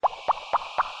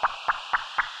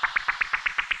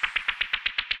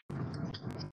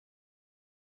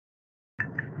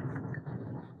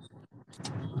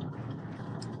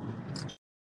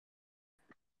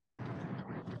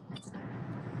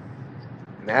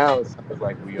Now it sounds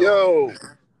like we are. Yo,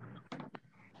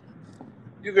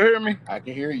 you can hear me? I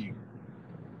can hear you.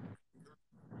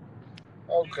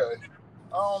 Okay.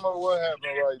 I don't know what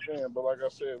happened right then, but like I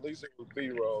said, at least it was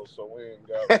B-roll, so we ain't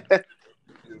got,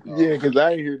 Yeah, because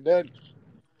I ain't hear nothing.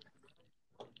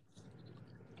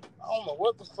 I don't know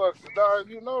what the fuck. Dog,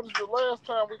 you notice the last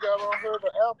time we got on here,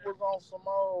 the app was on some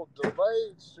old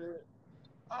delayed shit.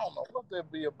 I don't know what that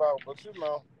be about, but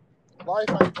life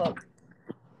ain't perfect.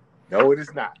 No, it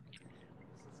is not.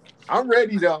 I'm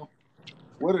ready though.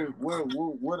 What a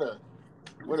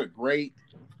great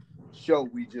show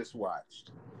we just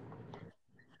watched.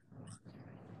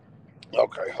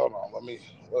 Okay, hold on. Let me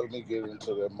get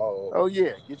into that mode. Oh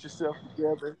yeah, get yourself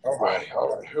together. All right.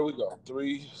 Here we go.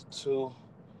 3, 2,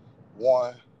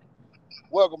 1.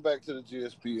 Welcome back to the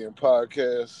GSPN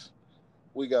podcast.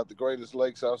 We got the greatest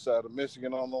lakes outside of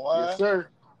Michigan on the Yes, line. sir.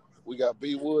 We got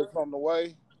B Woods on the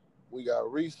way. We got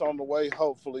Reese on the way.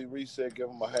 Hopefully, Reese said give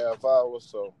him a half hour,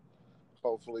 so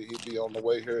hopefully he'll be on the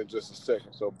way here in just a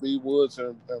second. So B Woods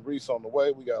and Reese on the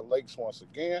way. We got Lakes once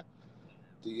again.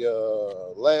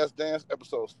 The Last Dance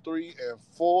episodes 3 and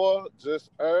 4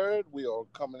 just aired. We are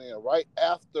coming in right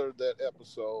after that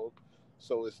episode,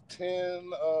 so it's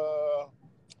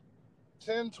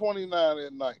 10:29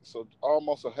 at night. So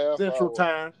almost a half Central hour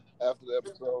Time. after the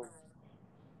episode.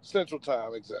 Central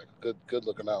Time, exactly. Good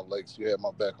looking out, Lakes. You had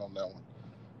my back on that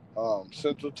one.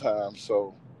 Central Time.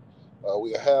 So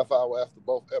we a half hour after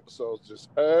both episodes just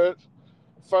aired.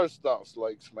 First thoughts,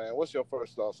 Lakes, man. What's your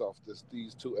first thoughts off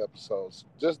these two episodes?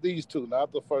 Just these two,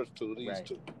 not the first two. These Right.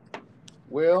 two.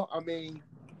 Well, I mean,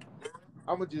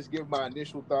 I'm gonna just give my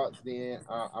initial thoughts. Then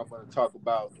I'm gonna talk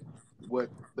about what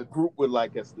the group would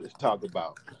like us to talk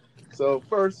about. So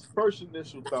first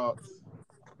initial thoughts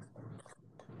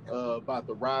about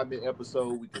the Rodman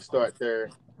episode. We can start there.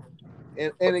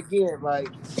 And again, like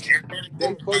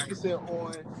they focusing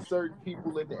on certain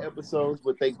people in the episodes,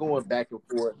 but they going back and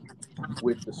forth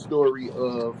with the story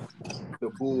of the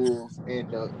Bulls and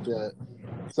the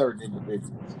certain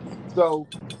individuals. So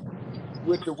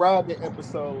with the Rodman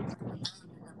episodes,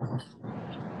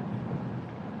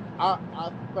 I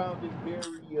found it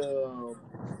very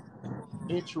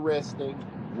interesting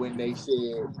when they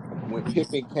said when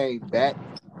Pippen came back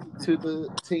to the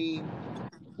team,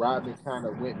 Rodman kind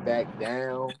of went back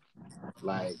down,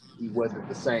 like he wasn't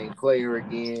the same player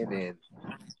again, and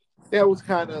that was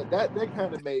that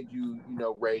kind of made you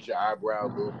raise your eyebrow a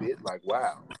little bit, like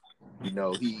wow, he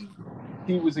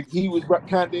was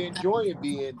kind of enjoying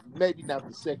being maybe not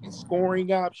the second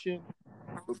scoring option,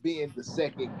 but being the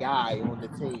second guy on the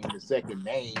team, the second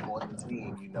name on the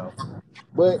team.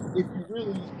 But if you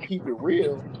really keep it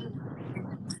real,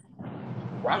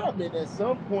 Rodman at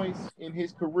some points in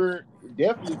his career,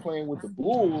 definitely playing with the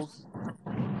Bulls,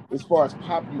 as far as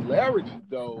popularity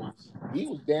goes, he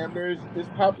was damn near as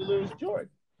popular as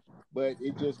Jordan. But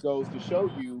it just goes to show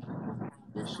you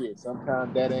that shit.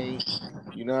 Sometimes that ain't,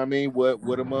 you know what I mean? What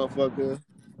a motherfucker.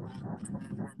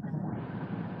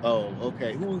 Oh,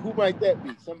 okay. Who might that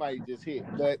be? Somebody just hit.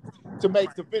 But to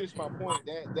finish my point,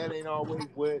 that ain't always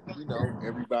what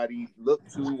everybody look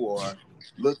to or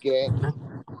look at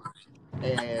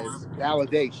as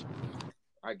validation,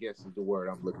 I guess is the word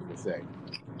I'm looking to say.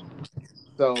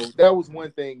 So that was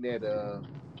one thing that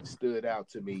stood out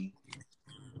to me.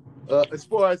 As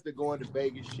far as the going to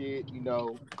Vegas shit,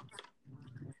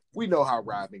 we know how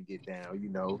Rodman get down.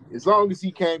 As long as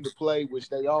he came to play, which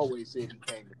they always said he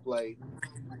came to play,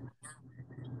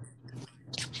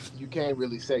 you can't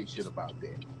really say shit about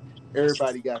that.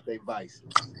 Everybody got their vices.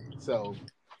 So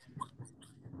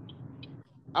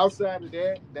outside of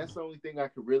that, that's the only thing I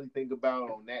could really think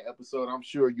about on that episode. I'm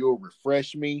sure you'll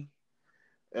refresh me.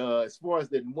 As far as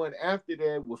the one after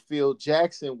that with Phil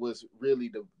Jackson was really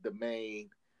the main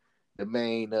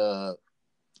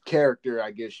character,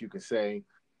 I guess you could say.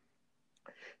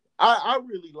 I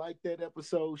really like that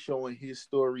episode showing his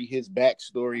story, his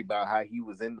backstory about how he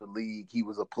was in the league. He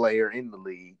was a player in the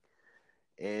league.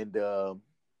 And the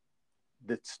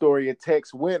story of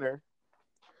Tex Winter,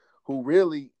 who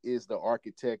really is the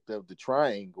architect of the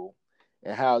triangle,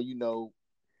 and how,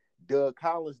 Doug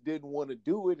Collins didn't want to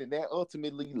do it, and that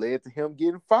ultimately led to him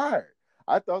getting fired.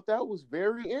 I thought that was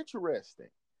very interesting.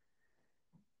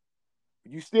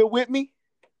 You still with me?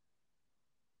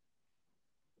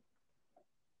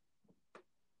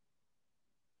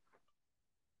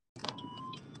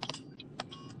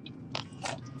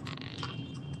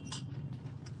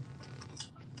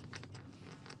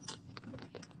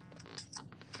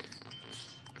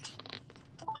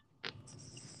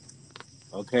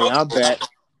 Okay, I'm back.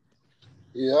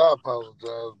 Yeah, I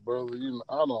apologize, brother.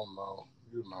 I don't know.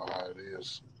 You know how it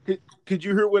is. Could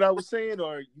you hear what I was saying,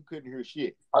 or you couldn't hear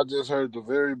shit? I just heard the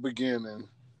very beginning,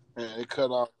 and it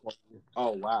cut off.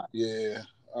 Oh wow. Yeah,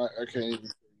 I can't even.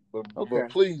 But Okay.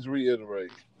 please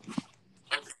reiterate.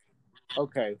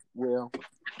 Okay. Well,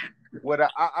 what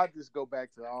I just go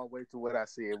back to all the way to what I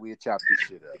said. We'll chop this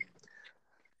shit up.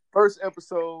 First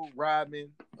episode, Rodman.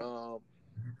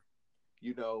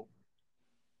 You know,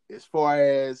 as far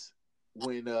as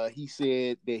when he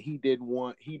said that he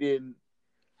didn't.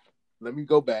 Let me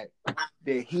go back.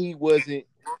 That he wasn't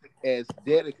as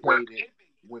dedicated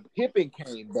when Pippen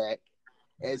came back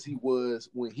as he was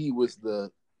when he was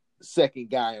the second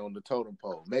guy on the totem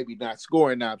pole. Maybe not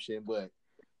scoring option, but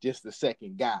just the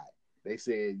second guy. They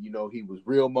said, he was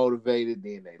real motivated.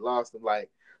 Then they lost him.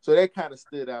 So that kind of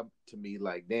stood out to me.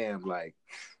 Like, damn, like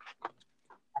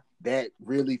that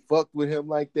really fucked with him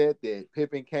like that. That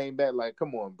Pippen came back. Like,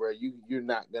 come on, bro, you're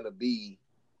not gonna be.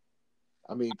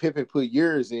 I mean, Pippen put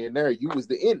yours in there. You was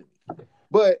the enemy,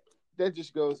 but that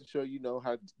just goes to show,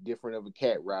 how different of a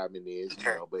cat Rodman is,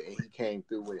 but and he came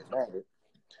through when it mattered.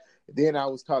 Then I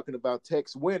was talking about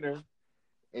Tex Winter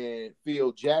and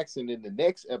Phil Jackson in the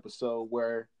next episode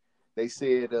where they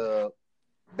said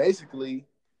basically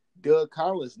Doug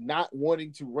Collins not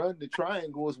wanting to run the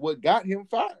triangle is what got him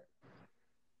fired.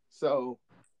 So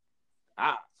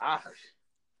I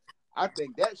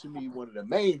think that should be one of the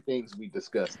main things we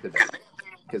discussed today.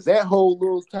 Because that whole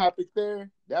little topic there,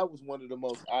 that was one of the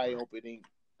most eye-opening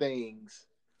things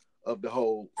of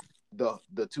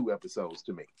the two episodes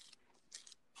to me.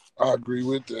 I agree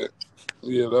with that.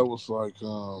 Yeah, that was like,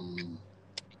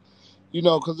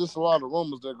 because there's a lot of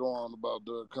rumors that go on about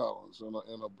Doug Collins in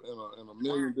a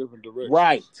million different directions.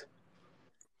 Right.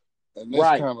 And this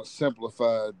kind of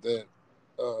simplified that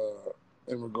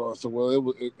in regards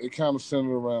to, it kind of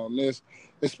centered around this,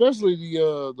 especially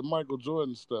the Michael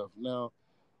Jordan stuff. Now,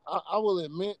 I will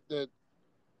admit that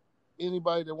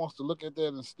anybody that wants to look at that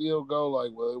and still go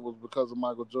like, well, it was because of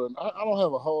Michael Jordan, I don't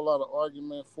have a whole lot of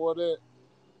argument for that.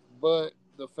 But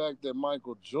the fact that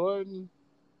Michael Jordan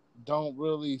don't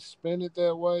really spin it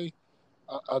that way,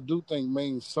 I do think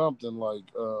means something. Like,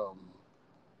 I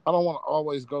don't want to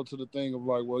always go to the thing of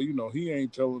like, well, he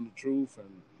ain't telling the truth,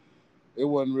 and it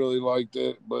wasn't really like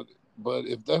that. But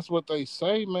if that's what they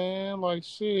say, man, like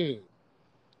shit,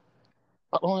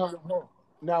 I don't have a problem.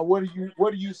 Now, what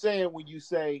are you saying when you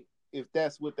say if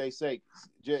that's what they say?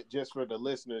 Just for the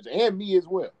listeners and me as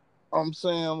well. I'm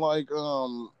saying like,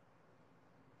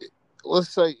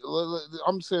 let's say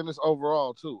I'm saying this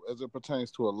overall too, as it pertains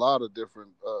to a lot of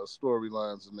different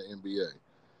storylines in the NBA.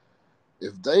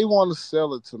 If they want to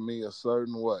sell it to me a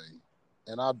certain way,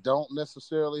 and I don't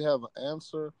necessarily have an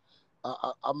answer,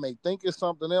 I may think it's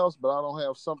something else, but I don't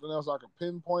have something else I can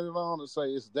pinpoint it on and say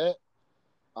it's that.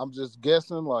 I'm just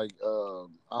guessing. Like, I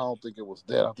don't think it was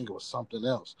that. I think it was something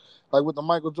else. Like with the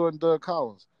Michael Jordan, Doug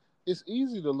Collins, it's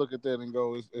easy to look at that and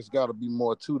go, it's got to be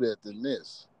more to that than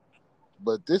this.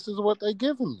 But this is what they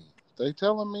giving me. They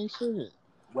telling me shit.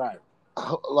 Right.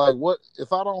 Like what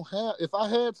if I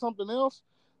had something else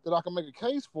that I can make a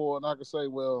case for, and I can say,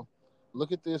 well,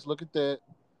 look at this, look at that.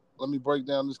 Let me break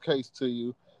down this case to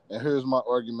you, and here's my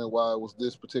argument why it was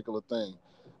this particular thing.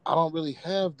 I don't really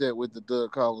have that with the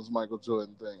Doug Collins, Michael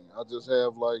Jordan thing. I just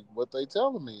have like what they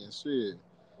telling me and shit.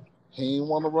 He didn't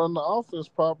want to run the offense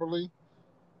properly.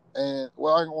 And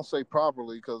well, I ain't gonna say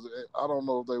properly because I don't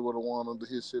know if they would have won under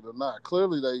his shit or not.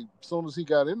 Clearly, as soon as he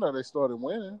got in there, they started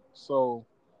winning. So,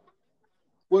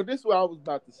 well, this is what I was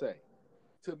about to say.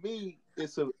 To me,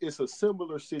 it's a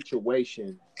similar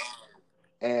situation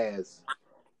as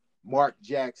Mark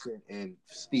Jackson and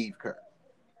Steve Kerr.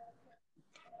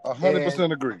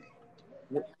 100% agree.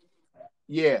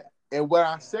 Yeah, and when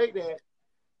I say that,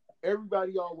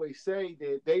 everybody always say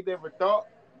that they never thought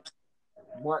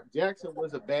Mark Jackson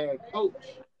was a bad coach.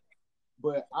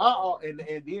 But and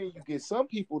then you get some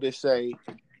people that say,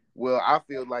 well, I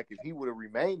feel like if he would have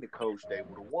remained the coach, they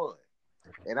would have won.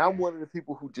 And I'm one of the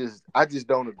people who I just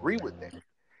don't agree with that.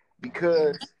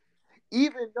 Because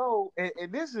even though,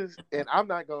 and this is, and I'm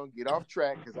not going to get off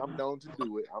track because I'm known to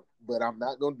do it, but I'm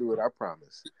not going to do it, I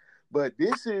promise. But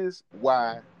this is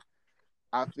why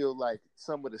I feel like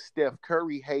some of the Steph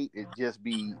Curry hate it just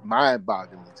be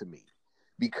mind-boggling to me.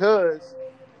 Because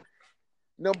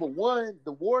number one,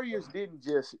 the Warriors didn't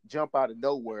just jump out of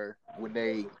nowhere when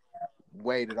they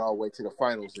waited all the way to the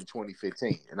finals in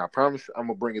 2015. And I promise I'm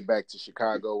gonna bring it back to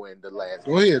Chicago and the last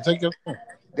Go ahead, take your time.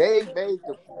 They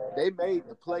made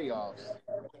the playoffs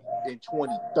in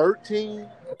 2013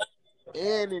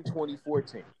 and in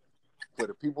 2014 for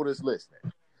the people that's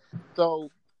listening. So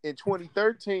in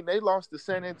 2013, they lost to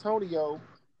San Antonio,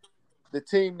 the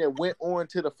team that went on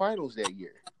to the finals that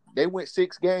year. They went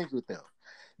 6 games with them.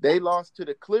 They lost to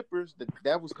the Clippers.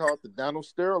 That was called the Donald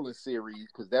Sterling series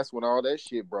because that's when all that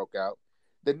shit broke out.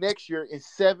 The next year in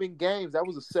 7 games, that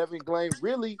was a 7-game,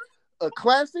 really a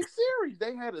classic series.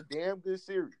 They had a damn good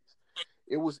series.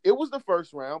 It was the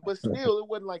first round, but still, it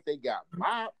wasn't like they got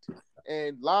mopped.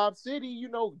 And Lob City,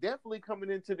 definitely coming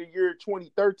into the year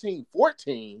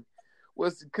 2013-14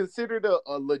 was considered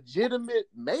a legitimate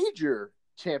major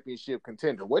championship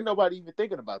contender. Wasn't nobody even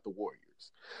thinking about the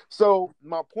Warriors. So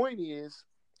my point is,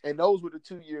 and those were the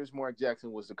 2 years Mark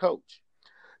Jackson was the coach.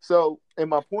 So, and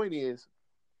my point is,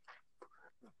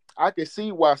 I could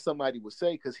see why somebody would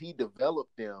say, because he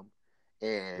developed them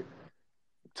and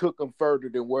took them further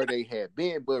than where they had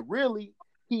been. But really,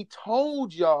 he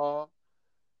told y'all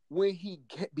when he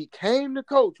became the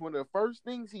coach, one of the first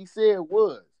things he said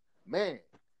was, man,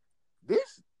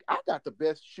 I got the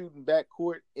best shooting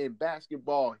backcourt in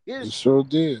basketball history. He sure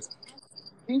did.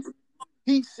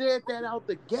 He said that out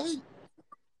the gate.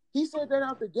 He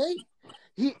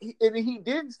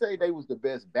didn't say they was the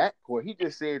best backcourt. He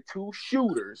just said 2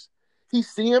 shooters. He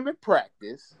see them in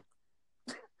practice.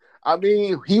 I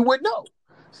mean, he would know.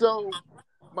 So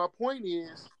my point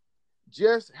is,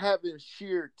 just having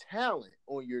sheer talent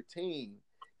on your team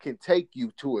can take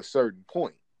you to a certain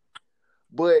point.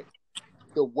 But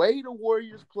the way the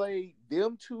Warriors played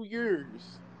them 2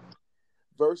 years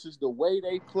versus the way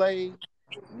they played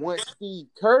once Steve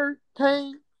Kerr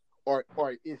came, or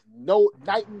it's no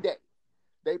night and day.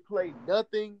 They played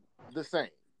nothing the same,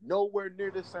 nowhere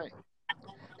near the same.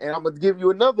 And I'm gonna give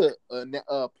you another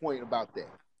point about that.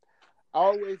 I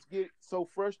always get so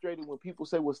frustrated when people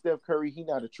say, well, Steph Curry, he's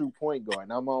not a true point guard.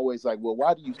 And I'm always like, well,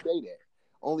 why do you say that?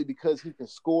 Only because he can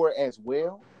score as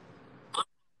well?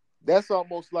 That's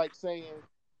almost like saying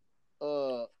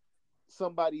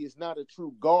somebody is not a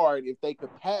true guard if they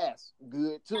could pass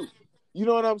good too. You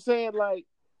know what I'm saying? Like,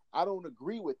 I don't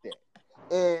agree with that.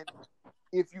 And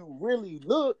if you really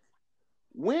look,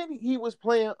 when he was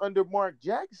playing under Mark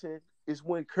Jackson is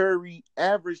when Curry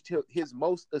averaged his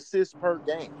most assists per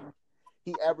game.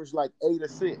 He averaged like 8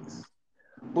 assists.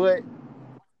 But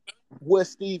what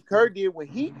Steve Kerr did when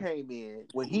he came in,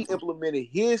 when he implemented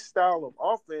his style of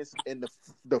offense and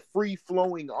the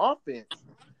free-flowing offense,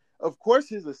 of course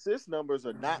his assist numbers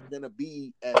are not going to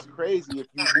be as crazy if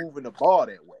you're moving the ball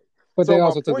that way. But they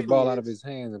also took the ball out of his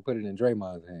hands and put it in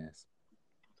Draymond's hands.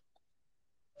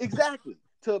 Exactly.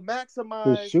 To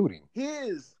maximize his shooting.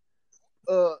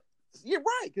 You're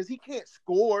right, because he can't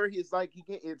score. It's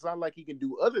not like he can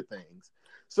do other things.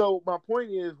 So my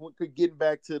point is, getting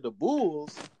back to the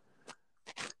Bulls,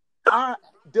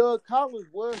 Doug Collins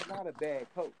was not a bad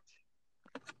coach.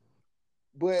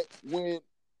 But when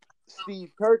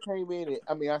Steve Kerr came in,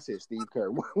 I said Steve Kerr,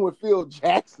 when Phil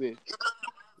Jackson,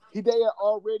 they had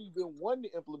already been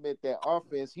wanting to implement that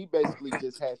offense. He basically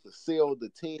just had to sell the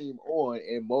team on,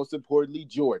 and most importantly,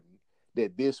 Jordan,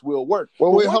 that this will work.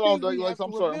 Well, wait, hold on, Doug.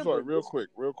 I'm sorry. Real quick.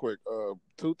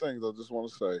 2 things I just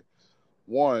want to say.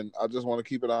 One, I just want to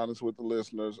keep it honest with the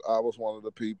listeners. I was one of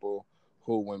the people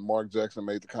who, when Mark Jackson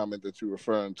made the comment that you're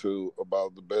referring to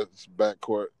about the best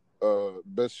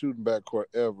shooting backcourt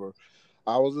ever,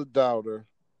 I was a doubter,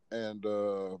 and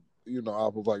I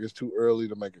was like, it's too early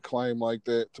to make a claim like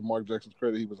that. To Mark Jackson's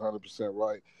credit, he was 100%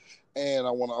 right. And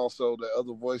I want to also, the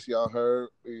other voice y'all heard,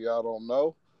 y'all don't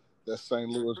know, that's St.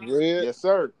 Louis Red. Yes,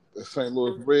 sir. St.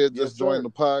 Louis Red just joined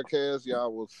the podcast.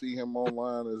 Y'all will see him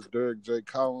online as Derek J.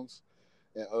 Collins.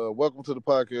 And welcome to the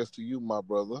podcast to you, my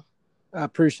brother. I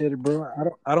appreciate it,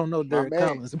 bro. I don't know Derek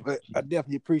Collins, but I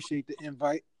definitely appreciate the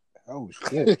invite. Oh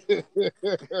shit. Hey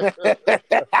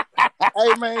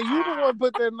man, you the one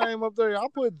put that name up there. I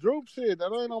put Droop shit.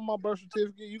 That ain't on my birth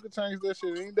certificate. You can change that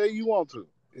shit any day you want to.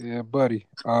 Yeah, buddy.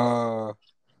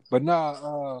 But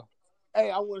nah,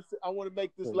 hey, I want to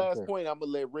make this last point. I'm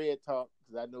gonna let Red talk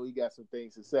because I know he got some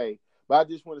things to say. But I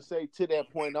just want to say to that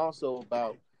point also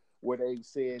about where they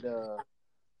said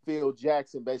Phil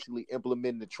Jackson basically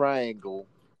implementing the triangle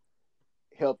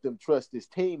helped him trust his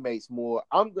teammates more.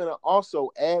 I'm gonna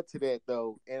also add to that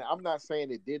though, and I'm not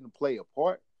saying it didn't play a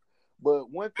part, but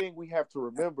one thing we have to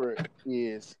remember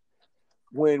is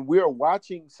when we're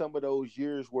watching some of those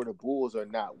years where the Bulls are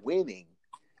not winning,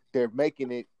 they're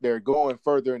going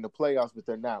further in the playoffs, but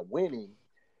they're not winning.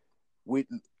 With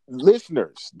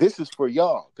listeners, this is for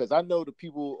y'all, because I know the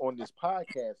people on this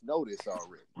podcast know this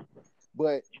already.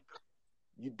 But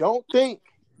you don't think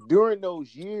during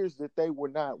those years that they were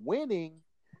not winning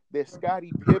that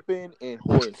Scottie Pippen and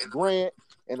Horace Grant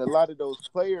and a lot of those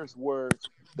players were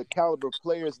the caliber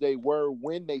players they were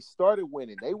when they started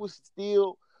winning. They was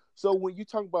still. So when you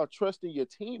talk about trusting your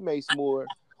teammates more,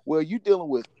 well, you're dealing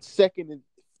with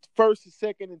first,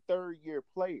 second, and third year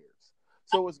players.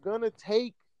 So it's gonna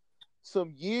take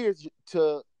some years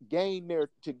to gain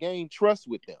trust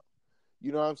with them.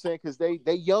 You know what I'm saying? Because they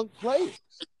young players.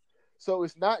 So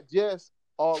it's not just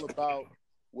all about,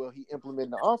 well, he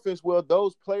implemented the offense. Well,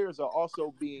 those players are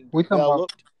also being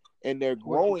developed and they're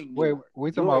growing more.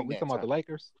 We talking about the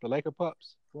Lakers, the Laker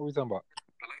pups. What are we talking about?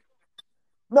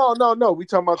 No. We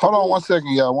talking about. Hold on 1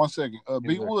 second, y'all. 1 second.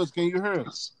 B Woods, can you hear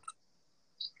us?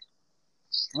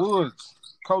 Woods,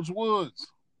 Coach Woods.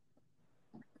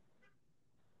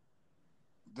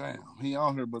 Damn, he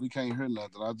on here, but he can't hear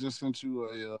nothing. I just sent you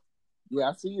a. Yeah,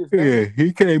 I see his name. Yeah,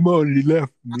 he came on and he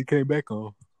left. And he came back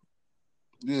on.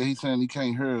 Yeah, he's saying he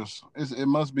can't hear us. It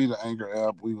must be the Anchor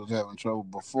app. We was having trouble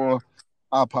before.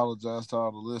 I apologize to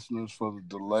all the listeners for the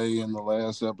delay in the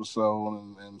last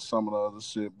episode and some of the other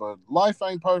shit. But life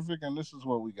ain't perfect, and this is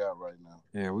what we got right now.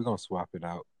 Yeah, we're gonna swap it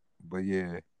out. But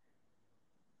yeah,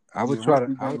 I would try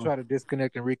to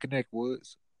disconnect and reconnect,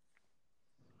 Woods.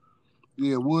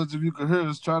 Yeah, Woods, if you can hear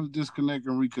us, try to disconnect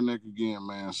and reconnect again,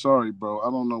 man. Sorry, bro. I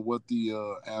don't know what the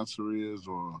answer is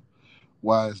or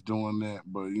why it's doing that,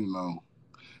 but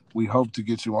we hope to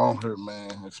get you on here,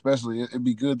 man. Especially, it'd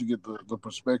be good to get the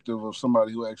perspective of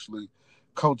somebody who actually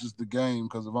coaches the game.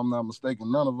 Because if I'm not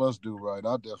mistaken, none of us do, right?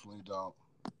 I definitely don't.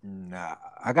 Nah,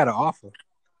 I got an offer.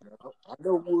 I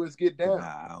know Woods get down. Nah,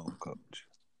 I don't coach.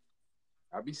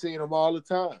 I be seeing him all the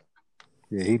time.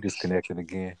 Yeah, he disconnected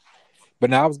again. But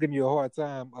now I was giving you a hard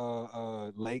time,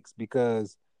 Lakes,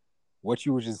 because what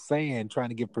you were just saying, trying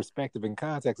to give perspective and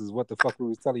context, is what the fuck we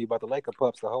was telling you about the Laker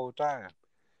pups the whole time.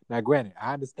 Now, granted,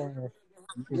 I understand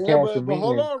you can cash him in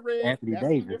hold on, Red. Anthony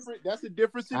Davis. That's a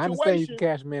different situation. I understand you can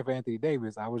cash him in for Anthony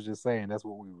Davis. I was just saying that's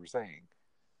what we were saying.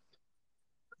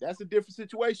 That's a different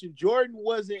situation. Jordan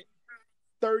wasn't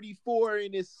 34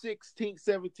 in his 16th,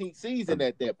 17th season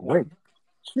at that point. Wait.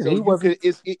 So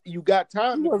you got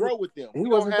time to grow with them. We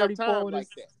don't have time like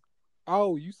that.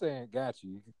 Oh, you saying? Got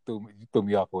you. You threw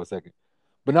me off for a second.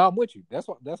 But now I'm with you. That's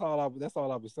all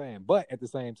I was saying. But at the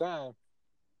same time,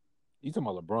 you talking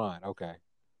about LeBron? Okay.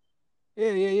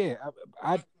 Yeah.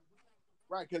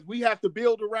 Right, because we have to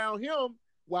build around him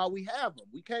while we have him.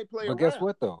 We can't play around. But guess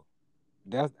what though?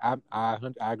 I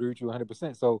agree with you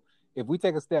 100%. So if we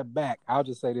take a step back, I'll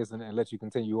just say this and let you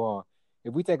continue on.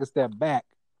 If we take a step back,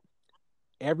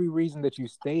 every reason that you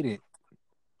stated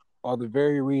are the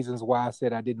very reasons why I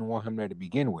said I didn't want him there to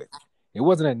begin with. It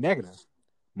wasn't a negative,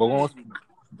 but once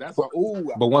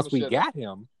we got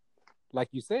him, like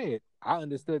you said, I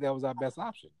understood that was our best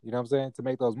option. You know what I'm saying? To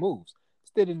make those moves.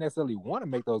 Still didn't necessarily want to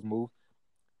make those moves.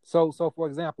 So for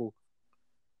example,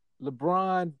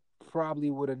 LeBron probably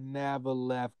would have never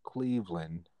left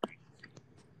Cleveland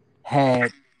had,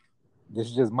 this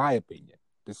is just my opinion.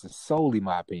 This is solely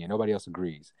my opinion. Nobody else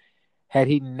agrees. Had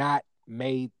he not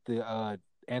made the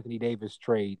Anthony Davis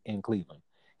trade in Cleveland,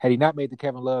 had he not made the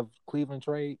Kevin Love Cleveland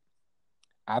trade,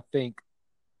 I think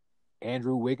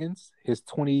Andrew Wiggins, his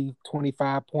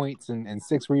 25 points and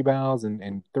 6 rebounds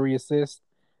and 3 assists,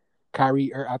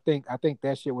 Kyrie, I think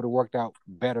that shit would have worked out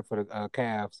better for the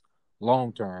Cavs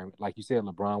long term. Like you said,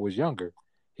 LeBron was younger.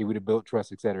 He would have built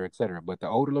trust, et cetera, et cetera. But the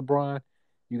older LeBron,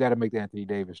 you got to make the Anthony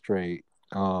Davis trade.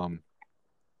 So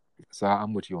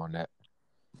I'm with you on that.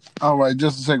 All right,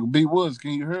 just a second. B Woods,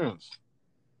 can you hear us?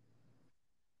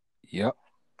 Yep.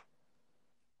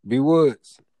 B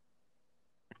Woods.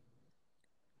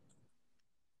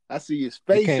 I see his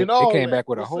face and all. It came back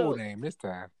with a whole name this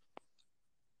time.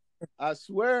 I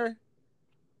swear.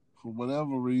 For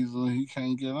whatever reason, he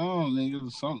can't get on,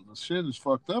 nigga. Something, the shit is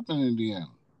fucked up in Indiana.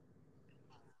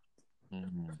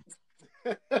 Mm-hmm.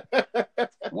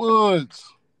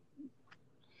 Woods.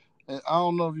 I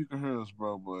don't know if you can hear us,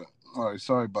 bro, but all right,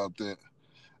 sorry about that.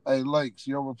 Hey, Lakes,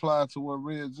 your reply to what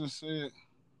Red just said?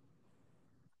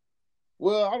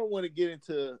 Well, I don't want to get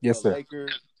into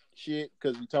Lakers shit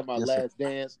because we're talking about Last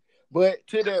Dance. But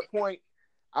to that point,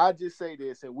 I'll just say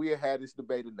this, and we'll have this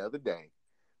debate another day.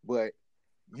 But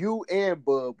you and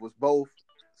Bub was both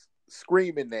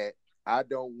screaming that I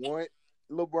don't want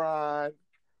LeBron.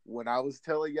 When I was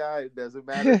telling y'all it doesn't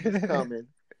matter if he's coming.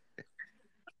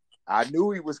 I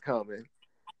knew he was coming.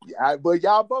 But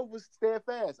y'all both was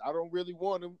steadfast. I don't really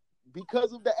want him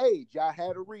because of the age. Y'all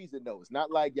had a reason, though. It's not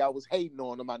like y'all was hating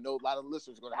on him. I know a lot of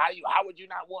listeners going, how would you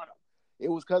not want him? It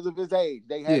was because of his age.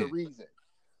 They had a reason.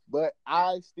 But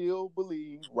I still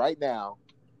believe right now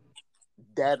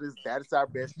that is our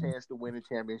best chance to win a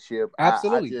championship.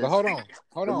 Absolutely. But hold on.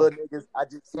 Little niggas, I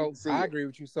just I agree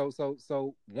with you. So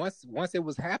once it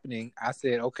was happening, I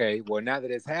said, okay, well, now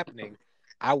that it's happening,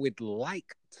 I would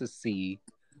like to see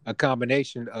a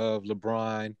combination of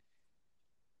LeBron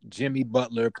Jimmy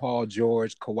Butler, Paul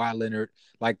George, Kawhi Leonard,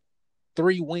 like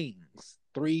three wings,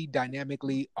 three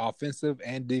dynamically offensive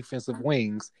and defensive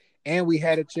wings, and we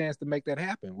had a chance to make that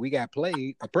happen. We got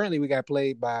played. Apparently, we got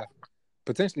played by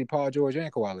potentially Paul George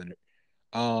and Kawhi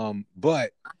Leonard.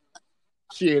 But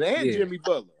Shit, and yeah, Jimmy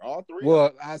Butler, all three of them,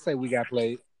 well, I say we got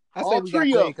played. I say all we got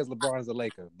three played of them. because LeBron's a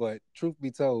Laker. But truth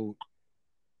be told,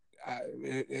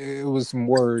 it was some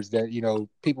words that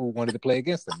people wanted to play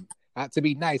against him. To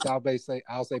be nice, I'll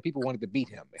say people wanted to beat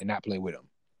him and not play with him.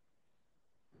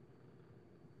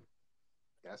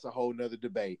 That's a whole nother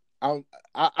debate. I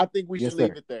think we should Yes,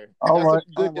 leave sir. it there. All That's a right,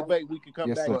 all good right. debate we can come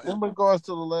Yes, back sir. So to. in regards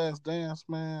to the Last Dance,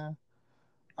 man,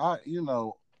 I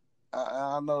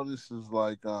I know this is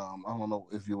like I don't know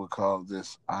if you would call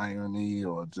this irony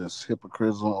or just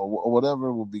hypocrisy or whatever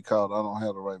it would be called. I don't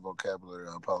have the right vocabulary.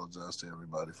 I apologize to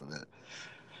everybody for that.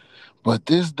 But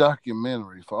this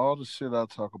documentary, for all the shit I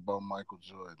talk about Michael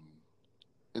Jordan,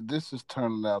 this is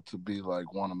turning out to be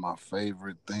like one of my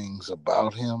favorite things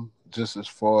about him. Just as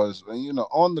far as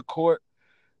on the court,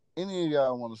 any of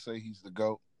y'all want to say he's the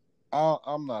GOAT?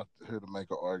 I'm not here to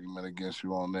make an argument against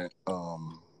you on that.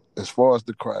 As far as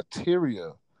the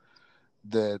criteria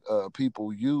that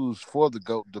people use for the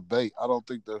GOAT debate, I don't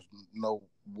think there's no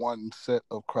one set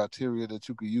of criteria that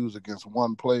you could use against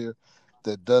one player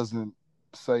that doesn't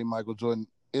say Michael Jordan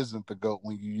isn't the GOAT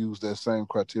when you use that same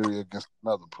criteria against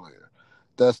another player.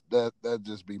 That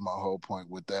just be my whole point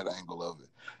with that angle of it.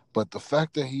 But the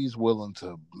fact that he's willing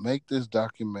to make this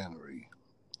documentary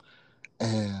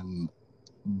and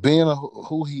being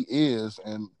who he is,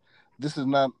 and this is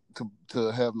not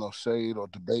to have no shade or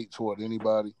debate toward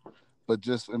anybody, but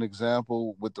just an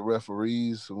example with the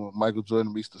referees. When Michael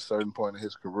Jordan reached a certain point in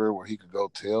his career where he could go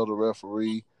tell the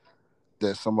referee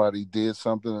that somebody did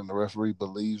something, and the referee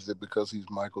believes it because he's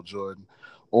Michael Jordan.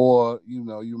 Or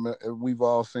we've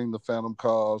all seen the Phantom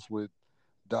calls with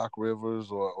Doc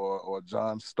Rivers or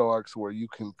John Starks, where you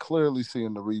can clearly see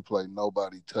in the replay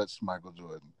nobody touched Michael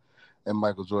Jordan, and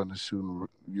Michael Jordan is shooting,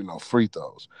 free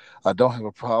throws. I don't have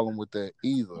a problem with that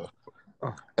either.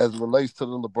 As it relates to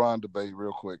the LeBron debate,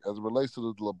 real quick, as it relates to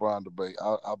the LeBron debate,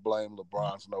 I blame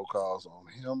LeBron's no calls on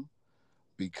him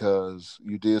because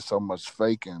you did so much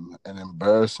faking and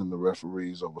embarrassing the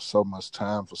referees over so much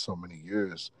time for so many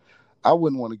years. I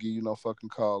wouldn't want to give you no fucking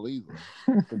call either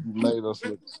because you made us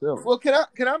look silly. Well, can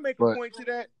I make a But point to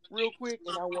that real quick,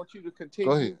 and I want you to go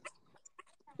continue ahead.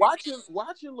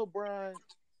 watching LeBron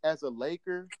as a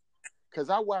Laker,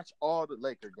 because I watch all the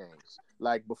Laker games.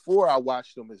 Like before, I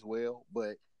watched them as well,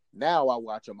 but now I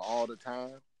watch them all the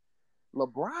time.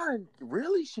 LeBron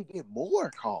really should get more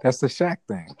calls. That's the Shaq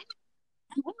thing.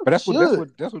 He really But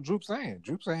should. that's what Droop's saying.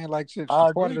 Droop's saying like shit.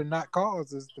 I Part of agree. the not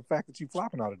calls is the fact that you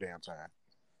flopping all the damn time.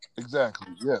 Exactly.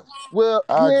 Yes. Well,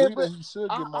 I yeah, agree but that he should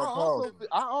I, get I more calls. also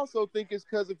I also think it's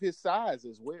because of his size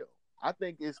as well. I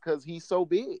think it's because he's so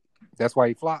big. That's why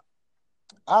he flopped.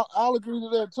 I'll agree to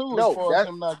that too, as No, far as that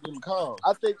him not getting calls.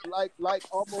 I think like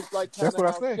almost like kind That's of what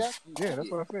I how said. Shaq used to Yeah, that's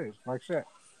get. what I said. Like Shaq.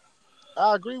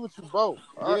 I agree with you both.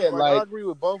 Yeah, I like agree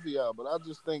with both of y'all, but I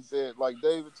just think that, like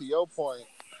David, to your point,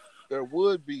 there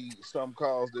would be some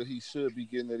calls that he should be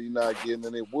getting that he's not getting,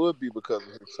 and it would be because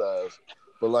of his size.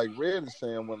 But like Red is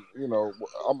saying,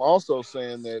 I'm also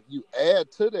saying that you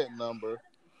add to that number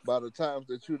by the times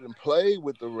that you didn't play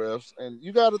with the refs, and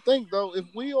you got to think though, if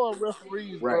we are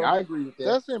referees, right, bro, I agree with that.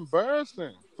 that's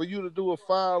embarrassing for you to do a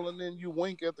foul and then you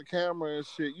wink at the camera and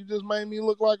shit. You just made me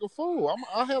look like a fool.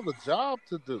 I have a job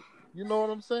to do. You know what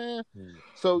I'm saying?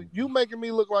 So you making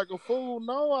me look like a fool?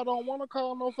 No, I don't want to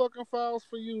call no fucking fouls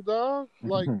for you, dog.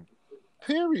 Like,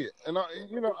 period. And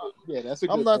Yeah, that's a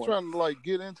I'm good not point. trying to like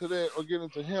get into that or get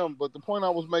into him, but the point I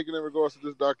was making in regards to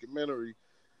this documentary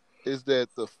is that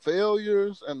the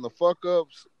failures and the fuck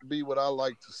ups be what I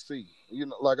like to see.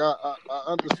 Like I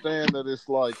understand that it's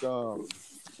like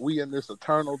we in this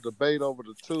eternal debate over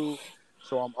the two.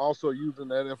 So I'm also using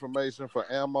that information for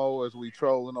ammo as we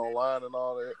trolling online and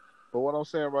all that. But what I'm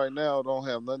saying right now don't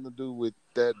have nothing to do with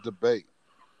that debate.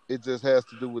 It just has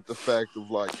to do with the fact of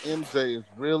like MJ is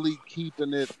really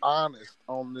keeping it honest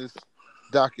on this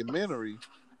documentary,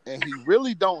 and he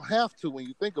really don't have to when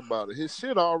you think about it. His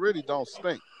shit already don't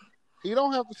stink. He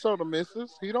don't have to show the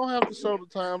misses. He don't have to show the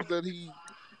times that he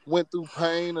went through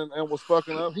pain and was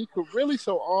fucking up. He could really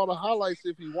show all the highlights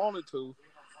if he wanted to,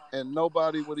 and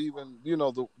nobody would even,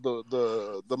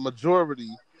 the majority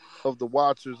of the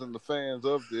watchers and the fans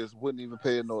of this wouldn't even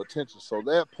pay no attention. So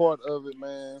that part of it,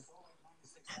 man.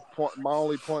 My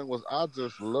only point was I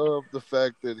just love the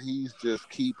fact that he's just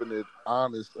keeping it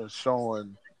honest and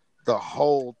showing the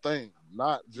whole thing,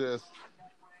 not just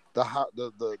the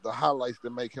highlights that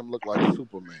make him look like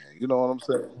Superman. You know what I'm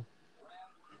saying?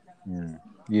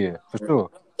 Yeah, for sure.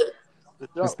 For It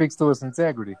sure. speaks to his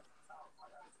integrity.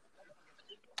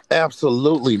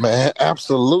 Absolutely, man.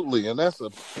 Absolutely. And that's a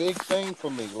big thing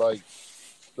for me. Like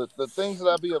the things that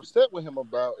I be upset with him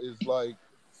about is like,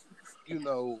 you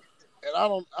know, and I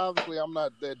don't obviously I'm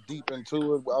not that deep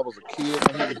into it. I was a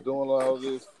kid when he was doing all of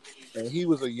this. And he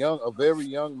was a very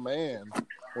young man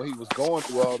when he was going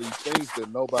through all these things that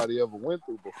nobody ever went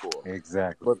through before.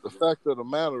 Exactly. But the fact of the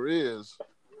matter is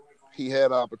he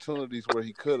had opportunities where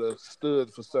he could have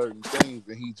stood for certain things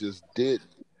and he just didn't.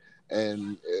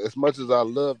 And as much as I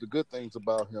love the good things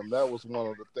about him, that was one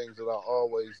of the things that I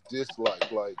always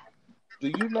disliked. Like, do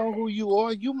you know who you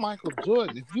are? You Michael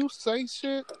Jordan. If you say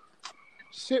shit,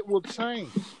 shit will change.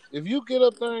 If you get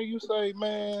up there and you say,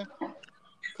 man,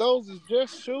 those is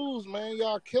just shoes, man.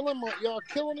 Y'all killing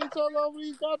each other over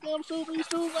these goddamn shoes. These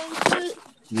shoes ain't shit.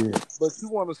 Yeah. But you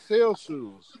want to sell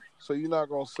shoes, so you're not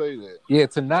gonna say that. Yeah,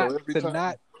 So every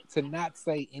time, to not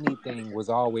say anything was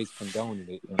always condoning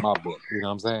it in my book. You know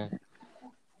what I'm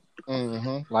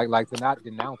saying? Like to not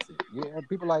denounce it. Yeah,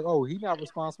 people like, oh, he not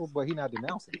responsible, but he not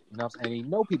denouncing it. You know what I'm saying? And he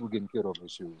know people getting killed over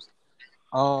his shoes.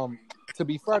 To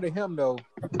be fair to him though,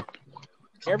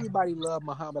 everybody loved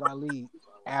Muhammad Ali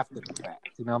after the fact.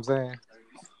 You know what I'm saying?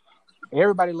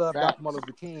 Everybody loved Dr. Martin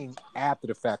Luther King after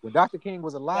the fact. When Dr. King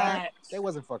was alive, they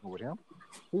wasn't fucking with him.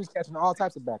 He was catching all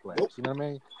types of backlash. Nope. You know what I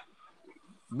mean?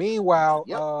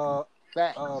 Meanwhile,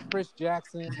 Facts. Chris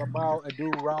Jackson, Lamar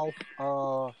Adu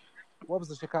Ralph, what was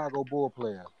the Chicago Bull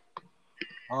player?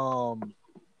 Craig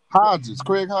Hodges.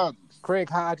 Craig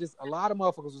Hodges. A lot of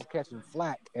motherfuckers was catching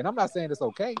flack. And I'm not saying it's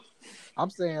okay. I'm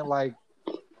saying like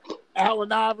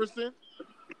Allen Iverson.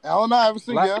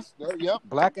 Yes. Yep.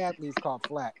 Black athletes caught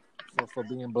flack for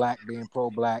being black, being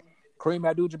pro-black. Kareem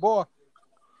Abdul-Jabbar,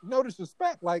 no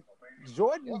disrespect, like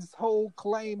Jordan's whole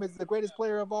claim as the greatest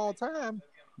player of all time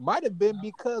might have been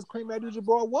because Kareem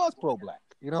Abdul-Jabbar was pro-black.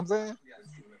 You know what I'm saying?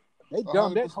 They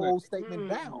dumbed that 100%. whole statement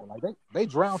down. Like they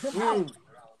drowned him out.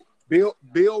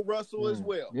 Bill Russell as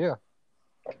well. Yeah.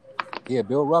 Yeah,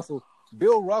 Bill Russell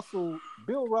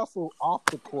off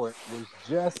the court was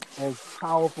just as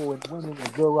powerful and winning as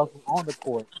Bill Russell on the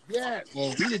court. Yes.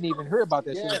 And we didn't even hear about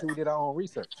that shit Yes. until we did our own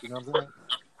research. You know what I'm saying?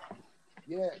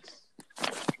 Yes.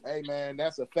 Hey man,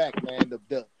 that's a fact, man.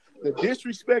 The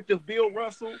disrespect of Bill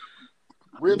Russell.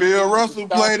 Really Bill Russell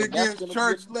played and that's against gonna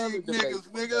church be another league debate niggas, for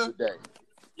nigga. another day.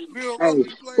 Bill Hey, Russell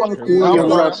played fuck against William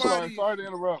I'm Russell. sorry to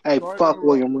interrupt. Hey, Sorry to fuck interrupt.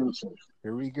 William Russell.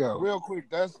 Here we go. Real quick,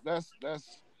 that's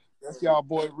y'all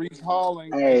boy Reese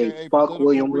Halling, Hey, aka fuck Political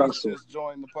William Reese, Russell. just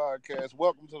joined the podcast.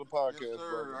 Welcome to the podcast, Yes,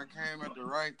 sir. brother. I came at the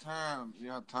right time.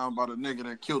 Y'all talking about a nigga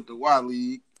that killed the Y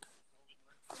League.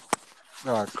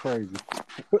 Oh, crazy.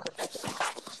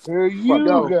 Here you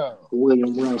go.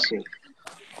 William Russell.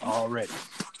 Already.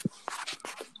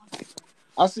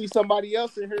 I see somebody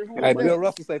else in here who Hey, is Bill that?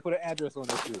 Russell say put an address on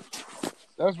that shit.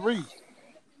 That's Reese.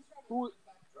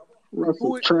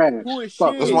 Russell trash. Who is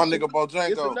Fuck shit? That's my Russell. nigga Bojango.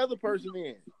 It's another person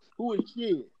in. Who is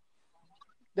shit?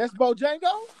 That's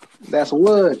Bojango? That's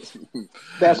Woods.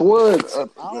 That's Woods. I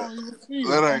don't even see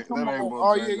That it. ain't Come on. Bojango.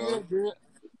 Oh yeah, dude.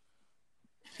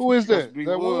 Who is That's that? B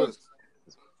That Woods.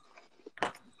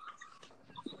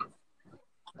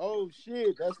 Oh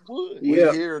shit, that's Wood. We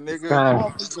Yeah. here, It's nigga. I time.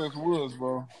 don't think that's Woods,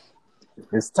 bro.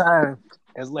 It's time,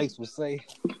 as Lace would say.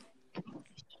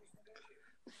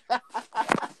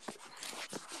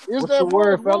 Is What's that the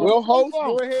word, Woods? fella? Well, host,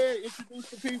 go ahead, introduce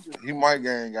the people. He might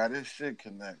ain't got his shit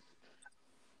connected.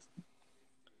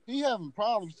 He having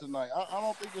problems tonight. I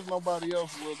don't think there's nobody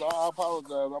else, Woods. I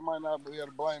apologize. I might not be able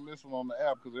to blame this one on the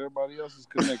app because everybody else is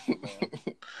connected, man.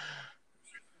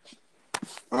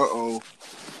 Uh-oh.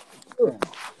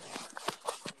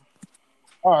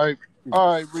 All right,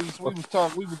 Reese.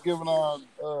 We was giving our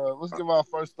let's give our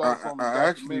first thoughts on the I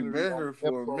actually documentary. been here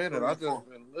for a minute. I just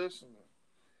been listening.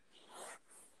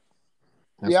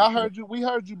 Yeah, I heard you. We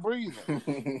heard you breathing.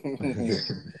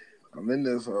 I'm in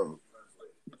this hole.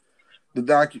 The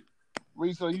docu.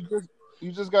 Reese, so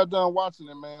you just got done watching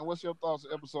it, man. What's your thoughts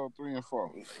on episode 3 and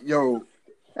 4? Yo,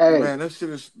 Hey, man, that shit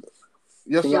is.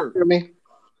 Yes, can y'all sir. hear me?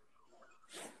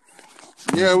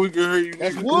 Yeah, we can hear you.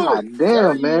 That's Nigga. Wood. God There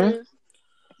damn, he man. is.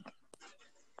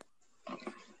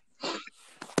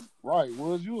 Right,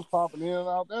 Woods, you was popping in and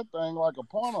out that thing like a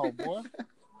porno, boy.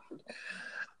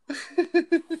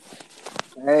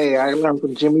 Hey, I learned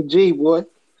from Jimmy G, boy.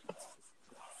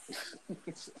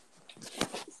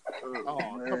 Oh,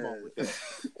 come on with that.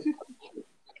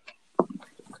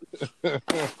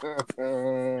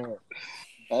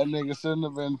 That nigga shouldn't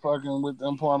have been fucking with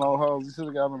them porno hoes. He should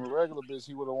have got him a regular bitch.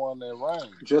 He would have won that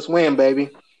ring. Just win, baby.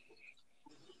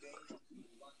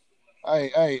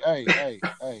 Hey.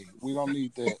 We don't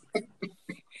need that.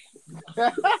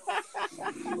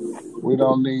 We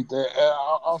don't need that.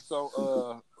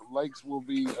 Also, Lakes will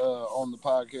be on the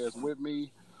podcast with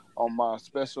me on my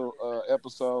special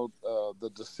episode, The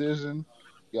Decision.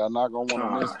 Y'all not gonna want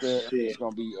to miss that. It's Shit.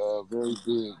 gonna be very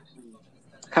big.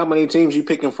 How many teams you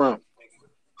picking from?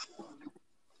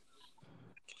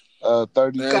 Now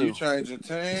 32. you changing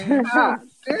teams. God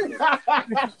damn.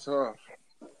 Tough.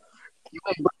 You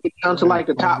ain't break it down to That is like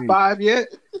the top funny. 5 yet?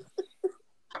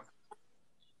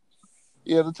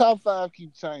 Yeah, the top 5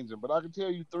 keep changing, but I can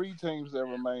tell you 3 teams that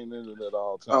remain in it at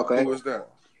all times. Okay. Who is that?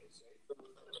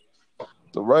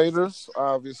 The Raiders,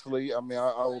 obviously. I mean,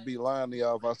 I would be lying to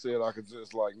y'all if I said I could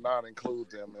just like not include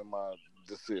them in my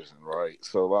decision, right?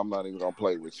 So I'm not even gonna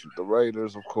play with you. The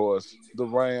Raiders, of course, the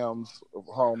Rams,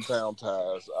 hometown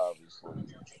ties,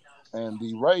 obviously, and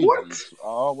the What? Ravens. I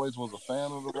always was a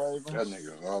fan of the That Ravens.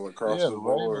 nigga all across Yeah, the the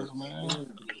board. Ravens,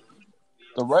 man.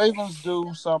 The Ravens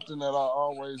do something that I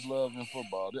always love in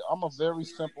football. I'm a very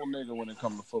simple nigga when it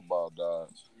comes to football, dog.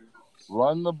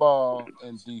 Run the ball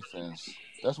and defense.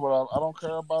 That's what I don't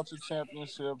care about your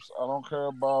championships. I don't care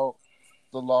about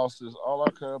the losses. All I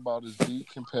care about is be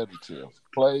competitive.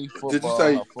 Play Did you football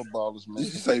say? how football is meant Did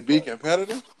to you be say be played.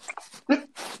 competitive?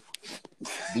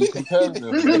 Be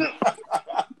competitive, nigga.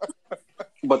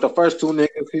 But the first 2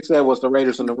 niggas he said was the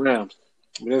Raiders and the Rams.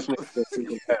 This nigga said be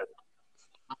competitive.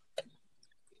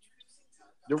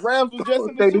 The Rams was just What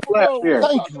in the they do Super last Bowl. What year? you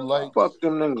Thank you, talking about? Lake. Fuck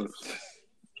them niggas.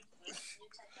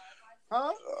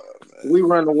 Huh? We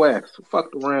run the West.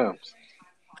 Fuck the Rams.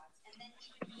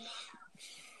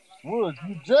 Woods,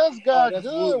 you just Oh, got that's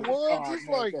good, Woods. Woods. Oh It's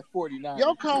man, like that 49ers.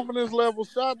 your confidence level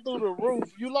shot through the roof.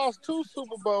 You lost 2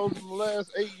 Super Bowls in the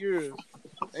last 8 years,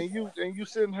 and you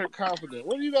sitting here confident.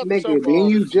 What do you got to show Nigga, for didn't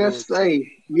all you this, just Woods?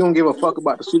 say you don't give a fuck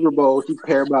about the Super Bowl? You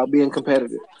care about being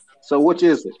competitive. So which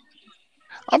is it?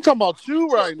 I'm talking about you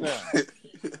right now.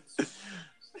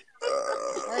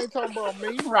 I ain't talking about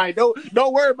me. Right. Don't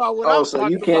worry about what Oh, I'm so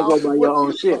you talking can't go about. by What your own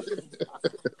you shit.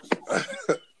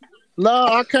 talking No,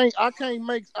 I can't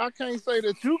say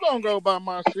that you gonna go by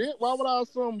my shit. Why would I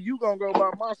assume you gonna go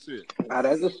by my shit? Now,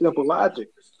 that's just simple logic.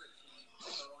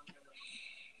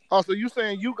 Oh, so you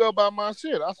saying you go by my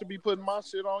shit? I should be putting my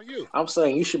shit on you. I'm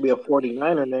saying you should be a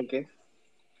 49er, nigga,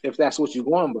 if that's what you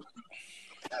going with.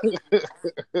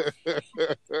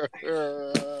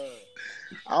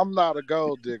 I'm not a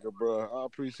gold digger, bro. I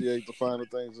appreciate the finer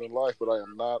things in life, but I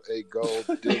am not a gold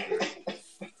digger.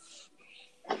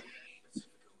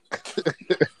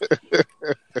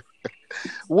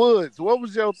 Woods, what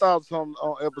was your thoughts on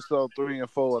episode 3 and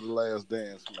 4 of The Last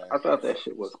Dance, man? I thought that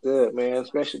shit was good, man.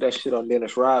 Especially that shit on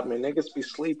Dennis Rodman. Niggas be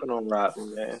sleeping on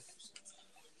Rodman, man.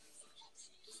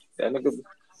 That nigga,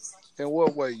 In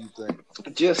what way you think?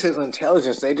 just his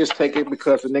intelligence. They just take it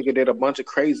because the nigga did a bunch of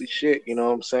crazy shit. You know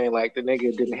what I'm saying? Like the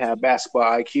nigga didn't have basketball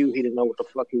IQ. He didn't know what the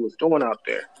fuck he was doing out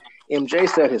there. MJ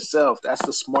said himself, that's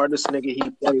the smartest nigga he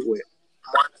played with.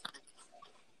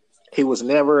 He was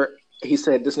never. He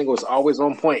said this nigga was always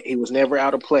on point. He was never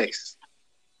out of place.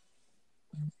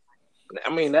 I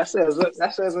mean, that says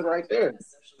it right there.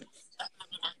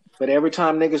 But every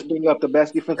time niggas bring up the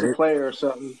best defensive player or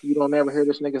something, you don't ever hear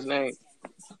this nigga's name.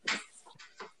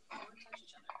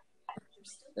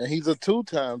 And he's a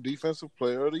 2-time Defensive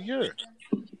Player of the Year.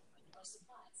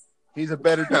 He's a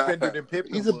better defender than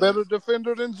Pippen. He's a better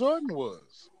defender than Jordan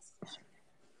was.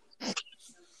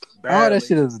 All that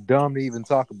shit is dumb to even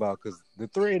talk about because the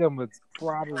 3 of them are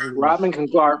probably Rodman can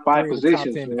guard 5 3 of the top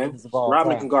positions, 10 man. defenders of all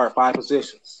Rodman time. can guard 5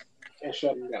 positions and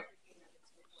shut him down.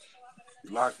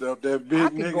 Locked up that I big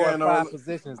can nigga guard and 5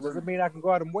 positions. Does it mean I can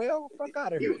guard them well? Fuck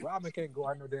out of here. Rodman can't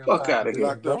guard no damn Fuck 5 outta he here.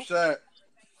 positions, locked up bro. Shaq.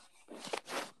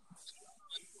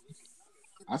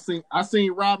 I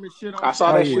seen Rodman shit on I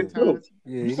saw Shaq that yeah. shit too.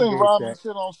 Yeah, You he done seen gave Rodman Shaq.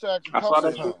 shit on Shaq a I saw couple that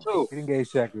of shit times. too. He done gave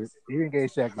Shaq. He done gave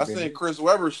Shaq I the seen business. Chris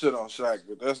Webber shit on Shaq,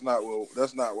 but that's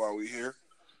not why we here.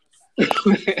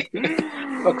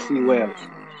 Fuck C Webb.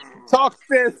 Talk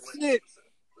that shit.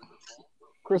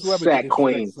 Chris Webber Sack get disrespected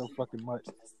Queen. so fucking much.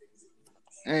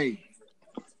 Hey,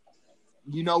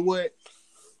 you know what?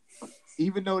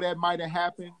 Even though that might have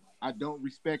happened, I don't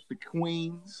respect the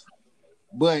Queens,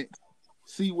 but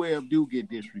C Webb do get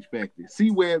disrespected. C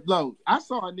Webb, look, I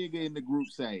saw a nigga in the group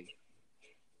say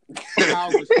Pau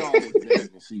Gasol was better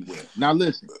than C Webb. Now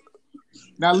listen.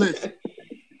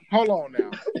 Hold on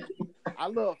now. I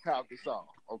love Pau Gasol,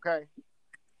 okay?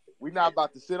 We're not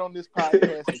about to sit on this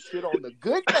podcast and shit on the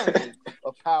good name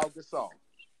of Pau Gasol.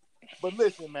 But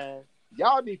listen, man,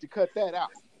 y'all need to cut that out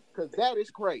because that is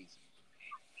crazy.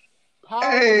 Pau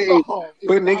Hey, Gasol is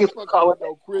but not niggas fucking call with it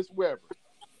no Chris Webber.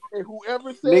 And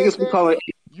whoever said niggas be that, calling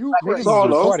You Niggas crazy. is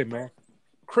Solo. retarded, man.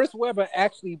 Chris Webber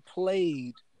actually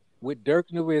played with Dirk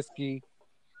Nowitzki,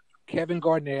 Kevin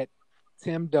Garnett,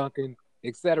 Tim Duncan,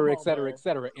 et cetera, Come et on, cetera, man. et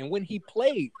cetera. And when he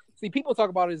played, see, people talk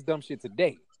about his dumb shit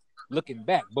today, looking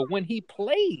back. But when he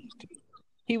played,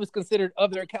 he was considered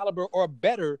of their caliber or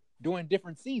better during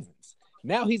different seasons.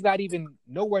 Now he's not even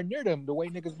nowhere near them the way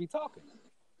niggas be talking.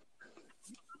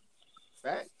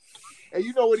 Fact. And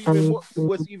you know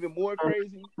what's even more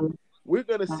crazy? We're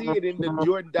gonna see it in the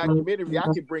Jordan documentary. I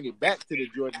can bring it back to the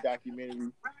Jordan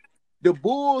documentary. The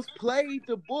Bulls played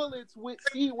the Bullets with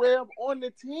C-Web on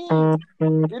the team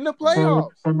in the playoffs.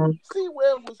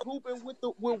 C-Web was hooping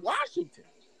with Washington.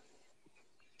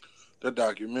 The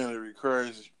documentary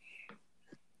crazy.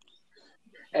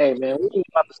 Hey man, we ain't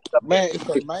about to sit up Man, here it's and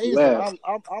praise C amazing. Web.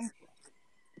 I'm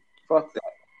Fuck that,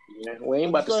 man. We ain't what you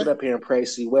about to say? sit up here and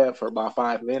praise C Web for about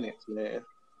 5 minutes, man.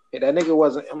 Hey, that nigga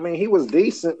wasn't. I mean, he was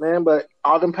decent, man. But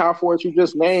all them power forwards you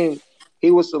just named, he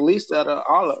was the least out of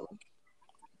all of them.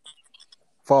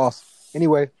 False.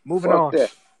 Anyway, moving Fuck on.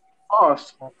 that.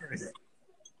 Boss.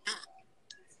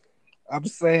 I'm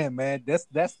saying, man, that's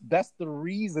the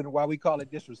reason why we call it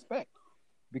disrespect.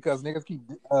 Because niggas keep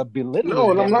belittling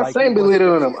No, and I'm him not like he saying wasn't.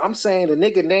 belittling him. I'm saying the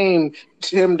nigga named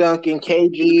Tim Duncan,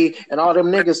 KG, and all them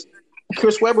niggas.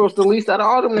 Chris Webber was the least out of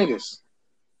all them niggas.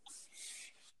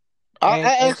 I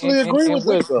actually agree with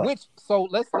which that though. so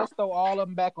let's throw all of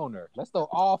them back on there. Let's throw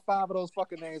all 5 of those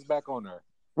fucking names back on there.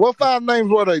 What 5 names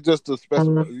were they? Just to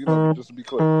specify, just to be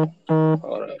clear.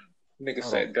 Hold up. Nigga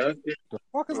Hold said Duncan. The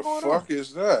fuck is The going fuck on?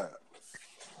 is that?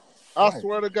 I Right.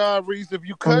 swear to God, Reese, if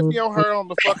you cutting your hair on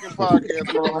the fucking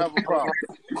podcast, we're gonna have a problem.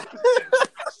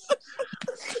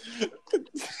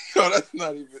 Yo, that's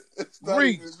not even. It's not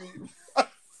Reese. even me.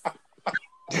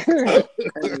 Hey,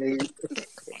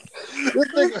 This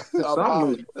nigga.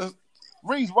 something.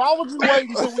 Reese, why would you wait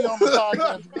until we on the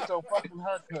podcast to get your fucking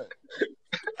haircut?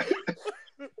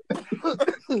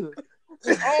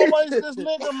 It's always this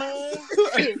nigga, man.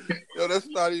 Yo, that's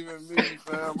not even me,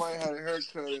 fam. I ain't had a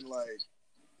haircut in like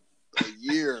a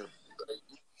year.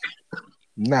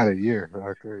 Not a year.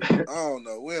 Okay. I don't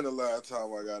know when the last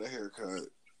time I got a haircut.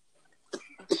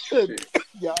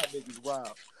 Y'all niggas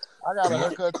wild. I got a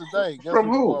haircut today. Guess From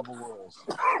who the who? barber was?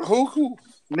 Who?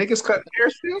 Niggas cut hair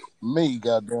still? Me,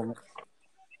 goddamn it.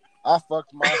 I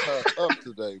fucked my hair up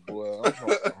today, boy.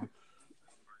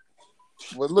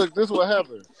 But look, this is what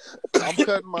happened. I'm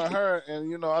cutting my hair,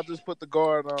 and I just put the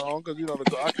guard on because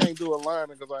I can't do a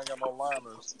liner because I ain't got no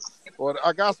liners. Or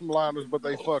I got some liners, but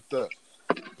they fucked up,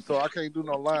 so I can't do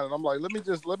no liner. I'm like, let me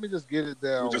just get it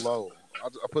down low. I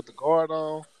put the guard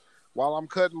on. While I'm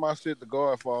cutting my shit, the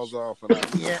guard falls off, and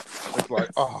it's like,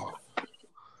 oh,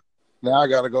 now I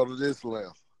got to go to this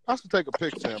length. I should take a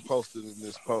picture and post it in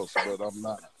this post, but I'm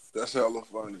not. That's hella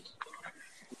funny.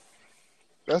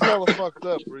 That's hella fucked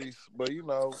up, Reese. But shit,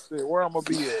 where I'm gonna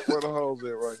be at? Where the hoes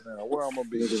at right now? Where I'm gonna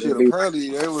be? Shit, apparently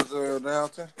they was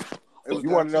downtown. You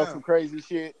want to know some crazy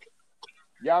shit?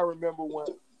 Y'all remember when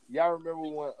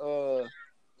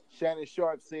Shannon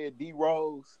Sharp said D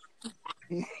Rose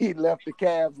he left the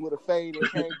Cavs with a fade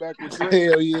and came back with dreads?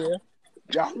 Hell yeah.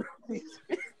 Y'all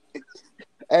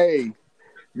hey,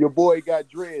 your boy got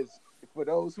dreads. For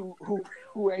those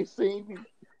who ain't seen me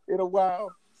in a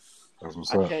while, That's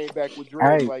what's I up. came back with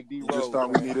dreads Hey, like D You Rose. just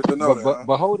thought we needed to know that.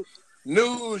 but hold it.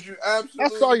 News you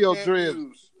absolutely I saw your can't dreads.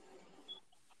 use.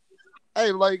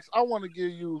 Hey, Lakes, I want to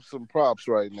give you some props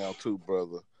right now too,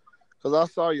 brother. Because I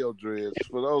saw your dreads.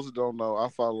 For those who don't know, I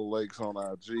follow Lakes on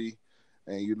IG.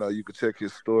 And, you can check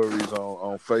his stories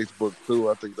on Facebook, too.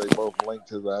 I think they both linked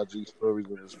his IG stories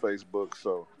in his Facebook.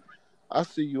 So I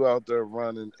see you out there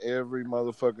running every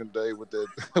motherfucking day with that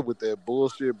with that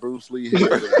bullshit Bruce Lee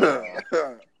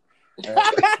headband.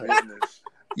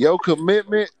 Your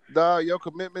commitment, dog,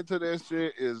 to that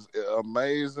shit is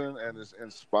amazing and it's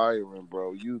inspiring,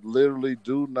 bro. You literally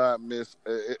do not miss.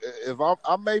 If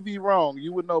I may be wrong,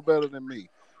 you would know better than me.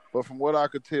 But from what I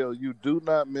could tell, you do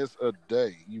not miss a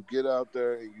day. You get out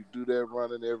there and you do that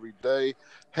running every day.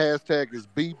 Hashtag is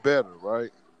be better, right?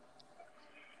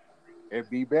 And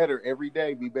be better every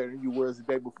day. Be better than you was the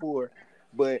day before.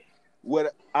 But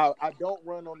what I don't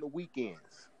run on the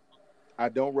weekends. I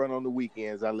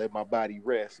let my body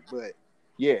rest. But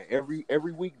yeah,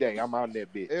 every weekday I'm on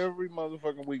that bitch. Every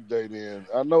motherfucking weekday. Then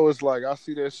I know it's like I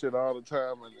see that shit all the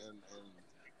time, and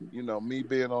me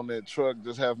being on that truck,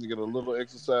 just having to get a little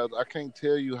exercise. I can't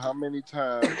tell you how many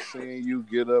times seeing you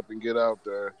get up and get out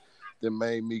there that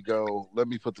made me go, let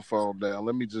me put the phone down.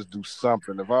 Let me just do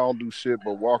something. If I don't do shit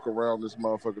but walk around this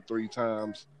motherfucker 3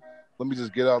 times, let me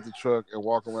just get out the truck and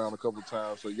walk around a couple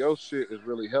times. So your shit is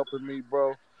really helping me,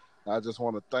 bro. I just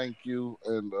want to thank you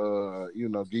and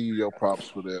give you your props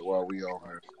for that while we on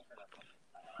here.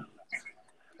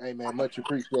 Hey man, much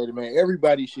appreciated, man.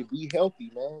 Everybody should be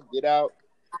healthy, man. Get out,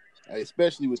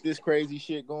 especially with this crazy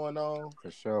shit going on.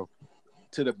 For sure.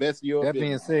 To the best of your That ability.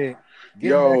 being said,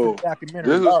 getting back to the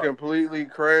documentary. This is completely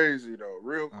crazy though.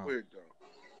 Real quick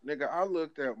though, nigga, I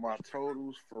looked at my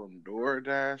totals from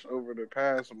DoorDash over the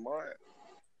past month.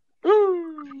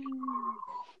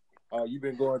 Oh, you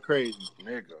been going crazy,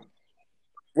 nigga.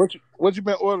 What you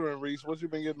been ordering, Reese? What you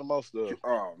been getting the most of?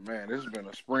 Oh man, there's been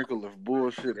a sprinkle of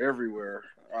bullshit everywhere.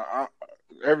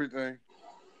 Everything.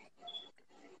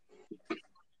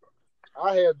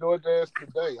 I had DoorDash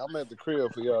today. I'm at the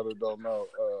crib for y'all that don't know.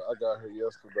 I got here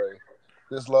yesterday.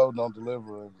 This load don't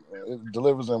deliver. It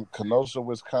delivers in Kenosha,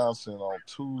 Wisconsin on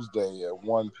Tuesday at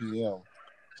 1 p.m.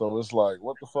 So it's like,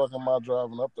 what the fuck am I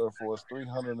driving up there for? It's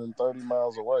 330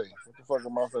 miles away. What the fuck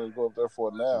am I finna go up there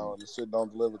for now? And the shit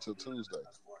don't deliver till Tuesday.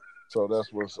 So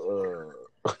that's what's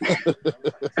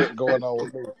going on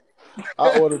with me.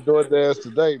 I ordered DoorDash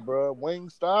today, bro.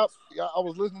 Wingstop. I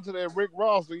was listening to that Rick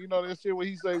Ross, and you know that shit where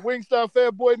he say, "Wingstop,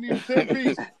 fat boy need a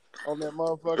 10-piece." On that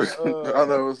motherfucker. I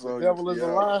know it's on. Devil is a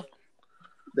lie.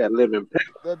 That living pep.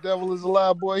 That devil is a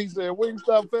lie, boy. He said,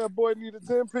 "Wingstop, fat boy need a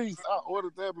 10-piece." I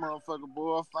ordered that motherfucker,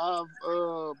 boy. 5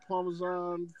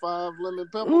 Parmesan, 5 lemon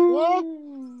pepper, boy.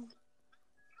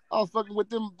 I was fucking with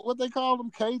them. What they call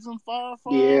them, Cajun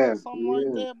fireflies or something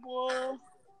like that, boy.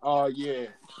 Oh yeah.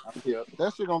 Yep.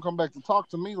 That shit gonna come back to talk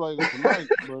to me later tonight,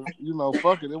 but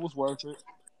fuck it, it was worth it.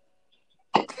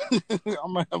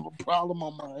 I'm gonna have a problem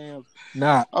on my hands.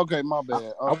 Nah. Okay, my bad.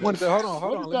 Okay. I wanted to hold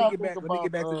on. Let me get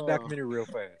back to the documentary real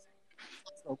fast.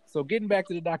 So getting back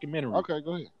to the documentary. Okay,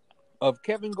 go ahead. Of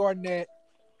Kevin Garnett,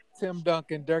 Tim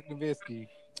Duncan, Dirk Nowitzki,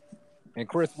 and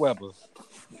Chris Webber.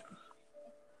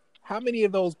 How many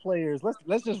of those players?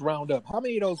 Let's just round up. How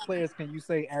many of those players can you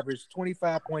say average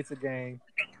 25 points a game,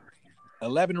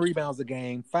 11 rebounds a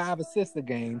game, 5 assists a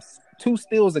game, 2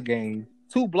 steals a game,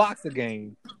 2 blocks a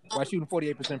game, while shooting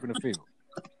 48% from the field?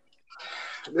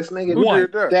 This nigga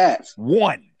did that.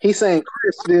 One. He's saying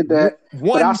Chris did that.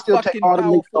 One but I'll still take all the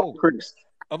niggas off Chris.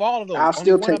 Of all of those, I'll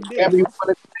still take every one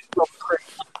of the niggas off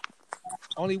Chris.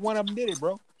 Only one of them did it,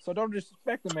 bro. So don't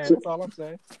disrespect the man. That's all I'm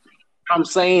saying. I'm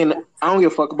saying I don't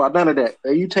give a fuck about none of that.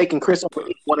 Are you taking Chris off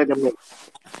one of them niggas?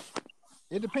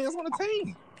 It depends on the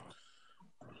team.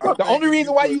 The only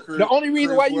reason why you put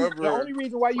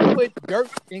Dirk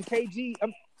and KG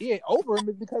over him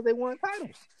is because they won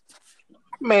titles.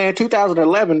 Man,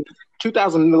 2011,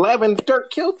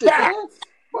 Dirk killed it. Man.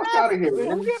 Fuck out of here,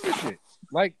 man. Who gives a shit?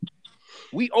 Like,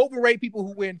 we overrate people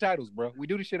who win titles, bro. We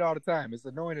do this shit all the time. It's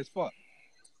annoying as fuck.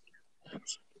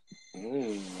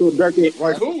 So Dirk ain't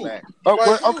like who?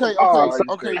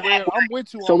 Okay, man, I'm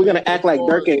with you. So we're gonna act like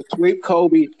Dirk ain't sweep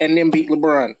Kobe and then beat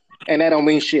LeBron, and that don't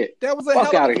mean shit. That was a hell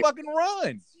of a fucking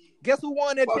run. Guess who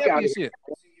won that championship?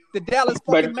 The Dallas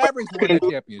fucking Mavericks won that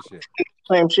championship.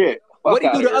 Same shit. What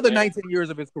did he do the other 19 years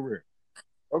of his career?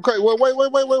 Okay, well, wait.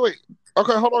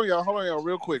 Okay, hold on, y'all,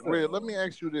 real quick. Red, let me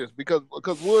ask you this because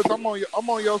Woods, I'm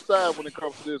on your side when it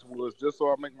comes to this, Woods. Just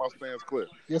so I make my stance clear.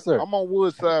 Yes, sir. I'm on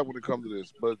Woods' side when it comes to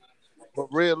this, but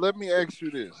Red, let me ask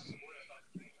you this: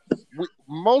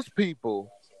 most people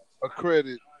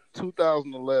accredit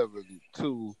 2011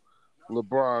 to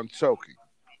LeBron choking,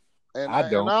 and I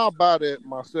don't. And I'll buy that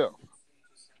myself.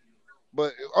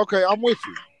 But okay, I'm with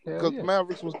you because the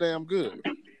Mavericks was damn good.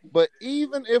 But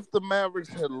even if the Mavericks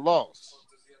had lost,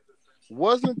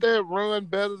 wasn't that run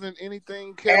better than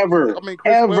anything Chris Webber had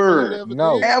ever did?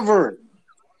 Ever.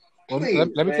 Well,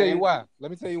 let me tell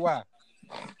you why.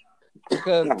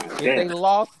 Because if they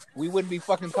lost, we wouldn't be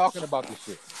fucking talking about this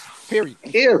shit. Period.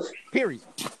 Period.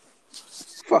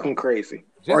 Fucking crazy.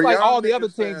 Just like all the other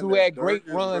teams who had great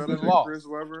runs and lost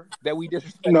that we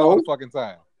disrespect all the fucking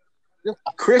time.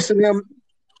 Chris and them.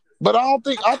 But I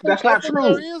think that's not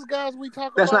true. There is guys we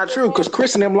talk that's about. That's not true because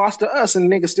Chris and them lost to us,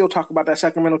 and niggas still talk about that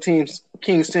Sacramento Kings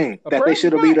team that they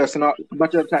should have beat us and a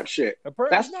bunch of that type of shit.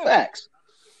 That's facts.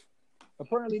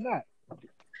 Apparently not.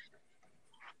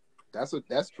 That's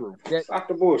true. Stop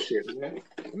the bullshit, man.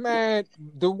 Man,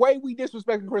 the way we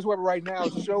disrespecting Chris Webber right now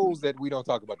shows that we don't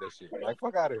talk about that shit. Like,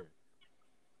 fuck out of here.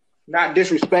 Not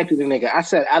disrespecting the nigga. I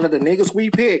said out of the niggas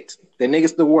we picked, the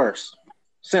niggas the worst.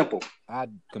 Simple. I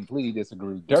completely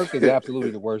disagree. Dirk is absolutely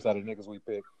the worst out of the niggas we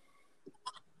picked.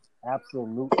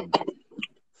 Absolutely.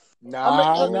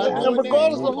 Nah,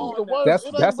 regardless of who's the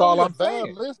worst, that's all I'm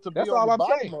saying. That's all I'm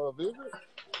saying.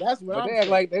 That's what I'm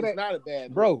saying. It's not a bad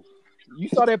list. Bro, you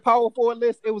saw that power forward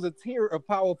list? It was a tier of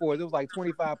power forwards. It was like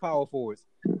 25 power forwards.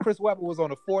 Chris Webber was on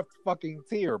the 4th fucking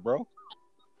tier, bro.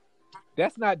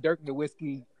 That's not Dirk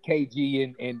Nowitzki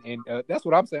KG and that's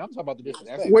what I'm saying. I'm talking about the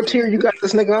disrespect. What tier you got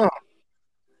this nigga on?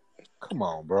 Come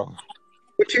on, bro.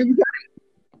 What tier you got?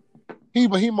 He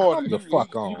more Come than the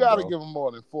fuck on, you got to bro. give him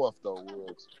more than fourth though,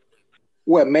 Woods.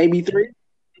 What, maybe 3?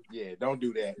 Yeah, don't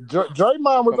do that.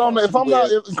 Draymond was Come on there. If I'm not,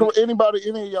 T-Web.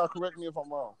 any of y'all correct me if I'm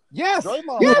wrong. Yes,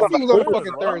 Draymond yes, was he was on the third,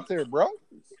 fucking third tier, bro.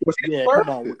 Was he Yeah, first?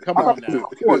 come I on thought he now.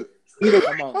 was fourth. Either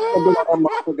Come on I've now. been on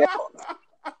that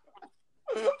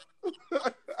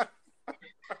motherfucker.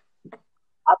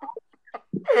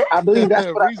 I believe that's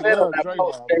what I Reese said on loved that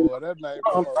post. Draymond, boy. That name,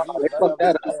 They fucked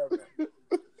that up.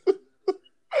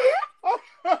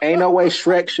 Ain't no way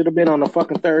Shrek should have been on the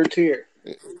fucking third tier.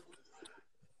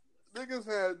 Niggas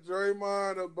had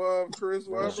Draymond above Chris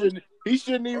Webber. He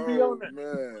shouldn't even be on there.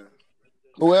 Man.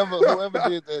 Whoever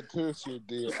did that tier shit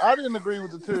did. I didn't agree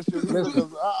with the tier shit either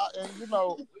because and you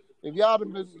know, if y'all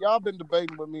been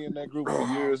debating with me in that group for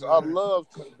years, I love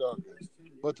Tim Duncan,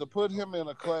 but to put him in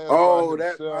a class by I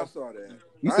himself, saw that.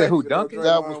 You said who, didn't even know Duncan?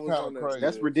 that Draymond was kind on of crazy.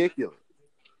 That's ridiculous.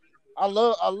 I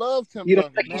love Tim You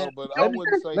don't Duncan, think bro, but I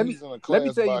wouldn't say he's in a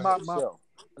class by himself.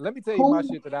 Let me tell you my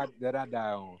shit that I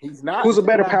die on. He's not. Who's a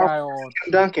better I power die on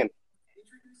than Duncan?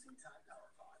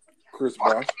 Chris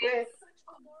Bosh.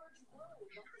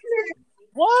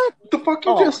 What The fuck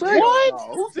you just said? What?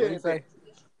 No. Who what do you said say?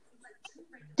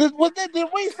 did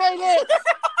we say that?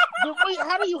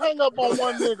 How do you hang up on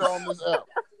one nigga on this app?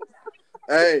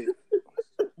 Hey,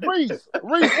 Reese,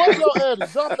 what's your Eddie?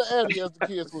 Drop the Eddie, as the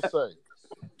kids would say.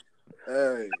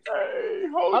 hey,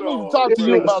 hold I on. need to talk to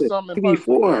you about something in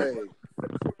person. P4. hey.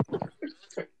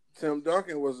 Tim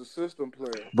Duncan was a system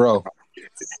player. Bro.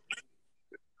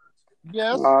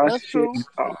 Yes, Oh, that's true.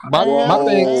 My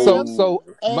thing,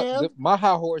 And my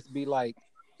high horse be like,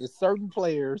 it's certain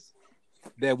players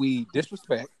that we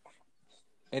disrespect,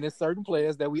 and it's certain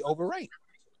players that we overrate.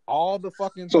 All the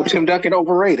fucking So time. Tim Duncan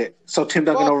overrated. Fuck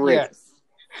yes.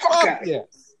 Fuck Fuck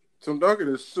yes. Tim Duncan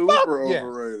is super yes.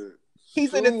 overrated.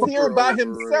 He's in a tier by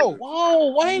himself.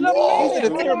 Whoa, wait a minute. He's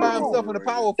in a tier by Whoa. himself in the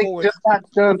power They forward just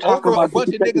got done talking over a about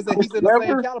bunch of niggas that he's in the same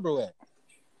Webber. caliber with.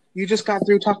 You just got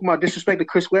through talking about disrespect to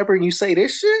Chris Webber, and you say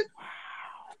this shit,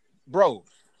 Bro.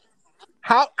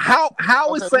 How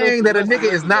is saying that a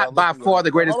nigga is not by far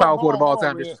the greatest power forward of all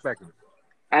time disrespecting him?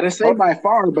 I didn't say by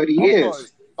far, but he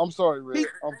is. I'm sorry, Red.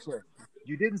 I'm sorry.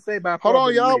 You didn't say by far. Hold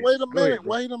on, y'all. Wait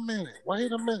Wait a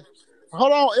minute.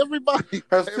 Hold on, everybody.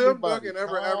 Has Tim Duncan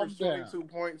ever averaged 22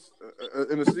 points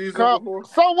in a season before?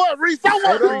 So what, Reese? So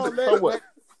what, Reese? So what?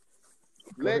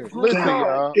 Listen,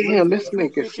 y'all. Damn, this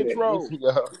nigga shit. Listen,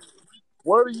 y'all.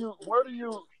 Where do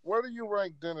you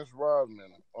rank Dennis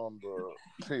Rodman on the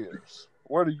tiers?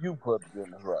 Where do you put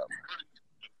Dennis Rodman?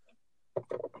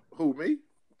 Who, me?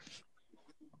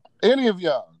 Any of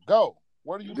y'all, go.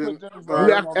 Where do you put Dennis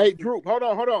Rodman? Hey, Drew, hold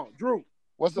on. Drew,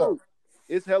 what's up?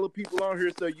 It's hella people on here,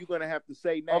 so you're gonna have to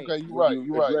say names. Okay, you're right.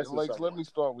 Lakes, let me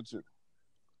start with you.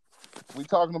 We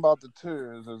talking about the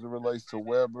tiers as it relates to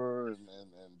Webber and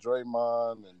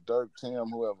Draymond and Dirk, Tim,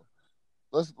 whoever.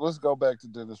 Let's go back to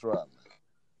Dennis Rodman.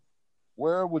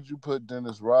 Where would you put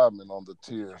Dennis Rodman on the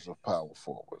tiers of power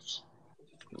forwards?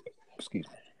 Excuse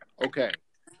me. Okay,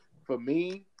 for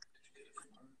me,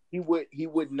 he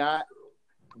would not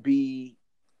be.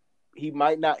 He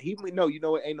might not. No. You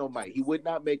know what? Ain't no might. He would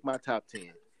not make my top 10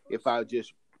 if I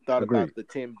just thought about the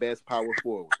 10 best power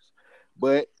forwards.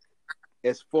 But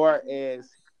as far as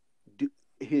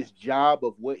his job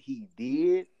of what he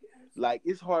did, like,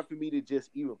 it's hard for me to just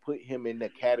even put him in the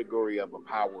category of a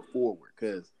power forward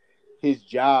because his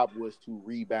job was to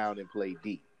rebound and play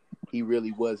deep. He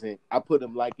really wasn't. I put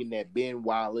him like in that Ben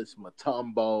Wallace,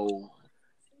 Mutombo,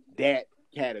 that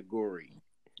category.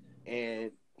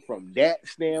 And from that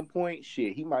standpoint,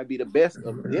 shit, he might be the best of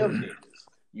them niggas.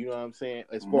 You know what I'm saying?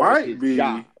 As far as his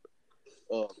job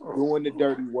of doing the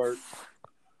dirty work.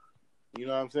 You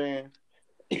know what I'm saying?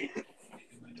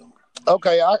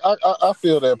 Okay, I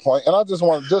feel that point, and I just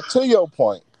want to your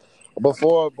point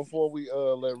before we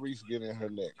let Reese get in here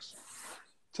next.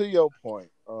 To your point,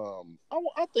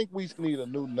 I think we need a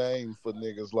new name for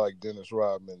niggas like Dennis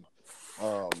Rodman,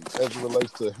 as it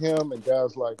relates to him and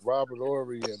guys like Robert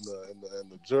Horry and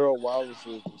the Gerald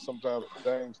Wallaces and sometimes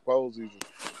James Posey's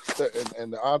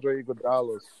and the Andre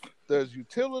Iguodala's. There's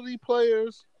utility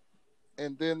players,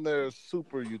 and then there's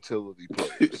super utility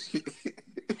players.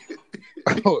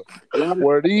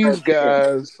 Where these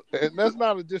guys, and that's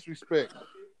not a disrespect.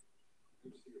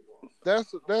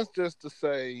 That's just to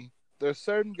say there's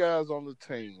certain guys on the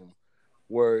team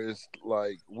where it's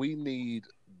like we need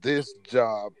this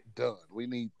job done. We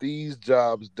need these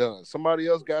jobs done. Somebody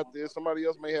else got this. Somebody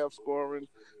else may have scoring.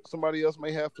 Somebody else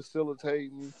may have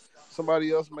facilitating.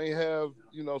 Somebody else may have,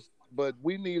 but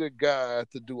we need a guy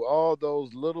to do all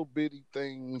those little bitty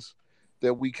things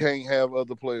that we can't have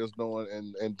other players doing,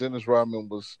 and Dennis Rodman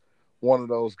was one of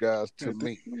those guys to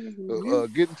me.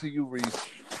 Getting to you, Reese.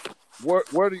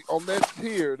 On that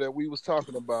tier that we was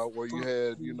talking about, where you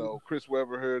had, Chris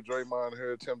Webber here, Draymond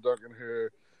here, Tim Duncan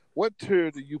here, what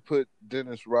tier do you put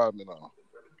Dennis Rodman on?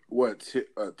 What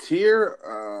tier?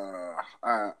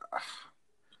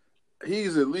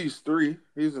 He's at least 3.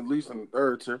 He's at least in the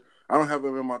third tier. I don't have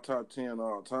him in my top 10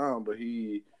 all time, but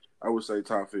I would say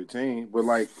top 15. But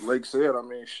like Lake said, I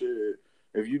mean, shit,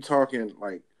 if you talking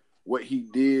like what he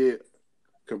did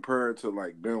compared to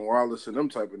like Ben Wallace and them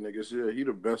type of niggas, yeah, he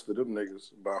the best of them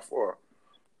niggas by far.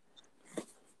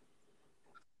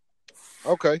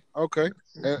 Okay.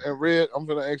 And Red, I'm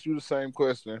gonna ask you the same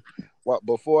question.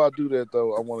 Before I do that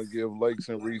though, I want to give Lakes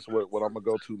and Reese what I'm gonna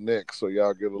go to next, so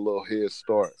y'all get a little head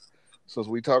start. Since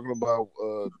we talking about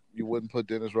you wouldn't put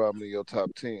Dennis Rodman in your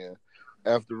top 10.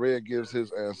 After Red gives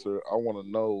his answer, I want to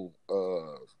know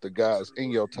the guys in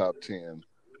your top 10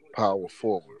 power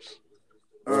forwards.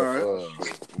 All right.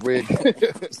 Red,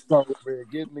 Red,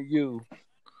 getting to you.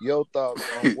 Your thoughts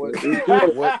on what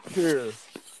tier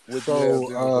would you have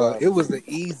Dennis Rodman? It was the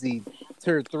easy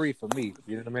tier 3 for me.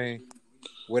 You know what I mean?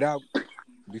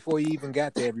 Before you even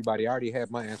got to everybody, I already had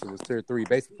my answer was tier 3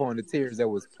 based upon the tiers that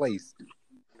was placed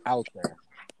out there.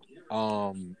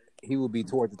 He would be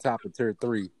toward the top of tier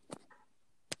 3.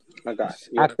 My gosh,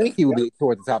 yeah. I think he would be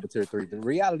toward the top of tier 3. The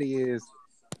reality is,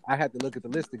 I had to look at the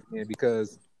list again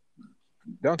because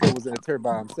Duncan was in a tier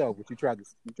by himself, which you tried to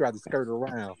skirt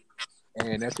around,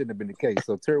 and that shouldn't have been the case.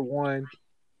 So tier 1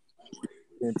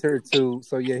 and tier 2.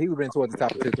 So yeah, he would have been toward the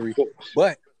top of tier 3.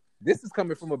 But this is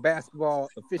coming from a basketball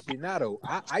aficionado.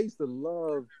 I used to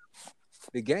love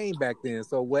the game back then.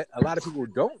 So what a lot of people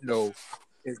don't know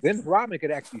is Dennis Rodman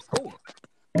could actually score.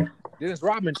 Dennis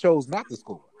Rodman chose not to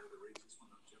score.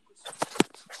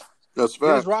 That's fact.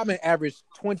 Dennis Rodman averaged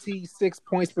 26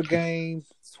 points per game,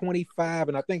 25,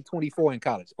 and I think 24 in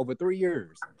college over 3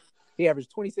 years. He averaged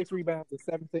 26 rebounds and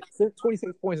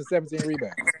 26 points and 17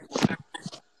 rebounds.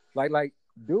 Like,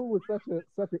 dude was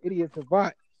such an idiot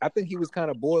savant. I think he was kind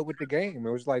of bored with the game.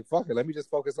 It was like, fuck it, let me just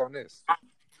focus on this.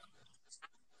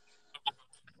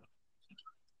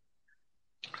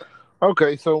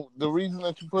 Okay, so the reason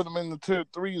that you put him in the tier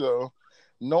 3, though,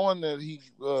 knowing that he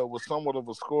was somewhat of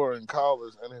a scorer in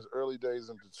college and his early days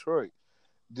in Detroit,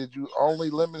 did you only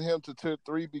limit him to tier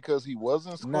 3 because he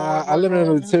wasn't scoring? Nah, I limited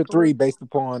him to tier 3 based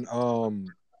upon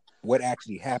what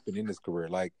actually happened in his career.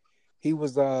 Like, he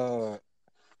was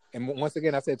and once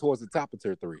again, I said towards the top of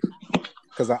tier 3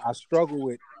 because I struggle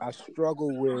with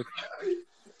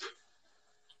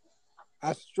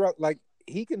like.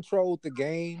 He controlled the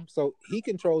game. So he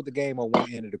controlled the game on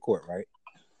one end of the court, right?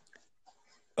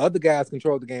 Other guys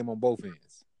controlled the game on both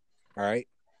ends. All right.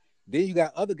 Then you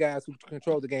got other guys who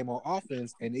control the game on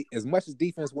offense. And as much as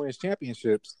defense wins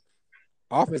championships,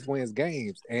 offense wins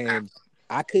games. And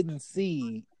I couldn't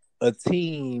see a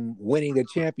team winning a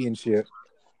championship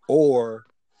or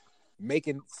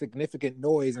making significant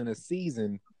noise in a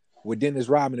season with Dennis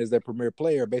Rodman as their premier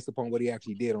player based upon what he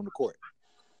actually did on the court.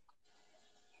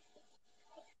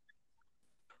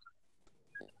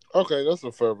 Okay, that's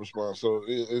a fair response. So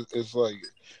it's like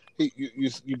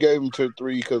you gave him tier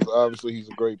 3 because obviously he's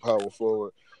a great power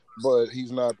forward, but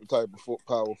he's not the type of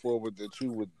power forward that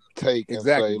you would take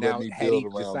exactly. And say, now, let me had build he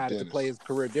around decided Dennis. to play his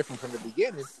career different from the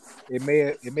beginning, it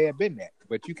may have been that.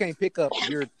 But you can't pick up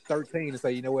year 13 and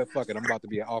say, you know what, fuck it, I'm about to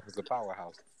be an offensive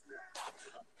powerhouse.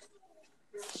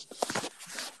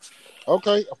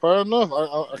 Okay, fair enough.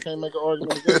 I can't make an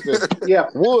argument against that. Yeah.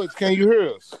 Woods, can you hear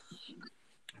us?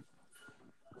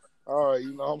 All right,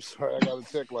 I'm sorry, I got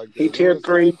a check like that. He tier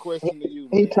 3. Question to you,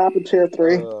 he top of tier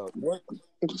 3.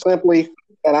 Simply,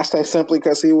 and I say simply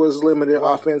because he was limited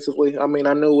offensively. I mean,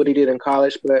 I knew what he did in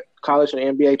college, but college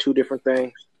and NBA, 2 different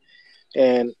things.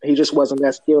 And he just wasn't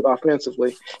that skilled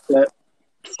offensively. But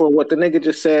for what the nigga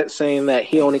just said, saying that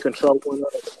he only controlled one end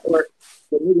of the court,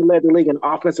 the nigga led the league in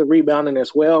offensive rebounding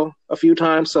as well a few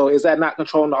times. So is that not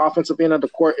controlling the offensive end of the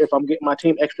court if I'm getting my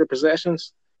team extra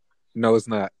possessions? No, it's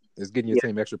not. It's getting your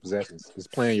team extra possessions. It's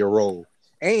playing your role.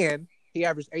 And he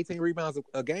averaged 18 rebounds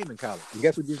a game in college. And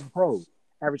guess what? He's in pros.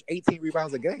 Averaged 18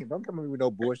 rebounds a game. Don't come in with no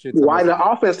bullshit. Why the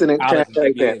offense didn't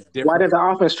translate that? Why did the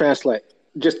offense translate?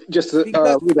 Just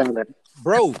rebounding.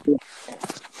 Bro,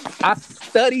 I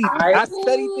studied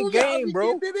the game,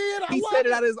 bro. He said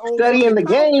it out of his own. Studying the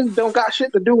game don't got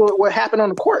shit to do with what happened on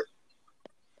the court.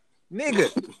 Nigga,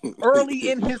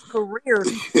 early in his career,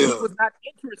 he was not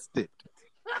interested.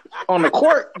 On the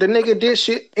court, the nigga did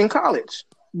shit in college.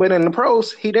 But in the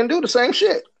pros, he didn't do the same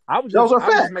shit. I was just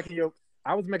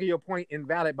I was making your point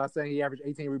invalid by saying he averaged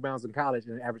 18 rebounds in college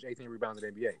and averaged 18 rebounds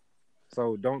in the NBA.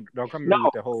 So don't come to No, me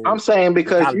with the whole I'm saying the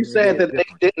because college you and NBA said is that they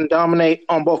different. didn't dominate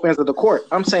on both ends of the court.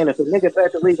 I'm saying if the nigga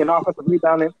led the league in offensive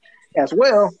rebounding as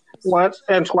well once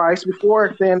and twice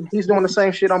before, then he's doing the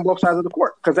same shit on both sides of the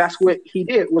court because that's what he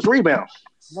did was rebound.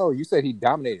 No, you said he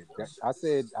dominated. I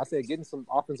said getting some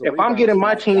offensive If I'm rebounds getting is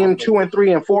my not team 2 dominating. and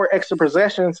 3 and 4 extra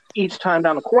possessions each time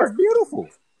down the That's court, beautiful.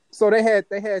 So they had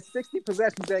 60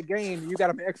 possessions that game, and you got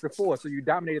them an extra 4, so you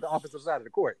dominated the offensive side of the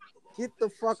court. Get the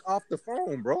fuck off the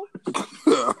phone, bro.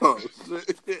 Oh,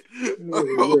 shit.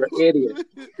 you're an idiot.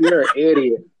 You're an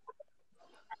idiot.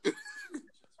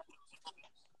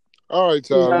 All right,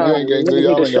 Tyler. Nah, You ain't gonna do. niggas need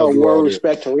Y'all to ain't gotta show do more all that.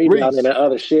 respect to rebounding Reese. and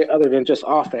other shit other than just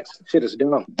offense. Shit is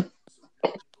dumb.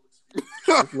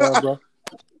 What's love, bro?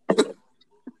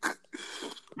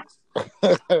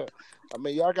 I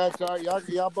mean, y'all both got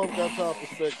y'all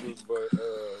perspectives, but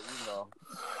y'all don't,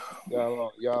 No, ain't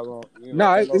no, y'all don't need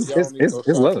no it's shots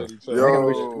love. at each I other. ain't got no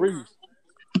issue.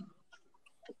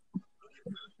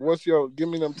 Reese, give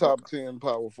me them top 10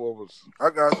 power forwards? I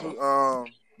got you.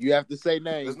 You have to say It's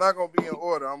names. not gonna be in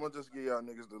order. I'm gonna just give y'all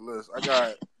niggas the list. I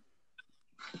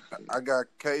got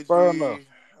KG. Fair enough.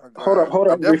 Hold up.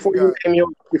 I definitely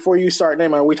Before you start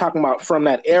naming, are we talking about from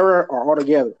that era or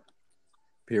altogether?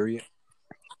 Period.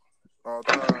 all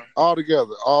time. All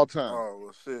together, all time. Oh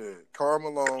well, shit. Karl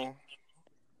Malone.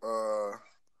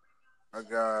 I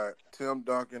got Tim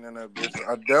Duncan in that bitch.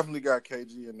 I definitely got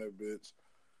KG in that bitch.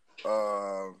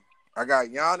 I got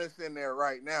Giannis in there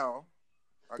right now.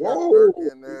 I got Dirk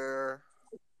in there.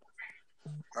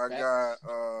 I got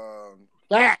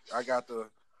the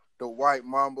white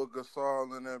Mamba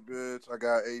Gasol in that bitch. I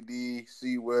got AD,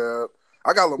 C-Web.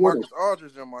 I got LaMarcus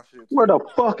Aldridge in my shit too. Where the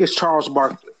fuck is Charles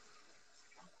Barkley?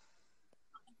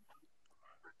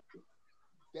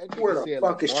 Where the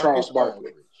fuck is Charles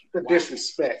Barkley? The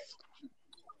disrespect.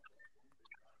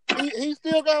 He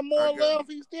still got more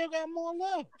left. He still got more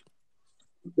left.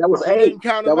 That was You 8. didn't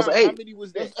count That him was out. 8. How many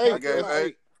was that? I gave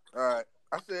 8. All right.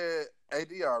 I said AD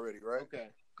already, right? Okay.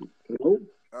 Nope.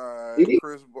 All right.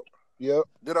 Chris. Yep.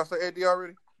 Did I say AD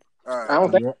already? All right. I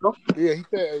don't think so. Yeah, he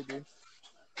said AD.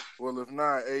 Well, if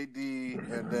not, AD,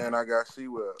 and then I got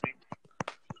C-Web.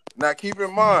 Now, keep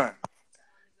in mind.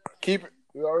 You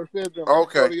already said them.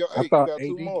 Okay. Your 8. I thought you got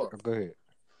 2 AD. more. Oh, go ahead.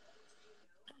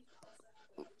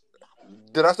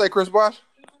 Did I say Chris Bosh?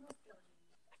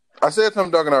 I said Tim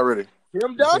Duncan already.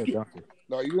 Tim Duncan.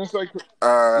 No, you didn't say Chris.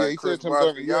 Yeah, he Chris said Tim Bosh.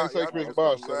 Duncan. You ain't say Chris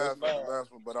Bosh. So that's the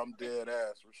last one, but I'm dead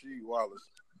ass. Rasheed Wallace.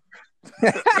 He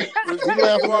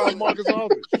laughing at Marcus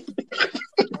Aldridge.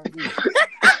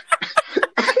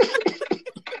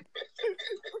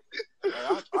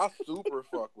 I super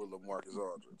fuck with LaMarcus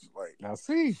Aldridge. Like, I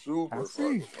see. Super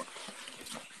fuck.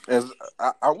 As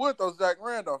I would throw Zach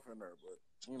Randolph in there, but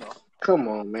Come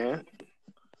on, man.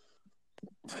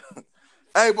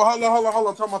 Hey, but hold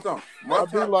on. Talk about them. My I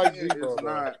do top like 10 Debo, is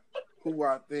not who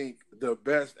I think the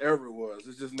best ever was.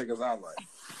 It's just niggas I like.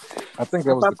 I think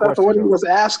that was the That's question. what he was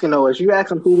asking, though. Is you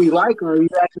asking who we like or are you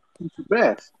asking who's the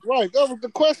best? Right, that was the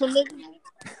question, nigga.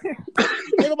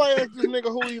 Ain't nobody ask this nigga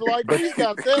who he like. He's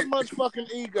got that much fucking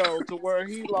ego to where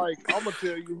he like, I'm gonna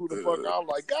tell you who the fuck I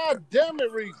like. God damn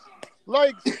it, Reese.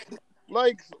 Like,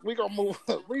 we gonna move.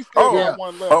 We still got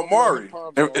one left. Amari.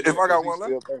 If I got one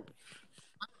left.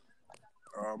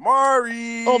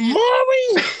 Amari.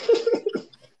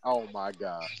 Oh my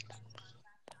God.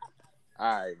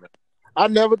 All right, man. I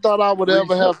never thought I would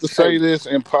ever have to say this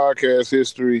in podcast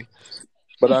history,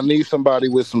 but I need somebody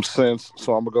with some sense,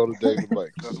 so I'm gonna go to David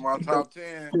Lake. That's my top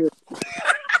 10.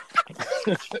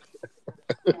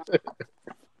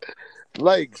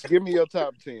 Lakes, give me your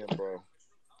top 10, bro.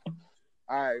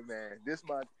 All right, man.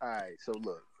 All right. So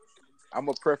look, I'm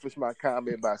gonna preface my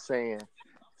comment by saying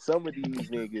some of these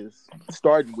niggas,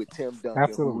 starting with Tim Duncan,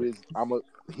 Absolutely.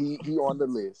 who is he on the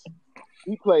list.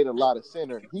 He played a lot of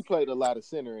center. He played a lot of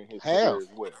center in his career as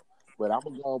well. But I'm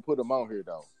gonna put him on here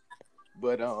though.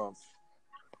 But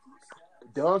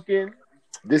Duncan,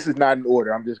 this is not in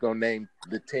order. I'm just gonna name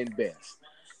the 10 best.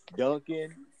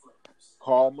 Duncan,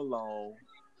 Karl Malone,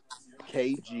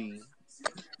 KG,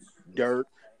 Dirk,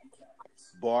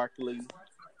 Barkley.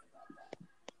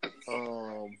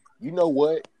 You know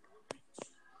what?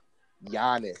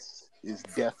 Giannis is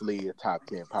definitely a top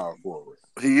 10 power forward.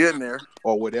 He in there.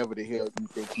 Or whatever the hell you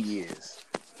think he is.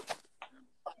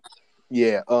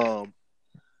 Yeah,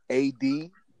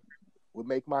 AD would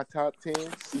make my top 10.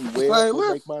 C-Web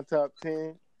would make my top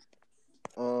 10.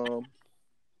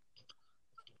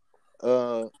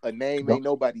 A name ain't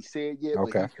nobody said yet,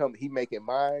 but he making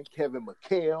mine. Kevin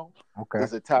McHale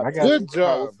is a top 10 Good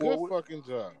job. power forward. Good fucking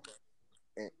job.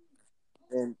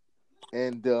 and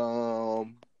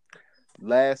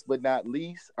last but not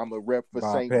least, I'm a rep for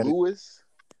Bob St. Pettit. Louis,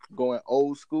 going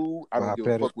old school. I don't Bob give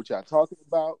Pettit. a fuck what y'all talking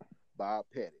about. Bob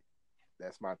Pettit.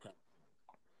 That's my time.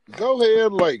 Go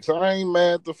ahead, Lakes. I ain't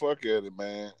mad the fuck at it,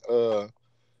 man.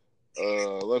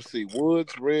 Let's see.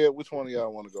 Woods, Red. Which one of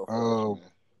y'all want to go first,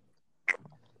 man?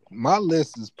 My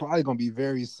list is probably gonna be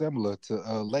very similar to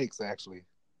Lake's actually.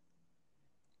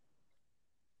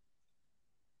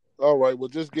 All right. Well,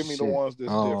 just give me the ones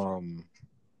that's different.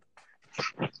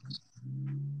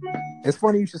 It's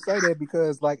funny you should say that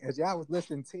because, like, as y'all was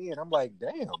listing 10, I'm like,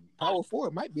 damn, power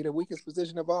forward might be the weakest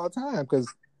position of all time because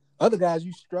other guys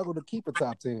you struggle to keep a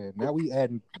top 10. Now we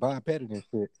adding Bob Pettit and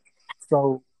shit.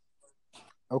 So,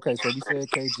 okay, so we said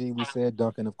KG, we said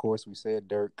Duncan, of course, we said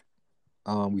Dirk,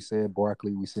 we said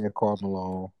Barkley, we said Karl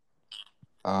Malone.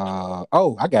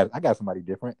 I got somebody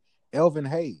different. Elvin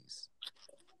Hayes.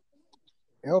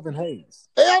 Elvin Hayes.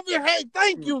 Thank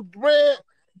you, Red.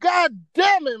 God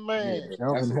damn it, man. Yeah,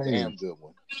 that's a damn good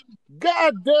one.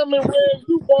 God damn it, Red.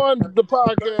 You won the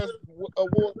podcast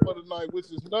award for the night, which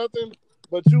is nothing,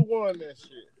 but you won that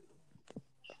shit.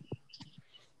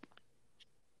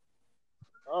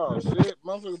 Oh, shit.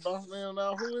 Motherfucker bouncing in and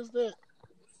out. Who is that?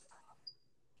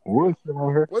 What's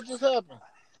on her? What just happened?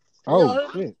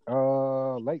 Oh, shit.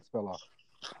 Lakes fell off.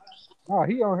 Oh,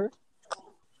 he on her.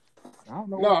 I don't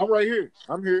know. No, I'm right here.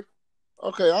 I'm here.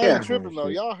 Okay, I ain't tripping, though.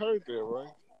 Y'all heard that, right?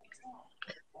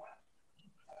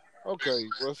 Okay,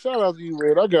 well, shout out to you,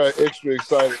 Red. I got extra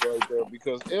excited right there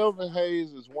because Elvin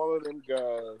Hayes is one of them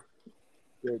guys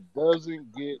that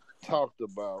doesn't get talked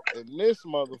about. And this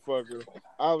motherfucker,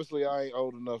 obviously, I ain't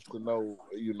old enough to know,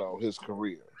 his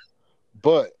career.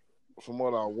 But from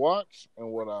what I watch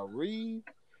and what I read,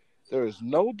 there is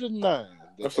no denying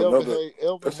that That's Elvin another Hayes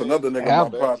nigga is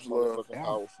the best motherfucking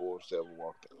power forward ever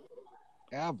walked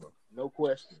in. Ever. No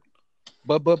question.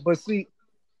 But see.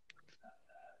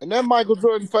 And that Michael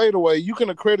Jordan fadeaway, you can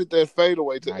accredit that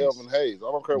fadeaway to Elvin Hayes.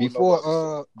 I don't care what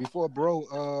nobody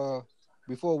says.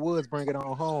 Before Woods bring it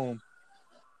on home,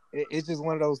 it's just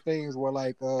one of those things where,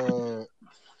 like, I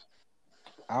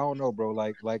don't know, bro.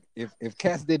 Like if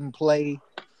Cats didn't play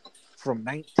from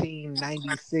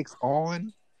 1996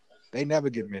 on, they never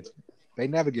get mentioned.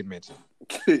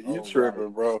 You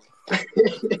tripping, bro.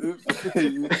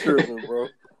 You tripping, bro.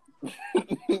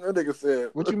 That nigga said,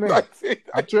 "What you mean?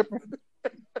 I'm tripping."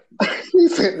 He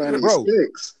said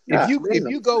 96. Bro, if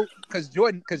you go because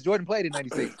Jordan played in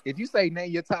 96. If you say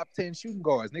name your top 10 shooting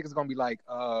guards, niggas gonna be like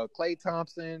Klay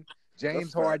Thompson,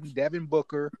 James Harden, Devin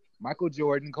Booker, Michael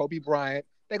Jordan, Kobe Bryant.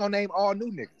 They gonna name all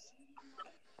new niggas.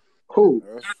 Who?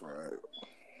 That's right.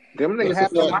 Them niggas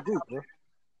have to group, bro.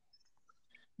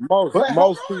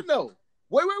 Most people. No.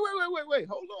 Wait.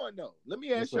 Hold on, no. Let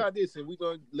me ask y'all this, and we're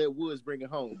gonna let Woods bring it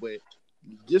home. But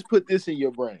just put this in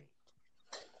your brain.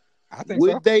 I think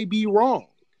Would they be wrong?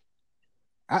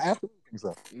 I absolutely think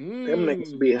so. Them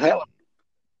niggas be hella.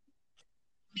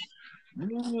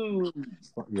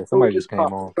 Yeah, somebody just came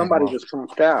on. Somebody just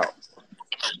dropped out.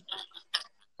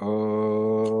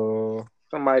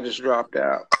 Somebody just dropped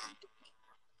out.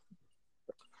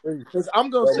 Because I'm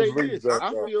gonna say this.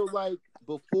 I feel like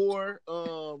before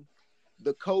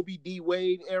the Kobe D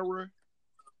Wade era,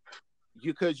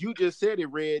 because you just said it,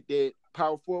 Red, that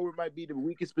power forward might be the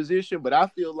weakest position, but I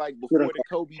feel like before the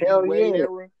Kobe D Wade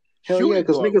era,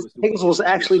 because niggas was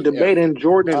actually debating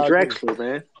Jordan and Drexler,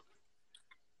 man.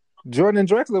 Jordan and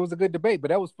Drexler was a good debate, but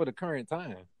that was for the current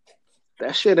time.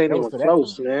 That shit ain't even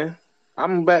close, man.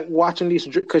 I'm back watching these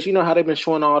because you know how they've been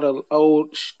showing all the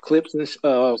old clips and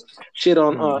shit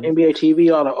on NBA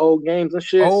TV, all the old games and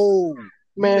shit. Oh,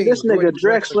 man, this nigga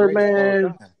Drexler,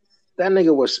 man, that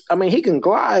nigga was. I mean, he can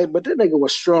glide, but that nigga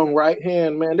was strong right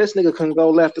hand, man. This nigga couldn't go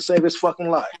left to save his fucking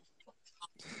life.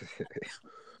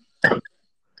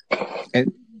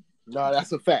 No,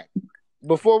 that's a fact.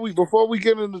 Before we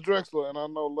get into Drexler, and I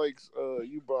know Lakes,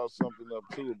 you brought something up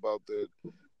too about that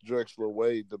Drexler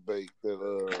Wade debate that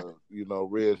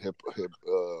Red had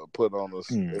put on us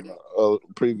in a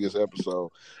previous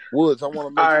episode. Woods, I want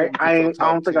to make sure.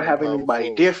 I don't think I have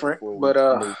anybody different, but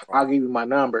I'll give you my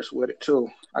numbers with it too.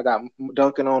 I got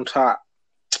Duncan on top.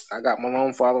 I got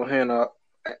Malone following him up.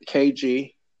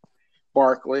 KG,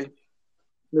 Barkley,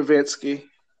 Nowitzki,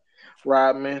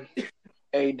 Rodman,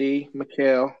 AD,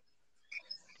 McHale.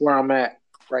 Where I'm at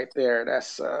right there.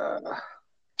 That's I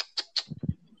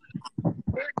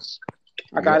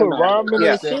got Rodman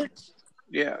at 6.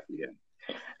 Yeah.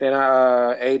 Then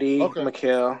AD,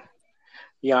 McHale,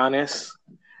 Giannis,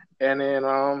 and then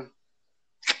I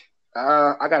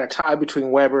got a tie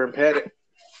between Weber and Pettit.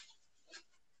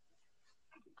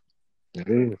 It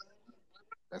is.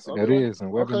 That Okay. is,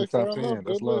 and Webb in Okay, the top fair enough. 10. That's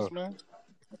Good list, love. man.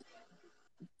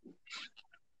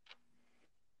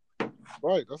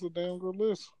 Right, that's a damn good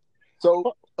list.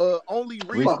 So only Reese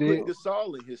Reese put did.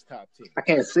 Gasol in his top 10. I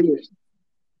can't see it.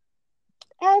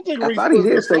 I don't think I Reese thought he put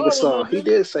did say Gasol in there, Gasol. He did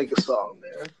did say Gasol,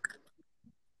 man.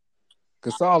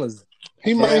 Gasol is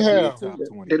he? He may definitely have. top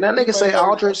 20. Did that He nigga may say have.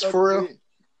 Aldridge I thought for he real? did.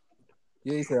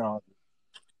 Yeah, he said Aldridge.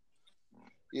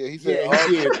 Yeah, he said Yeah,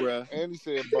 he did, Aldridge, bro. and he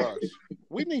said Bosh.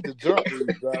 We need to jump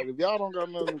these, dog. If y'all don't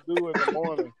got nothing to do in the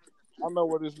morning, I know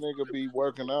where this nigga be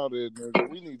working out at, nigga.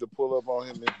 We need to pull up on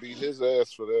him and beat his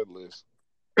ass for that list.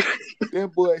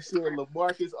 That boy said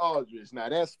LaMarcus Aldridge. Now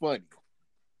that's funny.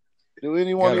 Do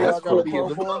anyone of Yeah, y'all that's got a funny pro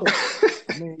as a for him?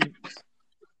 I mean,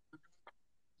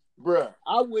 Bruh,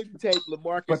 I wouldn't take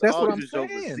LaMarcus but that's what I'm Aldridge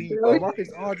over saying. Zebo. Marcus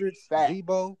Aldridge, Fact.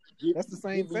 Zebo, Give- that's the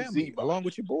same give me family, Zebo. along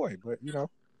with your boy. But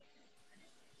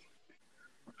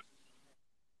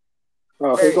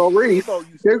Oh, here go Reese. Zebo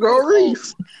used Here to go cook all-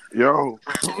 Reese. Yo,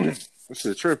 this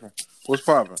shit tripping. What's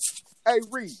popping? Hey,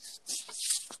 Reese.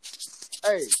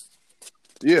 Hey,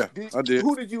 Yeah, I did.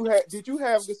 who did you have? Did you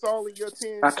have Gasol in your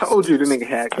 10? I told you the nigga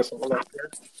had Gasol up there.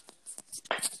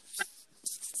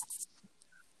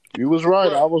 You was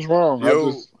right. I was wrong.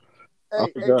 Yo, I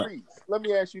Hey, forgot. Reese. Let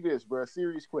me ask you this, bro.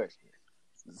 Serious question.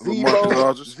 LaMarcus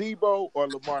Aldridge. Zebo or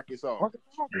LaMarcus Aldridge?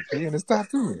 he in his top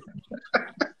 10.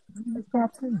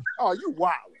 Oh, you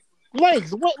wild.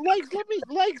 Lakes, what Lakes?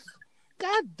 Lakes.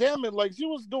 God damn it, Lakes! You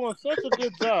was doing such a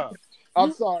good job.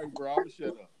 I'm sorry, bro. I'm gonna shut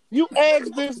up. You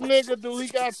asked this nigga, do he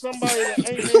got somebody that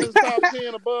ain't in his top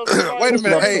 10 above somebody Wait a that's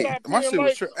minute. in his Hey, top my 10, shit was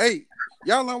Lakes? tripping. Hey,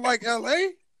 y'all don't like LA?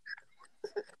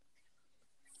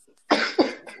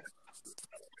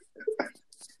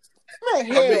 Man, I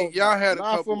hell mean, y'all had a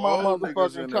Not couple for my old niggas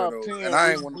motherfucking in there top though, 10. and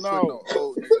I ain't want to put no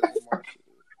old niggas in my shit.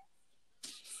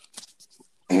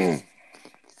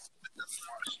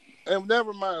 And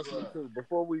never mind, too.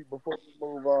 Before we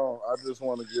move on, I just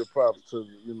want to give props to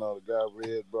the guy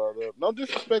Red brought up. No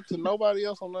disrespect to nobody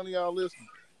else on none of y'all lists.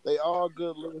 They all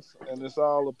good lists, and it's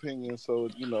all opinion. So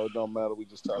it don't matter. We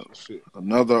just talking shit.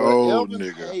 Another But old Elvis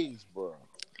nigga. Hayes, bro,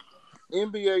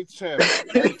 NBA champion,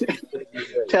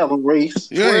 1978. Tell him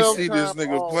Reese. You ain't see this 12-time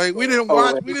nigga play. We didn't Oh,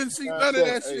 watch. We didn't see none of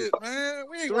that 1978. shit, man.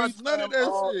 We ain't watched none of 3-time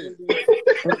that All shit. NBA.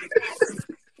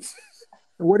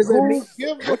 What does that Who mean?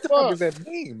 gives a What the fuck fuck? does that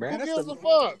mean, man? Who That's gives the a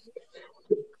fuck?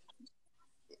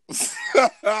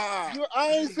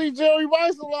 I ain't see Jerry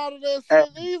Rice a lot of that shit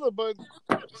either, but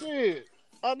shit.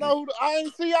 I know I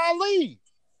ain't see Ali.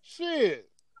 Shit.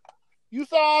 You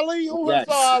saw Ali? Who Yes.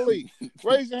 saw Ali?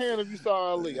 Raise your hand if you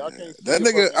saw Ali. I can't see That your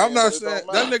nigga. fucking I'm hand, not but it saying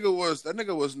don't that matter.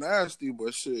 nigga was nasty,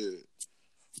 but shit.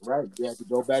 Right. You have to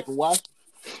go back and watch.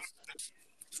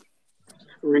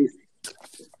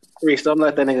 Reese, don't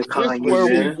let that nigga This con is you, where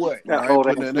we man. what? That I ain't old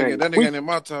ass putting that nigga. nigga. That nigga ain't in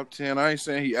my top 10. I ain't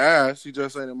saying he ass. He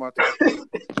just ain't in my top 10.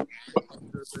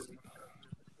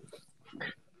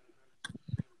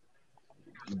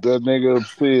 That nigga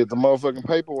said the motherfucking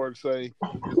paperwork say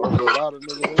of a lot of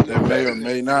niggas in your That may top or 10,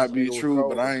 may this not be nigga was true, but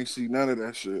cold. I ain't see none of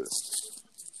that shit.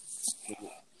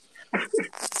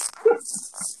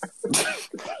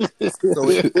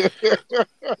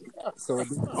 So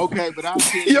Okay, but I'll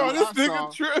tell you Yo, what this I nigga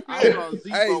saw. tripping. I saw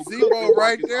Zebo Hey, cook Zebo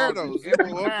right LaMarcus there Aldridge though.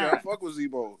 every Zebo up there. I time. fuck with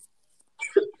Zebo.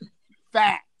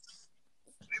 Fact.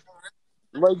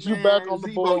 Makes you back on the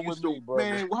Zebo board with used me, to. brother.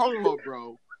 Man, hold on,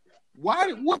 bro.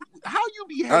 How you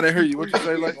be I didn't hear hating you. What you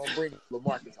say, and like? gonna bring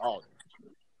LaMarcus Aldridge?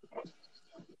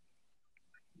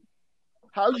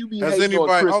 How you be Has hating on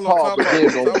anybody? Chris Hold on, Paul, time but then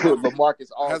out. gonna Time put out. LaMarcus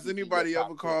Aldridge Has in your anybody top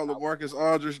ever 10? called LaMarcus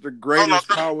Aldridge the greatest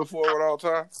power forward all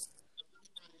time?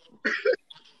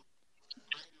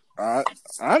 I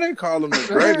didn't call him the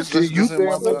greatest. That's You just in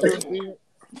my damn top just 10. did.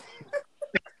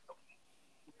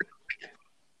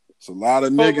 It's a lot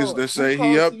of Hold niggas on. that Who say he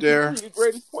called up there. CP3 the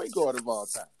greatest point guard of all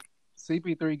time?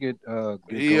 CP3 get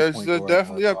He go is point guard.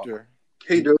 definitely up there.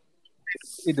 He do.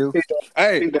 He do.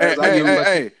 Hey, He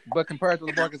does. But compared to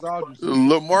LaMarcus Aldridge, he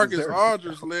LaMarcus deserves it.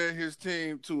 Aldridge led his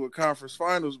team to a conference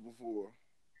finals before.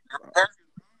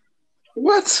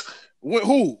 What?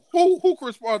 Who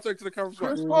Chris Paul take to the conference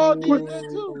Chris finals? Paul did that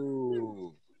too.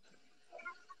 Ooh.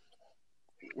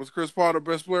 Was Chris Paul the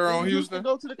best player on Did Houston Houston?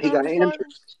 go to the He got conference injured.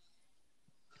 finals?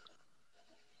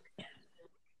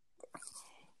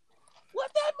 What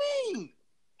that mean?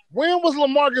 When was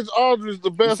LaMarcus Aldridge the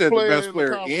You best said the player best in the player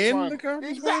conference in finals? the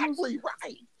conference finals? Exactly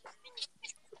right.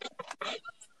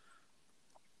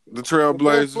 The The best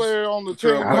Trailblazers. player on the The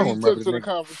team I that don't he Trailblazers. took remember to the the nigga.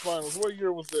 conference finals. What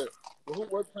year was that?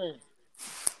 What team?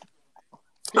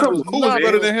 He Come was on, Who was not the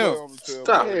better man. than best him? player on the Stop.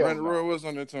 Trailblazers. Hell Brandon no. Roy was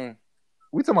on that team.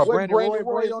 We talking about Wasn't Brandon Roy, Brandon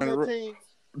boy? Roy on that team?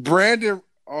 Brandon.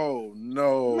 Oh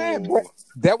Man, no.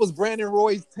 that was Brandon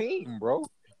Roy's team, bro.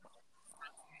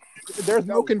 There's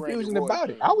That no was Brandon confusion Roy's about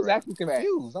it. team, I was bro. actually Fact.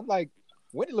 confused. I'm like,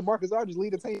 when did LaMarcus Aldridge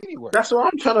lead the team anywhere? That's what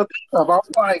I'm trying to think of. I'm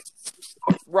like,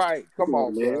 Right. Come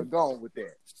on, bro. man. Go on with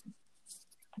that.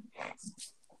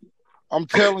 I'm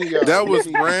telling y'all, That we was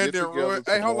need to get Brandon Roy. together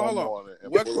Hey, hold tomorrow on. morning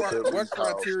and What pull up at what Reese's house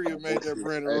criteria and made whoop that his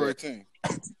Brandon Roy ass. team?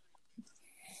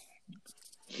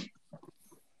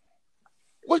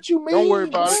 What you Don't worry mean,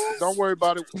 about it. bro? Don't worry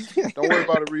about it. Don't worry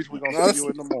about it, Reese. We're gonna see you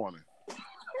in the morning.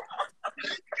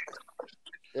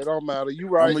 It don't matter. You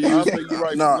I'm right. gonna I'll use. say you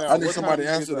right Nah, from now. I need What time somebody you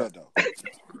to get answer there? that though.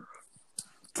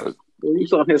 You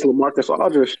saw his LaMarcus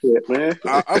Aldridge shit, man.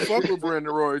 I fuck with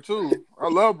Brandon Roy too. I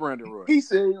love Brandon Roy. He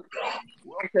said,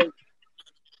 okay.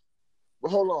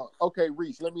 Well, hold on. Okay,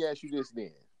 Reese, let me ask you this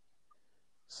then.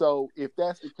 So if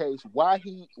that's the case, why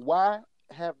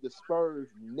have the Spurs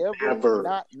never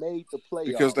not made the playoffs?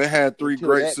 Because they had three until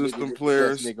great that system nigga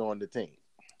players the best nigga on the team?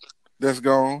 that's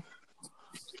gone.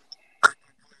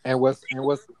 And what's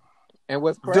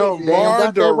crazy? They ain't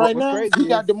got that right What's now. crazy He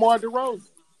got is DeMar DeRozan.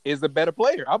 the better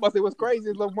player. I'm about to say what's crazy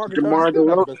is LaMarcus Aldridge DeMar still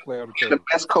not the DeRozan, best player on the the team.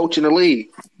 best coach in the league.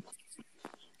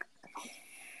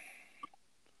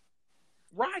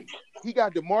 Right. He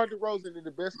got DeMar DeRozan and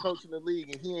the best coach in the league,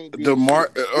 and he ain't did DeMar,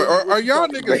 shit. What are you y'all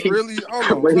talking niggas about? really?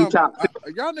 Hold on, But he time top out.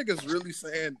 Are y'all niggas really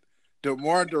saying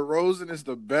DeMar DeRozan is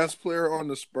the best player on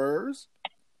the Spurs?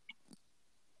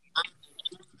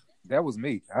 That was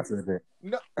me. I said that.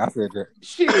 No, I said that.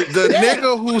 shit. The Yeah.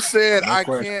 nigga who said No I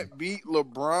question. can't beat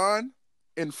LeBron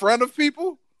in front of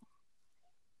people?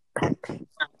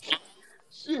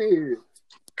 Shit.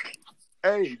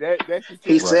 Hey, that shit.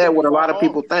 He Right. said what a lot of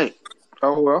people think.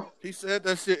 Oh well. He said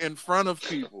that shit in front of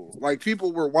people. Like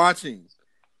people were watching.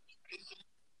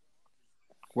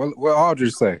 What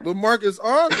Aldridge say? LaMarcus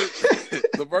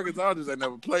Aldridge ain't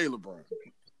never played LeBron.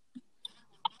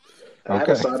 I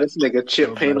just saw this nigga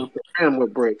chip paint off the rim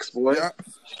with bricks, boy. Yeah.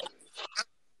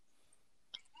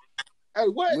 Hey,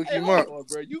 what? Look Hey, him hold up. on,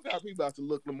 bro. You got me about to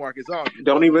look LaMarcus Aldridge.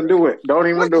 Don't even do it. Don't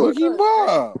even do Look it. him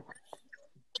up.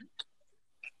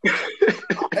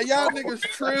 Hey, y'all niggas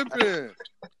tripping.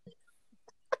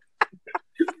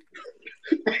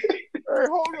 Hey,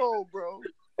 hold on, bro.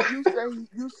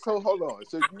 Hold on.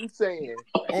 So you saying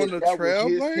On the that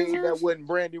was his team? Trailblazers? That wasn't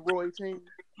Brandon Roy's team?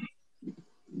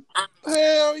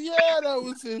 Hell yeah, that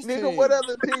was his Nigga, team. what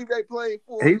other team they played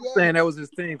for? He was saying that was his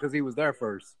team because he was there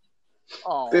first.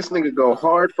 Oh, This nigga go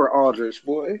hard for Aldridge,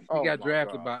 boy. He got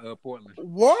drafted by Portland.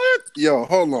 What? Yo,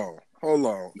 hold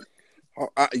on.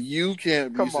 You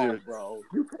can't be Come serious. on, bro.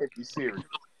 You can't be serious.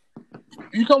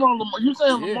 You come on, you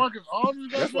saying Yeah. LaMarcus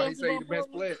Aldridge got That's why he drafted say by he the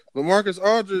best Portland? player. LaMarcus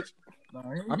Aldridge. No,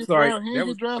 he I'm get sorry. drafted- he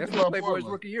get drafted That's by what he played for his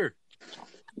Portland. rookie year.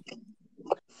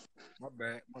 My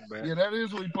bad. Yeah, that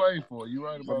is who he played for. You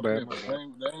right about that. My But bad.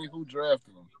 that ain't who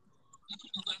drafted him.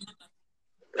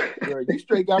 Bro, you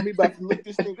straight got me about to look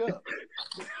this nigga up.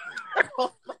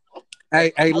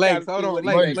 Hey, I Lakes, gotta hold see on,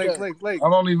 what he Lakes. done. I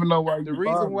don't even know why The you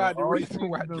reason why bothering.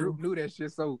 Drew knew that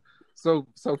shit so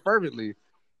fervently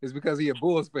is because he a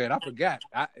Bulls fan. I forgot.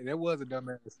 That was a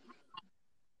dumbass.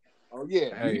 Oh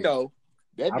yeah, Hey, we know.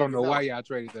 That I don't nigga know why y'all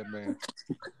traded that man.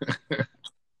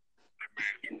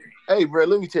 Hey, bro,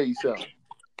 let me tell you something.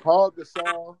 Paul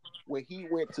Gasol, when he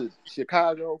went to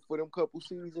Chicago for them couple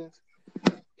seasons,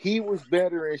 he was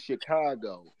better in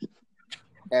Chicago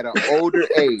at an older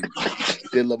age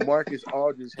than LaMarcus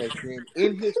Aldridge has been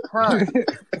in his prime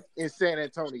in San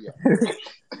Antonio.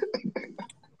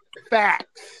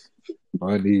 Facts.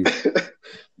 Funny.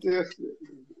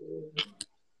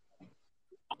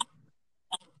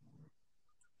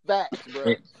 Facts,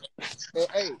 bro. And,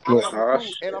 hey,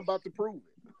 I'm about to prove it.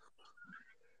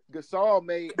 Gasol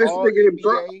made This all nigga NBA.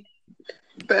 dropped.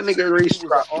 That nigga Reese He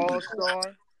was an dropped him.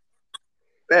 all-star.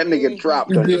 That nigga And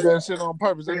dropped He him. did that shit on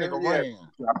purpose. That nigga Yeah. ran.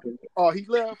 Dropped him. Oh, he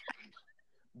left?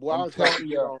 Boy, I I'm was about to telling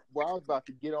get y'all. on. Boy, I was about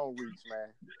to get on Reach, man.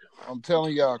 I'm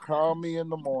telling y'all, call me in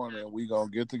the morning. We gonna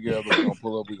get together. We gonna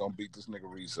pull up. We gonna beat this nigga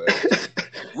Reese ass.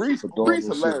 Reese For doing this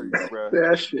hilarious, shit. bro.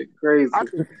 That shit crazy. I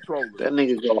think he's trolling. That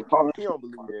nigga go hard. He don't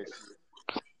believe that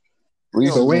shit.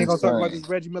 Reese So is we ain't gonna talk insane. about this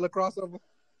Reggie Miller crossover.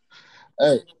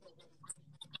 Hey.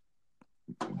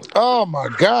 Oh my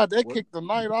God, that kicked the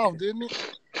night off, didn't it?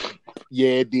 Yeah,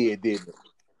 it did, didn't it?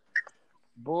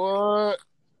 Boy,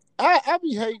 I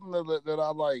be hating that I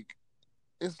like.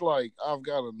 It's like I've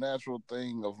got a natural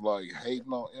thing of like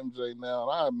hating on MJ now,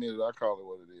 and I admit it. I call it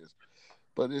what it is.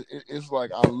 But it's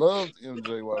like I loved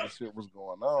MJ while the shit was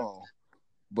going on.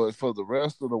 But for the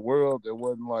rest of the world, that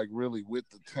wasn't like really with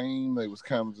the team. They was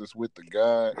kind of just with the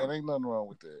guy, and ain't nothing wrong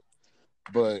with that.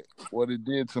 But what it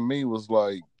did to me was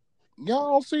like,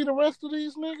 y'all don't see the rest of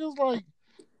these niggas. Like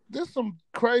there's some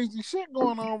crazy shit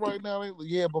going on right now.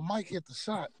 Yeah, but Mike hit the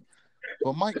shot.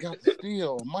 But Mike got the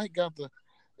steal. Mike got the.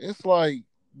 It's like,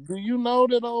 do you know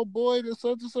that old boy that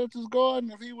such and such is guarding?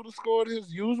 If he would have scored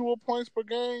his usual points per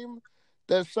game,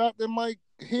 that shot that Mike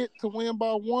hit to win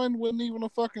by 1 wouldn't even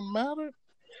have fucking mattered.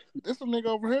 This a nigga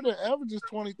over here that averages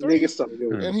 23, Nigga, something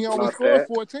new. and he only Not scored that.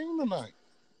 14 tonight.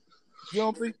 You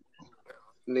don't think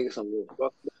Nigga, something new.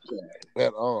 Fuck that.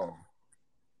 at all?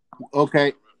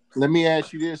 Okay, let me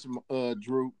ask you this,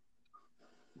 Drew.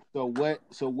 So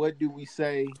what do we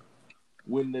say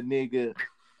when the nigga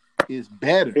is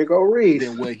better Here go Reese.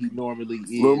 than what he normally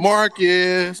is?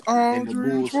 LaMarcus And the Aldridge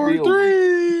Bulls for still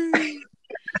 3.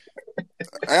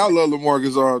 Hey, I love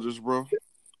LaMarcus Aldridge, bro.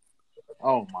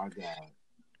 Oh my God.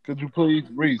 Could you please,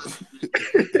 Reese?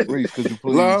 Reese, could you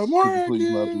please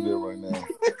not do that right now?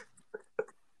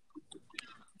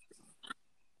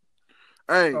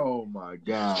 Hey, Oh my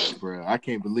God, bro. I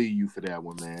can't believe you for that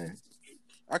one, man.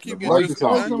 I keep LaMarcus getting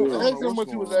disconnected. Aldridge. Ask him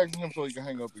what you was asking him so he can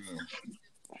hang up again.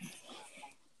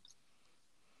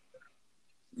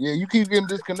 Yeah, you keep getting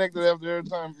disconnected after every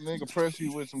time a nigga press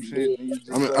you with some shit. And you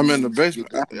just I'm in the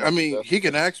basement. I mean, he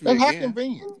can ask me That's how again.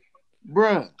 convenient.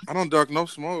 Bruh. I don't duck no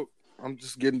smoke. I'm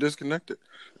just getting disconnected.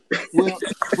 Well,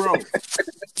 bro,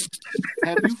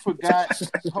 have you forgot?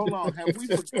 Hold on, have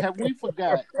we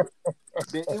forgot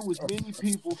that it was many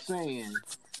people saying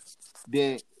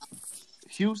that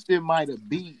Houston might have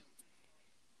beat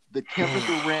the Kevin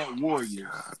Durant Warriors?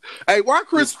 Hey, why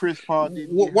Chris Paul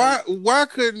didn't why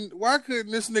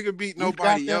couldn't this nigga beat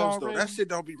nobody else though? That shit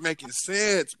don't be making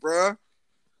sense, bruh.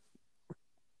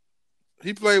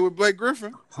 He played with Blake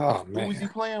Griffin. Oh Who man, was he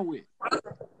playing with?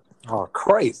 oh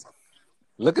crazy!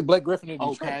 Look at Blake Griffin in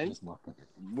Detroit. Okay. This motherfucker.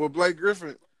 Well, Blake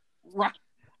Griffin. Right.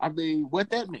 I mean, what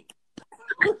that mean?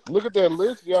 Look at that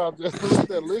list y'all just made.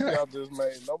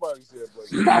 Nobody said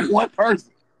Blake. Not one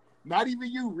person. Not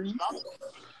even you, Reese.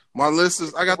 My list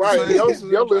is I got Right, the same list as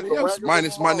your list everybody else, is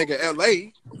minus my nigga LA.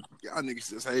 Y'all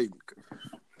niggas just hating.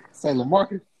 Say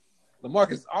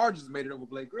LaMarcus Aldridge made it over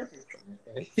Blake Griffin.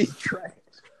 He trash.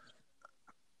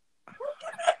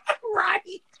 Right.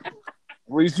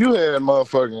 Reese, you had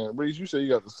motherfucking Reese. You said you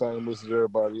got the same list as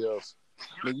everybody else.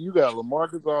 Nigga, you got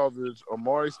LaMarcus Aldridge,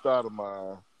 Amari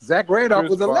Stoudemire, Zach Randolph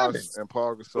Chris was 11. Bosh, and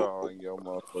Paul Gasol in your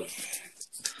motherfucker.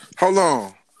 Hold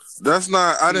on. That's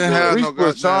not I didn't have Reese no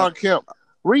put Sean goddamn. Kemp.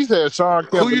 Reese had Sean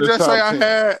Kemp. Who you in the just top say I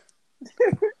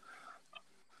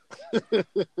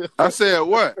 10. had? I said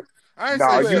what? I ain't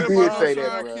No, say you shit did about say Sean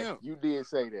that, bro. Kemp. You did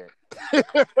say that.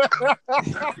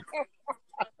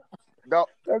 No,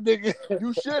 That nigga,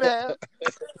 you should have.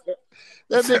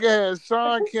 that nigga had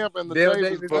Sean Kemp and the Dale Davis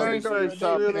Davis, I brothers ain't in say the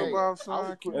top shit 10. about I Sean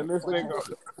was Kemp. And this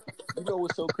nigga, You know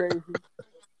what's so crazy?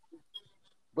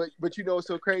 But you know what's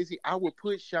so crazy? I would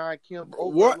put Sean Kemp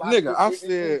over What a lot nigga? of I niggas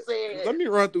who said, let me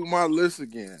run through my list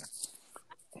again.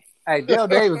 Hey, Dale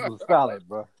Davis was solid,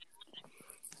 bro.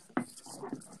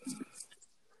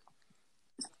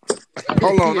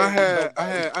 Hold on, Yeah, I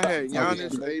had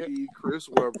Giannis, nigga. AD, Chris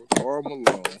Webber, Karl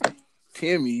Malone,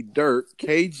 Timmy, Dirk,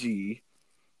 KG.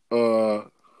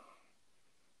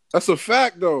 That's a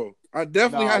fact though. I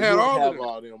definitely Nah, had you all have of them.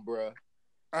 all them, bro.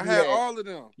 I You had had- all of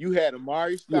them. You had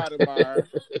Amari Stoudemire.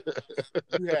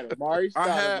 You had Amari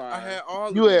Stoudemire. I had all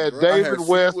of You them. had Bro. I David had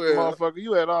West, C-Webb. motherfucker.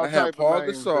 You had all I had type Paul of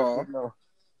names. Gasol. You know.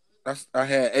 I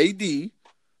had AD.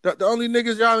 The only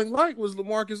niggas y'all didn't like was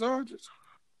LaMarcus Aldridge.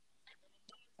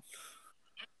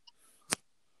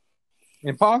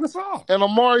 And Paul Gasol. And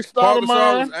Amari Paul Gasol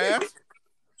Stoudemire. was ass.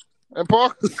 And Paul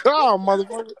Gasol,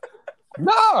 motherfucker.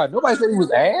 No, nobody said he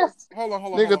was ass. Hold on.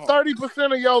 Nigga,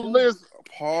 30% of your list,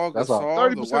 Paul That's all. Gasol,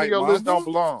 the 30% of white your list don't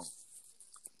mamba? belong.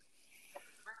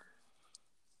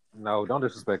 No, don't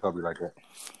disrespect Kobe like that.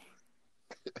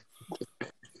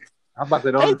 I'm about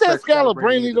to don't Ain't that disrespect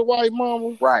Scalabrine either. the white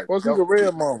mama? Right. Or is he the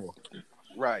red mama?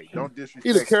 Right. Don't disrespect.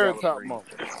 He the carrot top Scalabrine. mama.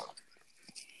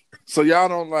 So y'all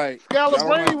don't like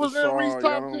Scalabrine was in Gasol, Reese's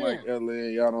y'all top don't 10. like LA,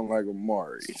 y'all don't like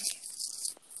Amari.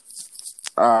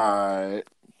 Alright.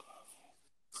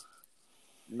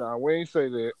 Nah, we ain't say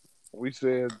that. We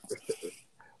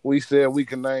said we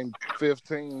can name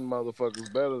 15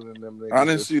 motherfuckers better than them niggas. I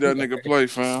didn't see that nigga play,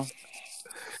 fam.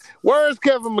 Where's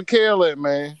Kevin McHale at,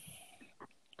 man?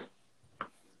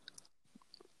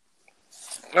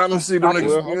 I didn't see them niggas.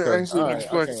 Well, I okay. ain't see them All niggas right.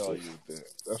 play. I can't argue with that.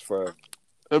 That's fine.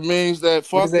 It means that What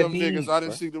fuck does that them mean, niggas. I didn't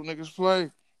bro? see them niggas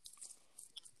play.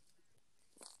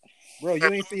 Bro,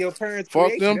 you ain't see your parents' Fuck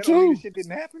creation. them That don't mean too. the shit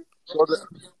didn't happen. So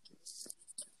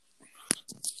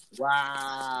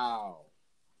Wow.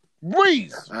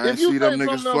 Reese, I if ain't you see say them something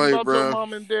niggas else play, about your bro.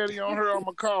 mom and daddy on her, I'm going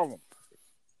to call them.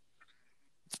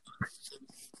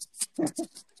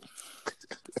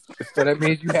 So that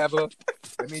means you have a.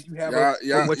 That means you have Y'all, a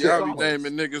y'all, what you y'all be follow.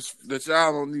 naming niggas that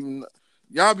y'all don't even.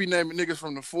 Y'all be naming niggas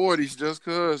from the 40s just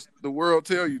cause the world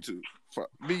tell you to.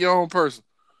 Be your own person.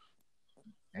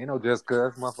 Ain't no just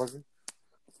cuz, motherfucker.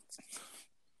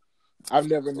 I've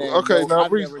never named Okay, no. now I've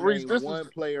Breeze, never Breeze, named one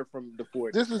player from the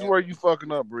 40s. this is Ever. where you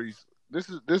fucking up, Breeze. This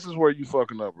is where you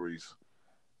fucking up, Breeze.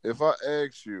 If I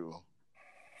ask you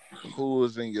who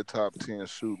is in your top 10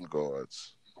 shooting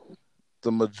guards,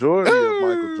 the majority of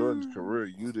Michael Jordan's career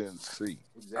you didn't see.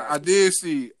 I Exactly. did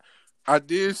see. I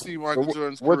did see Michael So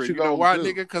Jordan's what career. you You know gonna why, do?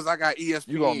 nigga? Because I got You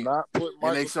gonna ESPN not put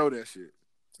and they Michael? show that shit.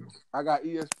 I got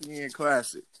ESPN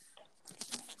Classic.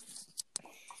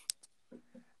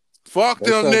 Fuck They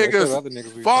them show the niggas. other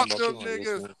niggas we Fuck talking about them too on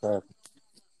niggas. ESPN Classic.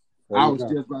 There I you was go.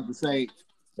 just about to say.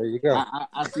 There you go.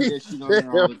 I see that shit on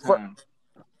there all the time.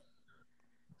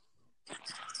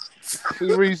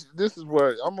 See, Reese, this is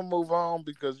where I'm gonna move on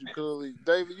because you clearly,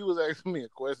 David, you was asking me a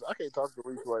question. I can't talk to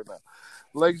Reese right now.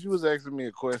 Lakes, you was asking me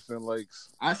a question. Lakes,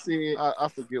 I said. I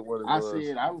forget what it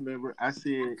was. I remember. I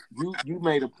said you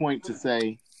made a point to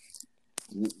say,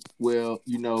 well,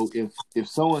 you know, if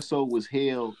so and so was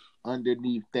held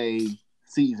underneath a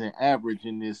season average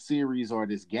in this series or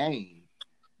this game,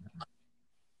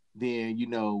 then you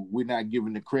know we're not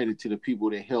giving the credit to the people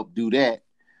that helped do that.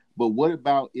 But what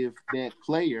about if that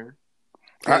player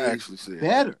I plays actually said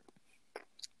better that.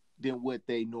 than what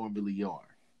they normally are?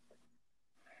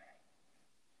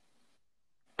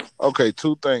 Okay,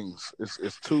 two things.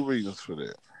 It's two reasons for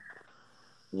that.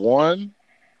 One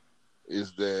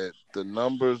is that the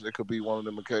numbers. It could be one of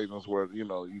them occasions where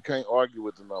you can't argue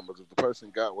with the numbers. If the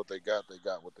person got what they got, they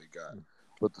got what they got.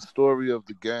 But the story of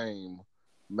the game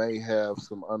may have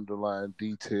some underlying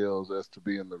details as to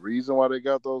being the reason why they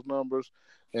got those numbers.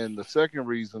 And the second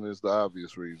reason is the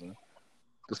obvious reason.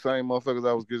 The same motherfuckers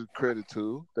I was giving credit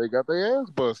to, they got their ass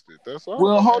busted. That's all.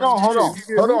 Well, hold on. If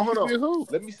you get hooped, you get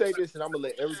hooped. Let me say this, and I'm gonna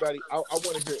let everybody. I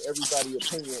want to hear everybody's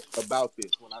opinion about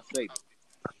this when I say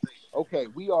this. Okay,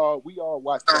 we all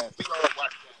watch basketball.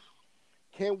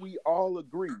 Can we all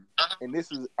agree? And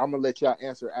this is I'm gonna let y'all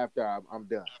answer after I'm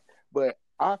done. But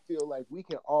I feel like we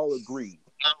can all agree.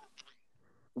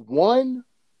 One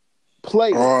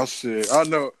player Oh shit! I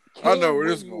know can where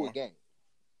this win is you a going. game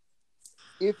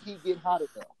if he get hot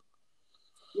enough.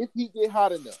 If he get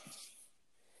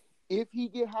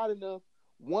hot enough,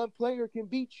 one player can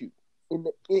beat you.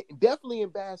 Definitely in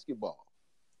basketball.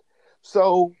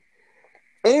 So,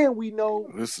 and we know,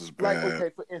 This is like, bad.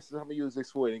 okay, for instance, I'm gonna use this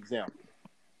for an example.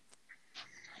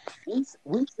 We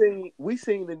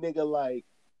seen the nigga like,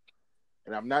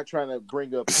 and I'm not trying to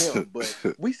bring up him, but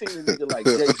we seen the nigga like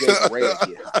JJ Barea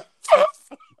get hot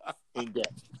in game.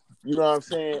 You know what I'm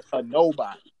saying? A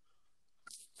nobody.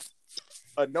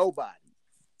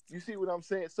 You see what I'm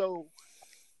saying? So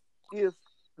if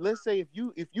let's say if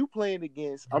you playing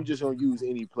against, I'm just gonna use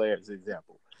any player as an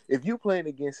example. If you playing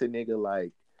against a nigga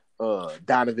like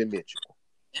Donovan Mitchell,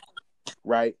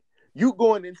 right? You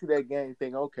going into that game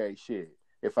thinking, okay, shit,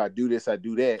 if I do this, I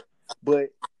do that. But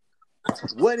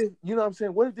what if, you know what I'm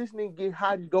saying? What if this nigga get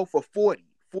hot and go for 40,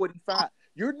 45?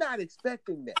 You're not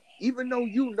expecting that. Even though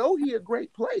you know he a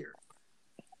great player.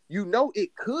 You know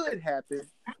it could happen,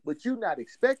 but you're not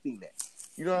expecting that.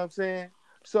 You know what I'm saying?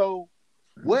 So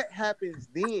what happens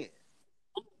then?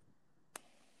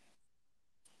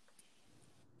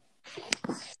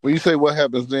 When you say what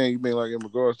happens then, you mean like in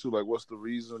regards to like what's the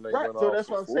reason they Right. went So off that's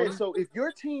for what I'm 40? saying. So if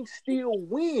your team still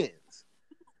wins,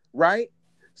 right?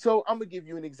 So I'm gonna give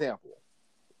you an example.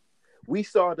 We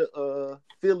saw the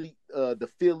Philly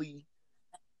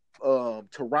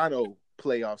Toronto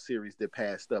playoff series that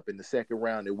passed up in the second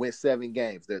round. It went 7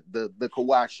 games. The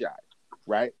Kawhi shot,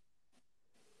 right?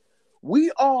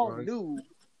 We all knew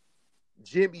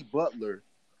Jimmy Butler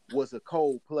was a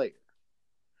cold player.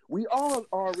 We all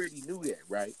already knew that,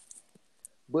 right?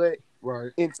 But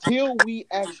until we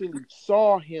actually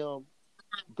saw him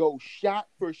go shot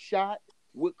for shot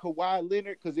with Kawhi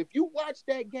Leonard, because if you watch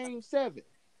that game 7,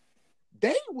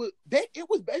 it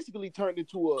was basically turned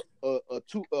into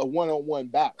a one-on-one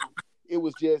battle. It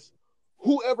was just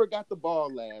whoever got the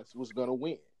ball last was gonna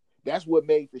win. That's what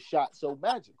made the shot so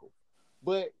magical.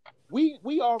 But we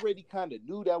already kind of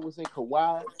knew that was in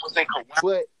Kawhi.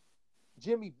 But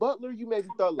Jimmy Butler, you maybe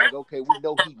thought like, okay, we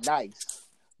know he nice,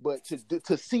 but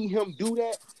to see him do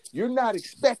that, you're not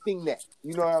expecting that.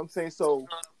 You know what I'm saying? So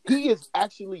he is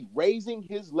actually raising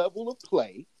his level of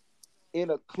play in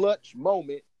a clutch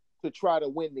moment to try to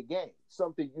win the game.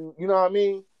 Something you know what I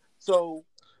mean? So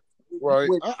right.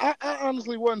 I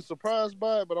honestly wasn't surprised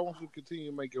by it, but I want you to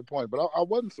continue to make your point. But I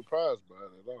wasn't surprised by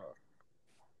it at all.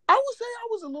 I would say I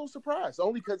was a little surprised,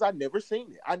 only because I never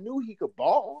seen it. I knew he could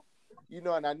ball. you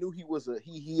know, and I knew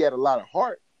he had a lot of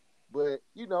heart, but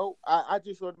you know, I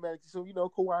just automatically assumed, you know,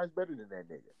 Kawhi is better than that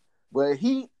nigga. But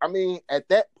at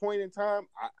that point in time,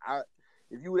 I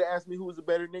if you would have asked me who was a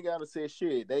better nigga, I'd have said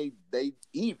shit. They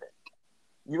even.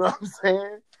 You know what I'm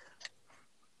saying?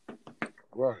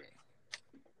 Right.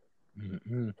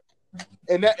 Mm-hmm.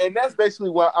 And that's basically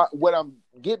what I'm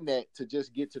getting at, to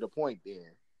just get to the point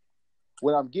then.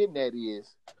 What I'm getting at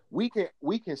is we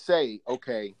can say,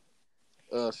 okay,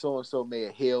 so and so may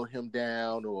have held him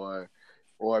down, or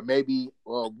maybe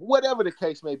whatever the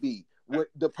case may be. What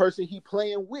the person he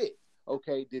playing with,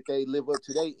 okay, did they live up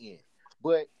to their end?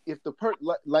 But if the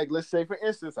like let's say for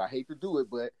instance, I hate to do it,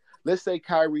 but let's say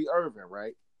Kyrie Irving,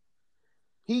 right?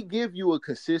 He give you a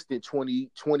consistent 20,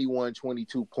 21,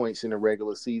 22 points in the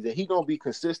regular season. He gonna be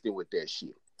consistent with that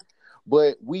shit.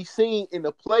 But we seen in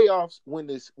the playoffs when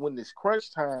this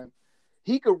crunch time,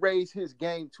 he could raise his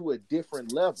game to a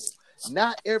different level.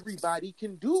 Not everybody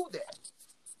can do that.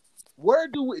 Where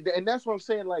do we? And that's what I'm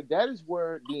saying. Like, that is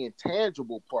where the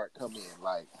intangible part come in.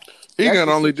 Like, He that's can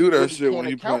the only shit do you that really shit can't when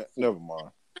he account play. for. Never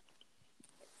mind.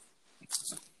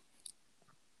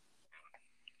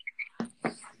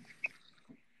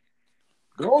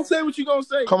 Don't say what you gonna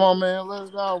say. Come on, man. Let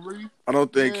it out, Reed. I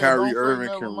don't think Yeah, Kyrie don't say Irving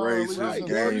never can mind. raise Leave his it Right. in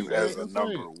 30 game as a seconds. Say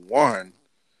number it. one,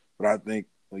 but I think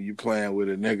when you playing with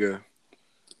a nigga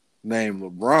named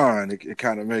LeBron, it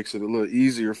kind of makes it a little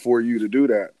easier for you to do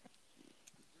that.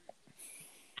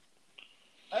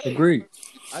 Hey, Agreed.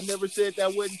 I never said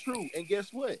that wasn't true. And guess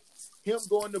what? Him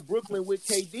going to Brooklyn with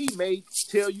KD may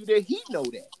tell you that he know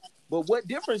that. But what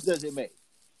difference does it make?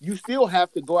 You still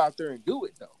have to go out there and do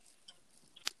it, though.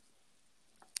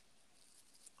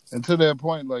 And to that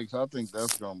point, like, I think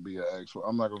that's going to be an actual.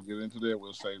 I'm not going to get into that.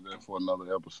 We'll save that for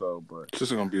another episode. But It's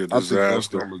just gonna be a I think that's going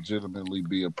disaster. to legitimately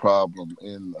be a problem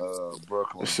in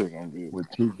Brooklyn This shit gonna be with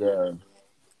two guys.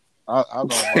 I don't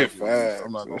like it, Reese. I'm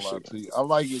facts. not That gonna lie shit. to you. I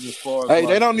like it as far as Hey, they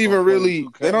like don't if I'm even playing really.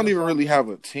 They 2K don't or even really something have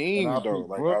a and I team though. pick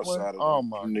Like Brooklyn. outside of Oh them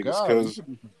my niggas, god, you because could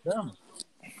do some damage.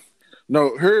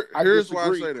 no, I here's why I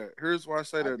disagree. say that. Here's why I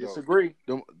say I that though. disagree.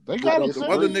 They I got a The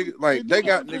other disagree. team. niggas, They like do they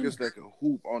got a got team. niggas that can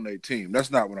hoop on their team.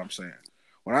 That's not what I'm saying.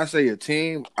 When I say a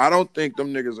team, I don't think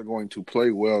them niggas are going to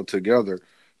play well together,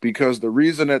 because the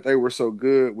reason that they were so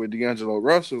good with D'Angelo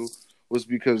Russell was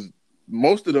because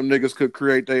most of them niggas could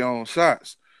create their own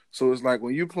shots. So it's like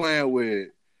when you playing with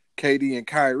KD and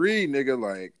Kyrie, nigga,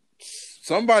 like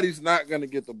somebody's not gonna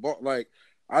get the ball. Like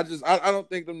I don't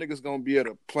think them niggas gonna be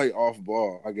able to play off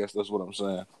ball. I guess that's what I'm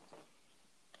saying.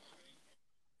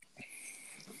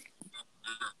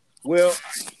 Well,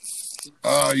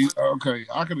 Okay?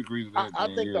 I can agree to that. I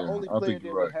Then think the yeah, only I player think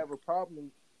you're that would right. have a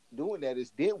problem doing that is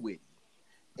Dinwiddie.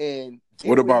 And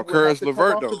What Dinwiddie about would have Karis to come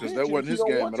LeVert off though? the Because bench. that And if wasn't he his don't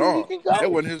game want at to, he all. can That go.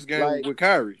 wasn't his game Like, with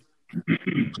Kyrie.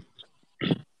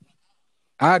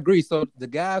 I agree. So the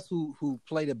guys who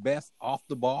play the best off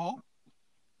the ball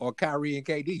are Kyrie and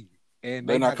KD, and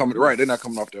They're they're not not gonna coming do right. it. They're not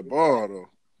coming off that ball though.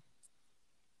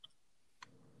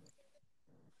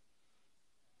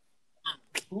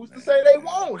 who's to say they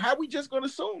won't? How we just gonna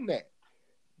assume that?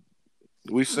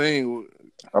 We seen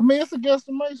I mean, it's a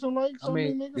guesstimation. Like I so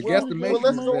many mean, the niggas say the Well, guesstimation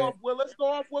let's is go guesstimation. that off. Well, let's go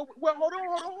off. Well,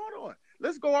 hold on.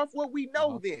 Let's go off what we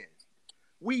know. Then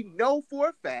we know for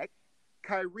a fact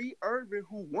Kyrie Irving,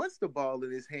 who wants the ball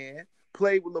in his hand,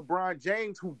 played with LeBron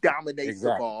James, who dominates the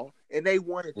exactly, ball, and they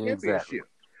won a exactly. championship.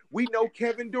 We know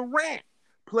Kevin Durant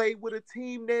played with a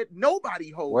team that nobody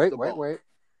holds the ball, Wait.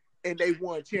 and they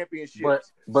won But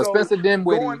championships. but So Spencer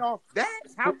Dinwiddie, going off that,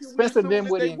 how can we Spencer assume that they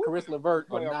Dinwiddie and will Karis LeVert are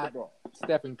play off the not ball?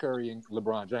 Stephen Curry and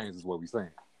LeBron James, is what we're saying.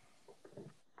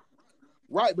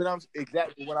 Right, but I'm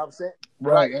exactly what I'm saying.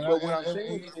 Right, Right, but what I'm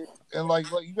saying is, and like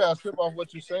you gotta strip off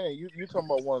what you're saying. You're talking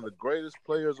about one of the greatest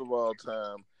players of all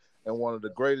time and one of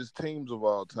the greatest teams of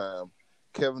all time.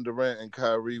 Kevin Durant and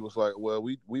Kyrie was like, well,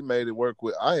 we made it work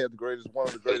with. I had one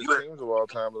of the greatest teams of all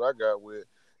time that I got with,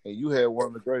 and you had one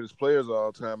of the greatest players of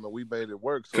all time, and we made it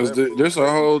work. So because that proves this a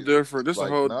whole championship. different. Like, This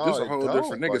no, a it whole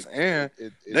different don't. Like, niggas, and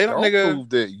it they don't don't nigga. prove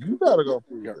that. You gotta go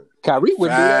prove it. Kyrie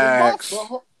wouldn't do that in Boston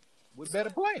Facts. with better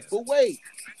players. but wait,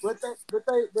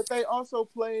 but they also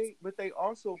played.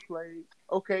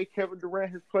 Okay, Kevin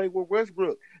Durant has played with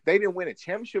Westbrook. They didn't win a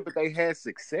championship, but they had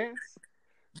success.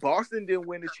 Boston didn't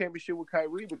win the championship with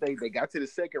Kyrie, but they got to the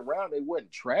second round. They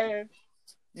wasn't trash.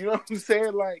 You know what I'm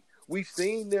saying? Like, we've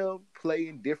seen them play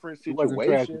in different He wasn't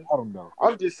trash situations. without him though.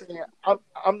 I'm just saying,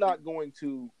 I'm not going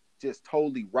to just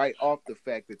totally write off the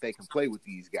fact that they can play with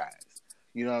these guys.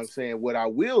 You know what I'm saying? What I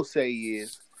will say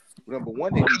is, number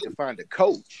one, they need to find a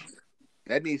coach.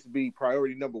 That needs to be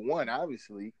priority number one,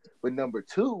 obviously. But number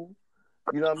two,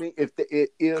 you know what I mean?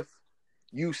 If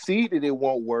you see that it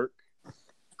won't work,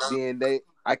 Then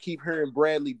I keep hearing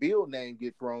Bradley Beal name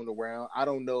get thrown around. I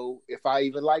don't know if I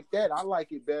even like that. I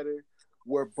like it better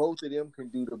where both of them can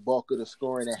do the bulk of the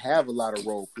scoring and have a lot of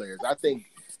role players. I think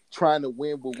trying to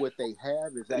win with what they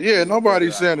have is Yeah, actually a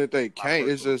nobody's better saying idea. that they My can't.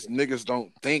 It's personal just opinion. niggas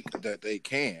don't think that they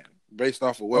can based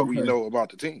off of what we Okay. know about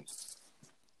the team.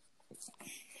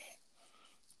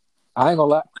 I ain't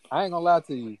gonna lie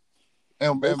to you.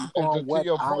 And, Based and, and upon to what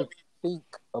your I point, think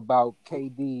about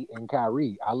KD and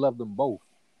Kyrie, I love them both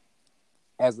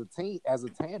as a team, as a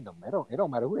tandem. It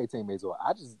don't matter who their teammates are.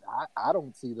 I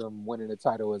don't see them winning the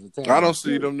title as a I tandem. don't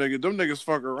see them niggas. Them niggas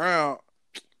fuck around.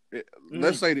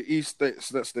 Let's say the East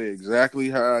states, let's stay exactly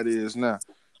how it is now.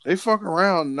 They fuck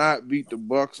around, not beat the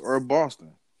Bucks or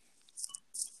Boston.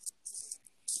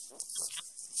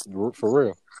 For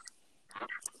real.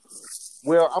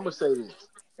 Well, I'm gonna say this.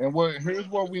 and here's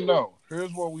what we know.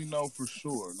 Here's what we know for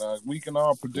sure. Now we can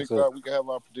all Yes, predict sir. we can have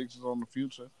our predictions on the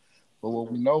future, but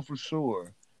what we know for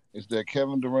sure is that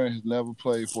Kevin Durant has never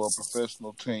played for a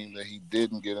professional team that he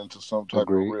didn't get into some type of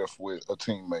Agreed. rift with a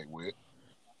teammate with.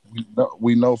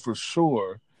 We know for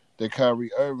sure that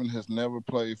Kyrie Irving has never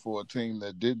played for a team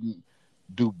that didn't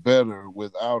do better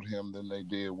without him than they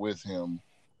did with him,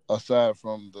 aside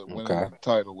from the winning Okay. the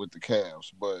title with the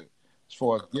Cavs. But as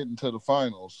far as getting to the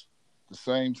finals, the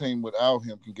same team without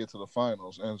him can get to the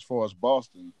finals. And as far as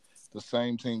Boston, the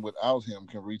same team without him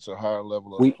can reach a higher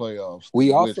level of the We playoffs we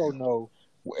than with also him. know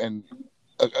And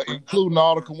including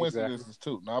all the exactly. coincidences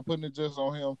too. Not putting it just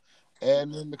on him,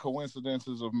 adding in the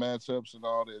coincidences of matchups and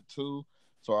all that too.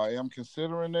 So I am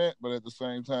considering that, but at the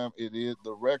same time, it is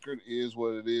the record is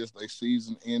what it is. Their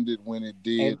season ended when it And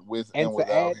did, with and and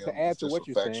without him. to add It's to just what a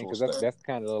you're saying, factual because statement. that's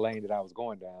kind of the lane that I was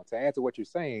going down. To add to what you're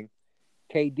saying,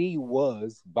 KD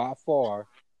was by far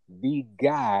the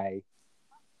guy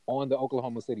on the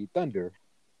Oklahoma City Thunder,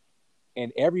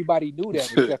 and everybody knew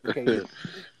that except for KD.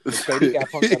 Because KD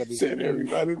got punked out of his Said team.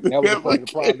 everybody That was a part of the never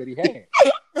problem that he had.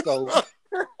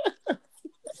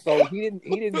 So he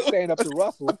didn't stand up to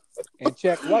Russell and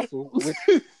check Russell, which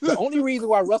the only reason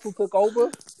why Russell took over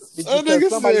is That because nigga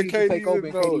somebody said needed to KD take over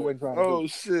didn't and KD know it. wasn't trying to do Oh it.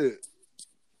 shit.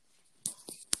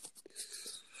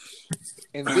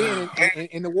 And then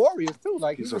in the Warriors too,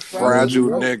 like he He's a was fragile as a fragile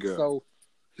roach. nigga. So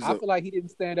He's I feel like he didn't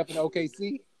stand up in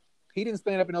OKC. He didn't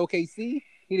stand up in OKC.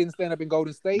 He didn't stand up in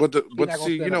Golden State. He's but not gonna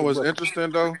see, you stand up know in what's Brooklyn.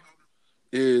 interesting though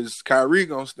is Kyrie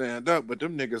gonna stand up, but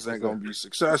them niggas Yes, ain't sir. gonna be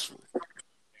successful.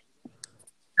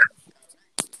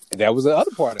 That was the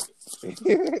other part of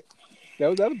it. That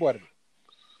was the other part of it.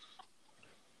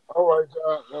 All right,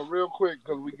 y'all. Now, real quick,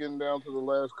 because we getting down to the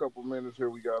last couple minutes here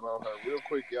we got on here. Real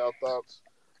quick, y'all thoughts,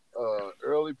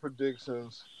 early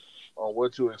predictions on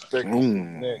what you expect to see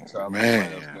next out of the last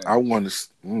Man, I dance.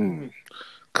 want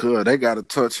to. They got to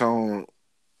touch on.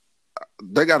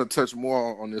 They got to touch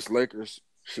more on this Lakers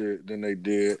shit than they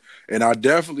did, and I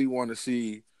definitely want to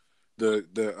see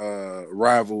the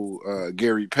rival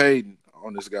Gary Payton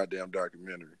on this goddamn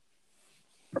documentary.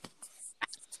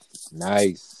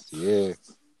 Nice. Yeah.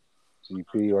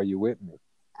 GP, are you with me?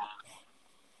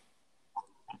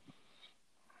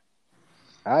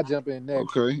 I'll jump in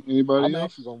next. Okay. Anybody I'm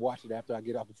else? actually going to watch it after I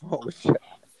get off the phone with you.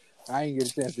 I ain't get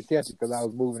a chance to catch it because I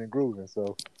was moving and grooving.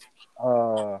 So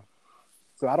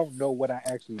I don't know what I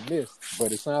actually missed,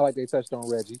 but it sounded like they touched on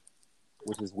Reggie,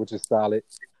 which is solid.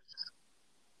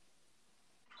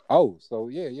 Oh, so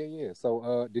yeah.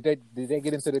 So did they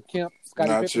get into the Kemp Scottie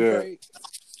Not Pippen yet. trade?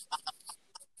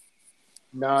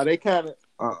 No, they kind of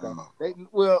Okay.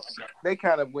 they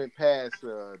kind of went past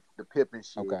the Pippen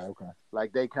shit. Okay.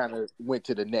 Like they kind of went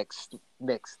to the next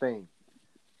thing.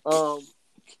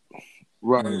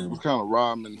 Right. It was kind of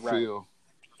Rodman Right. Phil,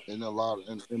 and a lot of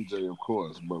and MJ, of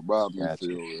course, but Rodman Gotcha.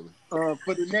 Phil really.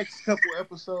 For the next couple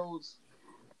episodes,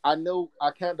 I know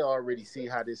I kind of already see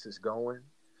how this is going.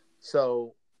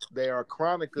 So they are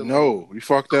chronicling. No, you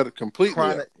fucked that completely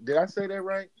up. Did I say that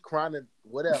right?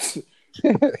 Whatever.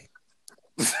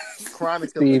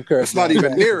 Chronicling. Steve Kerr. It's not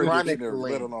even near a Chronicling.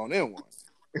 dictionary, let alone in one.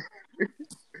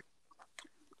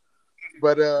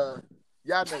 But y'all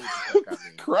know what the fuck I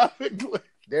mean. Chronically.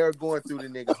 They're going through the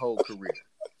nigga whole career.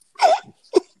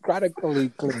 Chronically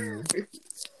clean.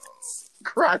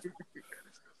 Chronically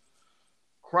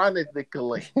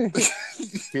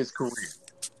his career.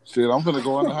 Shit, I'm gonna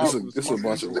go in the house. It's a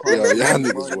bunch of y'all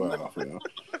niggas wild, fam.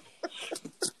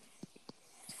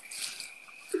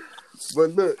 But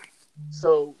look,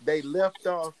 so they left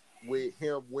off with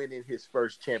him winning his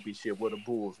first championship, with the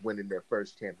Bulls winning their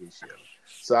first championship.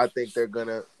 So I think they're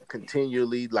gonna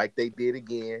continually, like they did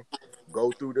again,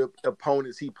 go through the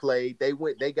opponents he played.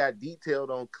 They got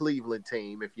detailed on Cleveland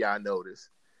team, if y'all notice,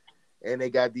 and they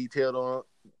got detailed on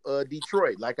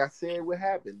Detroit. Like I said, what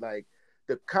happened? Like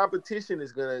the competition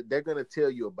they're gonna tell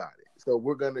you about it. So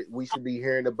we should be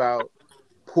hearing about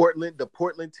Portland, the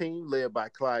Portland team led by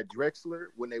Clyde Drexler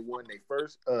when they won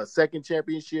their second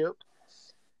championship,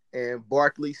 and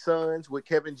Barkley Suns with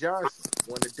Kevin Johnson,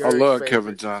 one of I Derek's love favorites.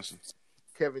 Kevin Johnson.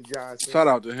 Kevin Johnson. Shout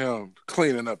out to him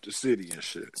cleaning up the city and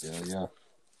shit. Yeah.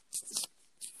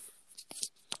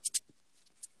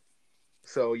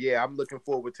 So yeah, I'm looking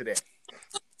forward to that.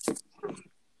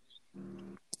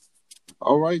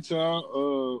 All right,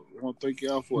 y'all. I want to thank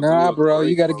y'all for bro.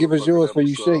 You got to give us yours for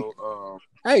you shake.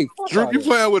 Hey, Drew, you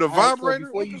playing with a All right, so vibrator?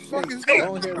 before What you the fuck shake, is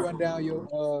go that? ahead and run down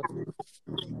your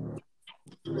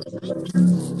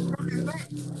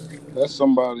That's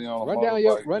somebody on a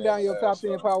motorbike. run down your top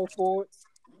 10 power forwards.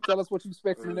 Tell us what you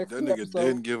expect from the next That two nigga episodes.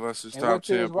 didn't give us his and top what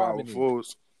 10 tiers power Robin in.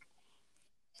 forwards.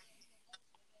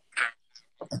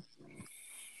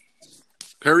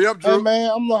 Hurry up, Drew. Hey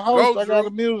man, I'm the host. Go, I got Drew.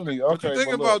 immunity. What you Okay,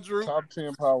 thinking but look, about, Drew? top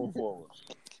 10 power forwards.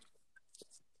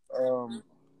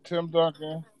 Tim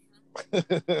Duncan,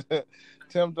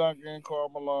 Karl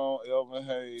Malone, Elvin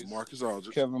Hayes, Marcus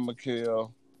Aldridge, Kevin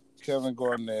McHale, Kevin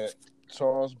Garnett,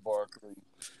 Charles Barkley.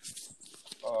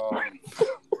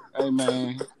 Hey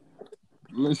man,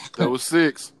 listen. that was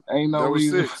 6. Ain't no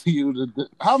reason for you to do.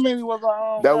 How many was I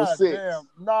on? That was 6. Damn.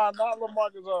 Nah, not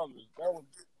LaMarcus Aldridge.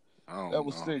 That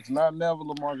was 6. Not never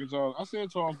LaMarcus Aldridge. I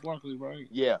said Charles Barkley, right?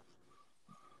 Yeah.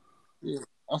 Yeah.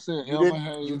 I said You Elvin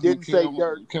Hayes. You didn't say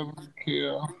Dirk. Kevin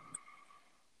McHale.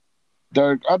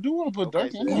 Dirk. I do want to put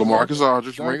Dirk in there. LaMarcus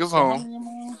Aldridge, Dirk, bring us how home. many am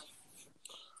I on?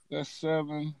 That's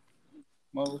 7.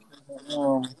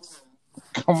 Motherfucker.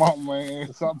 Come on,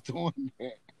 man. Stop doing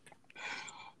that.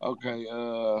 Okay,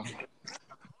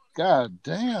 God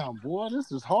damn, boy,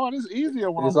 this is hard. It's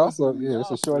easier when It's I'm also it's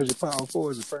a shortage of power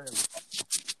forwards apparently.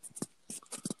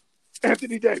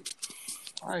 Anthony Davis.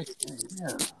 Right.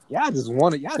 Yeah. Y'all just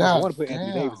want to put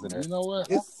Anthony Davis in there. You know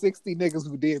what? It's 60 niggas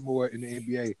who did more in the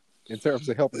NBA in terms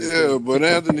of helping. Yeah, but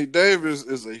Anthony Davis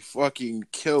is a fucking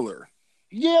killer.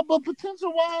 Yeah, but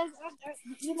potential wise,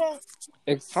 you know,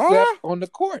 except on the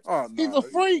court. Oh, no. He's a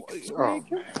freak. Oh,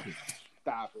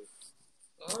 Stop it.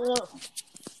 I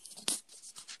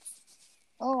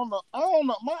don't know.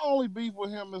 My only beef with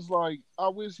him is like I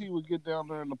wish he would get down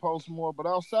there in the post more. But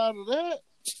outside of that,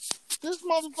 this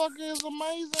motherfucker is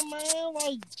amazing, man.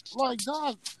 Like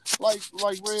dog, like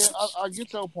Red. I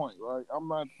get your point, right? I'm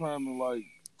not trying to like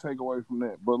take away from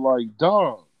that, but like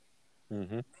dog,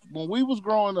 when we was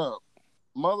growing up,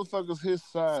 motherfuckers his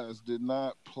size did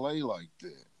not play like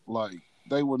that. Like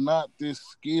they were not this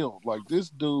skilled. Like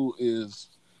this dude is.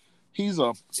 He's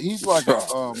like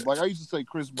like I used to say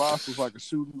Chris Bosh was like a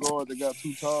shooting guard that got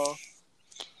too tall.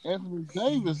 Anthony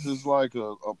Davis is like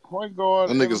a point guard,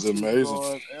 that nigga's amazing,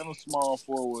 guard, and a small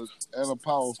forward and a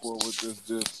power forward that's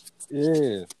just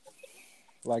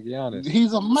like Giannis.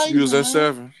 He's amazing. He was at man.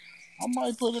 7. I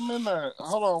might put him in there.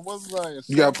 Hold on, what's that?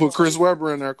 You gotta put Chris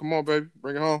Webber in there. Come on, baby,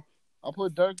 bring it home. I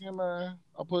put Dirk in there.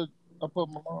 I put my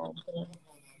mom.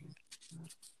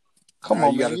 Come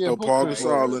on, you man. gotta throw Paul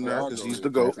Gasol in there because he's the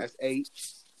GOAT. That's 8.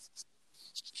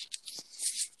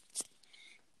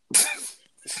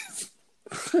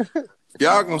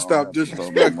 Y'all gonna stop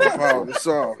disrespecting Paul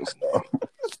Gasol.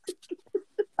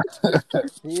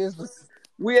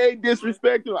 We ain't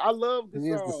disrespecting. I love Gasol. He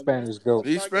is the Spanish GOAT.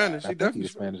 He's Spanish. He definitely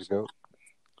he's the Spanish GOAT.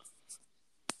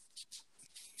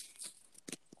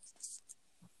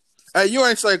 Hey, you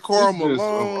ain't say Karl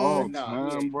Malone.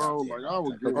 Bro. Like I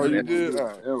was. Oh, you did?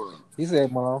 He said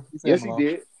Malone. Yes, he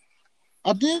did.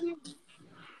 I didn't.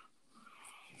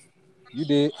 You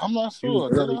did. I'm not sure.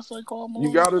 Did I say Karl Malone?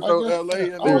 You gotta throw LA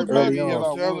in there. I was early on.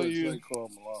 I'm telling you. Say Karl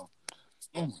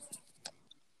Malone.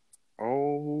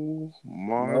 Oh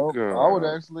my God! I would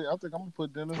actually. I think I'm gonna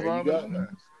put Dennis Rodman in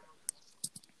there.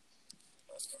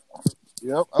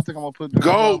 Yep, I think I'm gonna put Dennis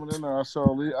Rodman in there. I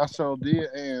sure did.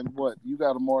 And what? You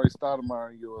got Amari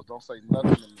Stoudemire in yours. Don't say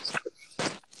nothing to me.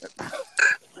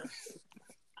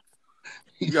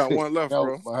 You got one left,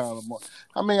 bro.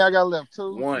 I mean, I got left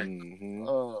 2. 1. Mm-hmm.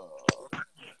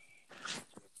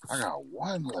 I got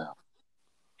 1 left.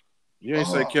 You ain't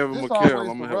say Kevin McHale.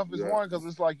 I'm gonna help you out. One because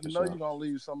it's like you're gonna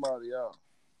leave somebody out.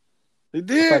 He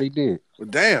did. I thought he did. Well,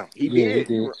 damn. He did.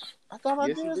 I thought I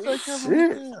did say Kevin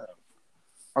McHale.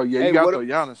 Oh yeah, you got to throw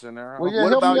Giannis in there. Well, yeah,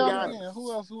 what about Giannis?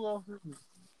 Who else?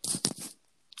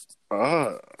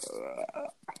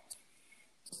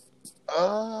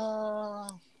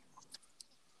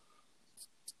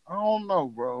 I don't know,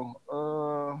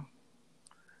 bro.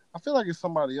 I feel like it's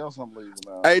somebody else I'm leaving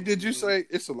out. Hey, did you say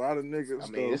it's a lot of niggas? I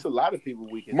mean, it's a lot of people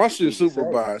we can. My shit's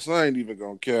super biased. I ain't even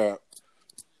gonna cap.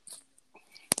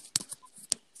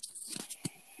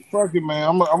 Fuck it, man.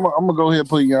 I'm gonna go ahead and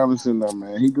put Giannis in there,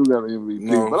 man. He do got an MVP,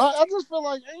 No. but I just feel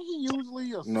like ain't he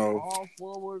usually a No. small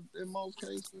forward in most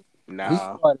cases? He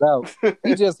Nah, started out.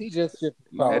 He just shifted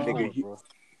to power that Nah. nigga. forward,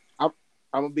 bro.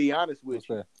 I'm gonna be honest with What's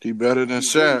you. that? He better than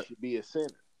He really Shaq. should be a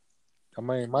center. I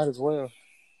mean, might as well.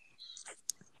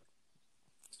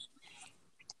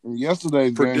 In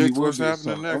yesterday's game, he Predict would what's be a happening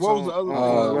center. next And what was the other thing I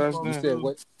was Last supposed You to said do?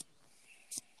 what?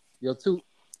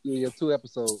 Your two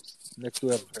episodes. Next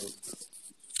 2 episodes.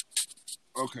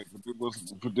 Okay,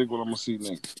 predict what I'm gonna see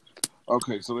next.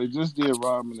 Okay, so they just did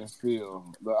Rodman and Phil.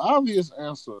 The obvious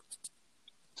answer,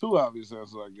 two obvious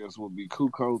answers, I guess, would be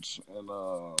Kukoc and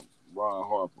Ron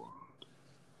Harper.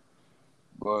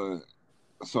 But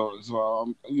so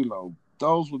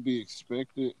those would be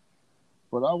expected.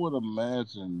 But I would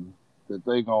imagine that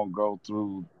they gonna go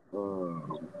through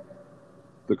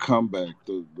the comeback,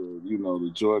 the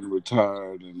Jordan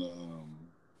retired, and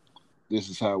this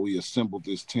is how we assembled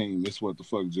this team. This is what the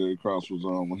fuck Jerry Krause was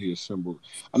on when he assembled.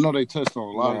 I know they touched on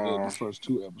a lot of that in the first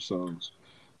 2 episodes,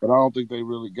 but I don't think they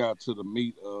really got to the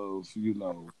meat of,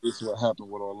 this is what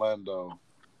happened with Orlando,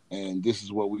 and this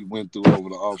is what we went through over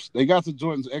the off. They got to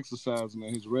Jordan's exercising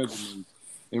and his regimen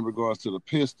in regards to the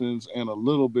Pistons, and a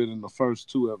little bit in the first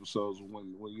 2 episodes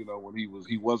when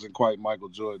he wasn't quite Michael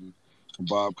Jordan.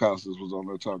 Bob Costas was on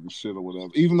there talking shit or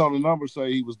whatever. Even though the numbers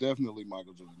say he was definitely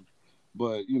Michael Jordan.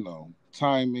 But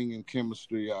timing and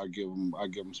chemistry, I give him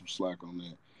some slack on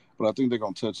that. But I think they're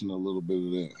gonna touch on a little bit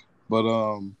of that. But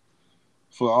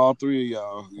for all 3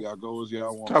 of y'all go as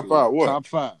y'all want Top to. 5 what? Top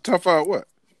 5. Top 5 what?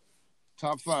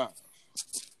 Top 5.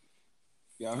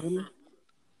 Y'all hear me?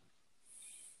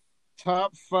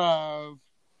 Top 5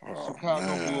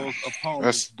 Chicago Bulls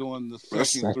opponents during the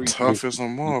second 3-peat. Tough as a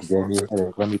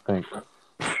motherfucker. Let me think.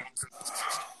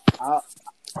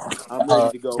 I'm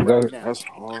ready to go right now. That's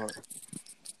hard.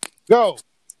 Go.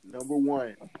 Number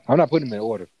 1. I'm not putting them in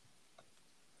order.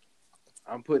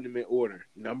 I'm putting them in order.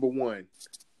 Number 1.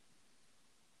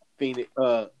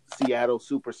 Seattle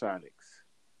Supersonics.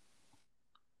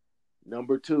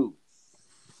 Number 2.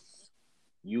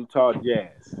 Utah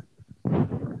Jazz.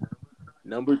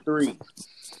 Number 3.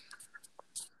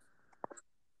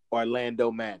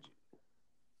 Orlando Magic.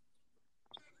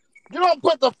 You don't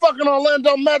put the fucking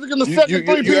Orlando Magic in the second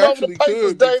 3-peat over the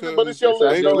Pacers, David, but it's your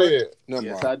list. Go ahead.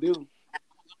 Yes, I do.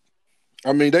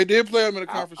 I mean, they did play them in the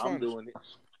conference I'm finals.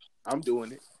 I'm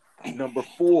doing it. Number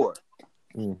 4.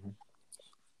 Mm-hmm.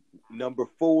 Number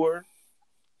 4,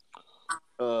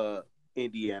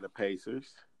 Indiana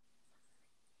Pacers.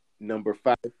 Number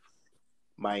 5,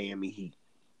 Miami Heat.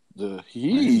 The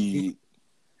Heat.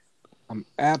 I'm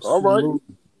absolutely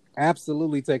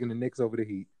taking the Knicks over the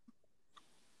Heat.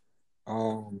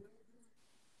 All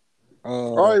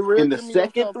right, Rick, in the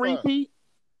second 3-peat.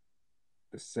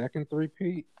 The second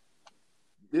 3-peat.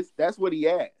 That's what he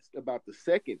asked about the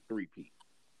second 3-peat.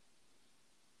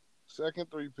 Second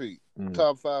 3-peat.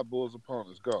 Top 5 Bulls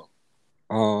opponents. Go.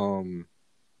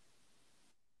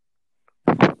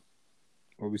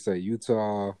 What we say?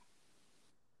 Utah,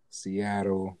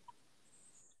 Seattle,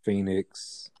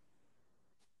 Phoenix.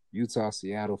 Utah,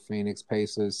 Seattle, Phoenix,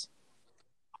 Pacers.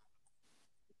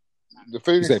 The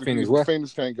Phoenix. You said Phoenix what?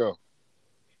 Phoenix can't go.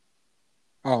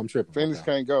 Oh, I'm tripping. Phoenix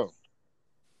can't go.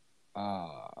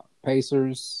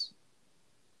 Pacers.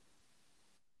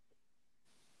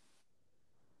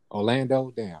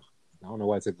 Orlando. Damn. I don't know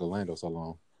why it took Orlando so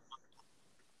long.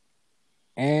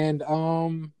 And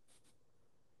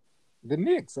the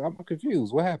Knicks. I'm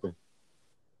confused. What happened?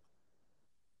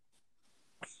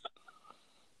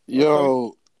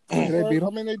 Yo. They beat them?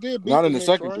 I mean, they did beat Not in the Knicks,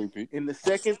 second right? 3-peat. In the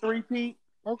second 3-peat?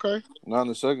 Okay. Not in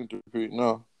the second 3-peat,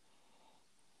 no.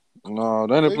 No,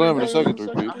 they didn't play them in the second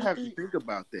 3-peat. I have to think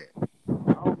about that.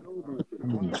 I don't know about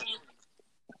that.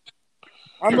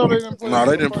 I know they didn't play. No,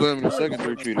 they didn't play them in the second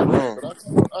 3-peat at all. But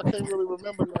I can't really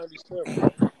remember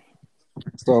 97.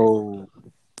 So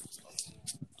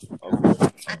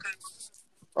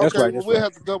Okay, right, well, we'll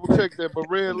have to double check that. But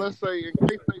Red, let's say in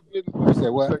case they didn't play said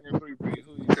what? the second 3-peat,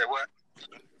 who you said what?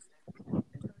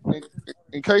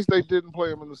 In case they didn't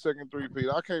play him in the second 3-peat,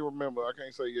 I can't remember. I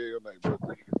can't say yeah or nay.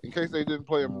 But in case they didn't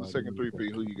play him in the second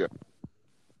 3-peat, who you got?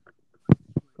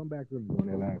 Come back to me on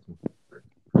that last one.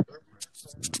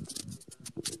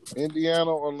 Indiana,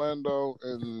 Orlando,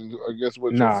 and I guess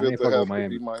what Nah, your I ain't fifth would fucking have with to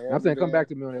be Miami. Miami. I'm saying come then? back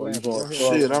to me on that Or you last going- one.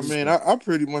 Shit, I mean, I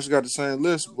pretty much got the same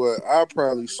list, but I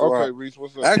probably swap. Okay, Reese,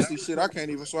 what's up? Actually, shit, I can't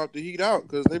even swap the Heat out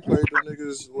because they played them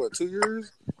niggas, 2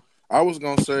 years? I was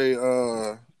going to say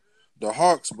the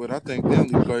Hawks, but I think they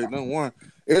only played them 1.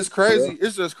 It's crazy. Yeah.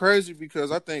 It's just crazy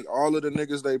because I think all of the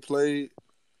niggas they played,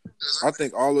 I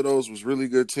think all of those was really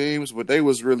good teams, but they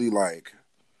was really like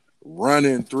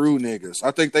running through niggas.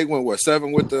 I think they went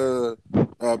 7 with the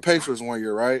Pacers one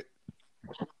year, right?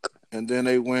 And then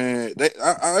they went.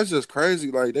 It's just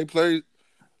crazy. Like they played.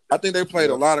 I think they played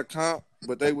a lot of comp,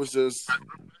 but they was just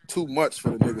too much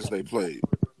for the niggas they played.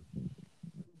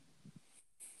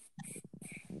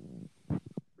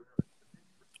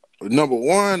 Number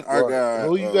one, I got.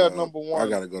 Who you got number one? I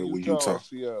gotta go to Utah. Utah. Or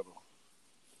Seattle.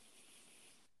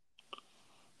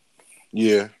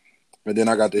 Yeah, and then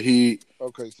I got the Heat.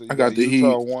 Okay, so I got the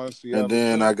Utah Heat, 1, Seattle and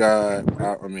then 2. I got.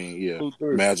 I mean, yeah, 2,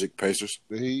 3. Magic, Pacers,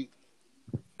 The Heat.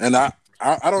 and I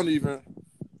don't even.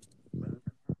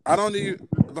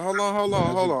 Hold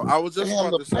on. I was just Damn,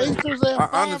 about the to say. Pacers at I 5.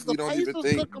 honestly The don't Pacers even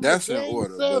think took them that's to in Game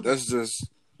order, 7. but that's just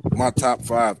my top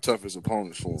 5 toughest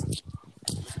opponents for them.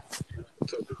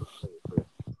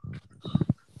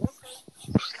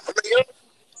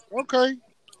 Okay.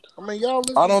 I mean, y'all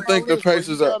listen I to don't my think the list, but you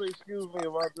Pacers are. gotta excuse me if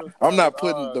I just I'm find it not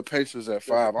putting odd the Pacers at that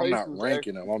the 5. I'm not Pacers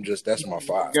ranking them. actually That's my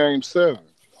 5. Game 7.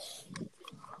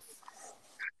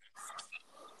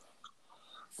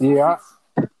 Yeah.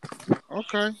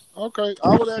 Okay. I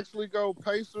would actually go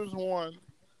Pacers 1,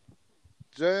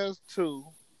 Jazz 2,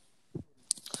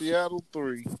 Seattle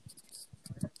 3,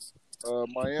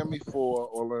 Miami 4,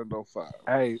 Orlando 5.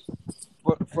 Hey,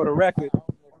 for the record,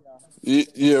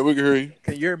 Yeah, we can hear you.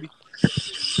 can you hear me?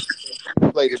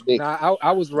 Play the Knicks. Nah,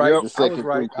 I was right. Yep. The I was second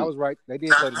right. I three-peat. was right. They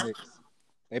did play the Knicks.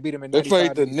 They beat them in They 95,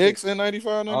 played the 96. Knicks in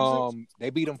 95, 96? They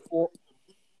beat them 4.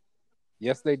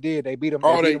 Yes, they did. They beat them.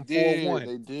 Oh, They they beat them 4-1. did.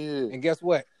 They did. And guess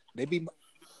what? They beat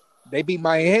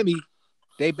Miami.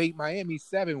 They beat Miami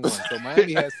 7-1. So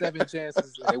Miami had 7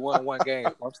 chances and they won 1 game.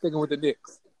 I'm sticking with the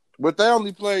Knicks. But they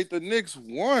only played the Knicks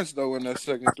once, though, in that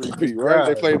second 3-peat, right? God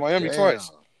They played Miami damn. twice.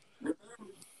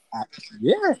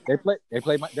 Yeah, they play.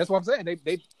 That's what I'm saying.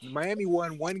 They Miami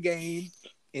won 1 game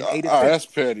in 8 attempts. That's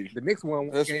petty. The Knicks won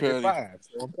 1 That's game petty. in 5.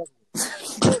 So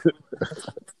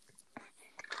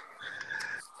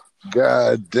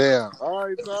God damn. All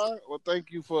right, Ty. Well,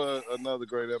 thank you for another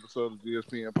great episode of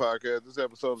GSPN Podcast. This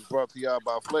episode is brought to y'all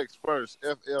by Flex First,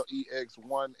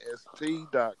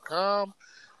 FLEX1ST.com.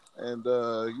 And,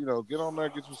 get on there,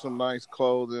 get you some nice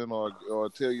clothing or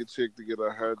tell your chick to get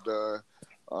her hair done.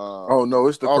 Oh, no,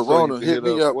 it's the also, Corona. you can Hit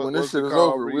me up when this what's shit it is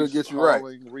called? over. We'll get you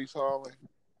Reese Hauling.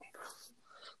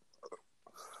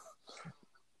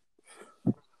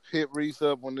 Hit Reese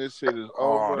up when this shit is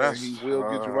over, and he will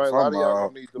get you right. A lot of y'all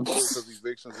gonna need to move because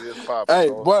evictions is popping. Hey,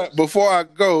 so but before I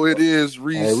go, it is Hey,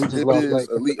 we just it lost is like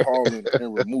Elite Hauling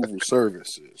and Removal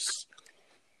Services.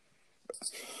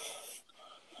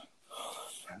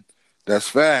 That's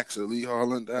facts.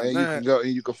 EliteHauling.net. and you can go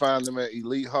and you can find them at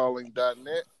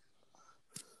EliteHauling.net.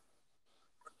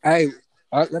 Hey,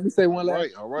 let me say one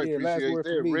last. All right. Yeah, last Appreciate word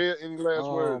that. for me. Red, any last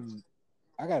words?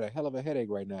 I got a hell of a headache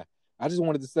right now. I just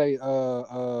wanted to say, ain't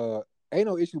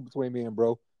no issue between me and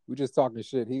bro. We just talking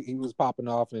shit. He was popping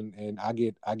off, and I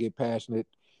get passionate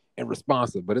and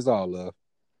responsive, but it's all love.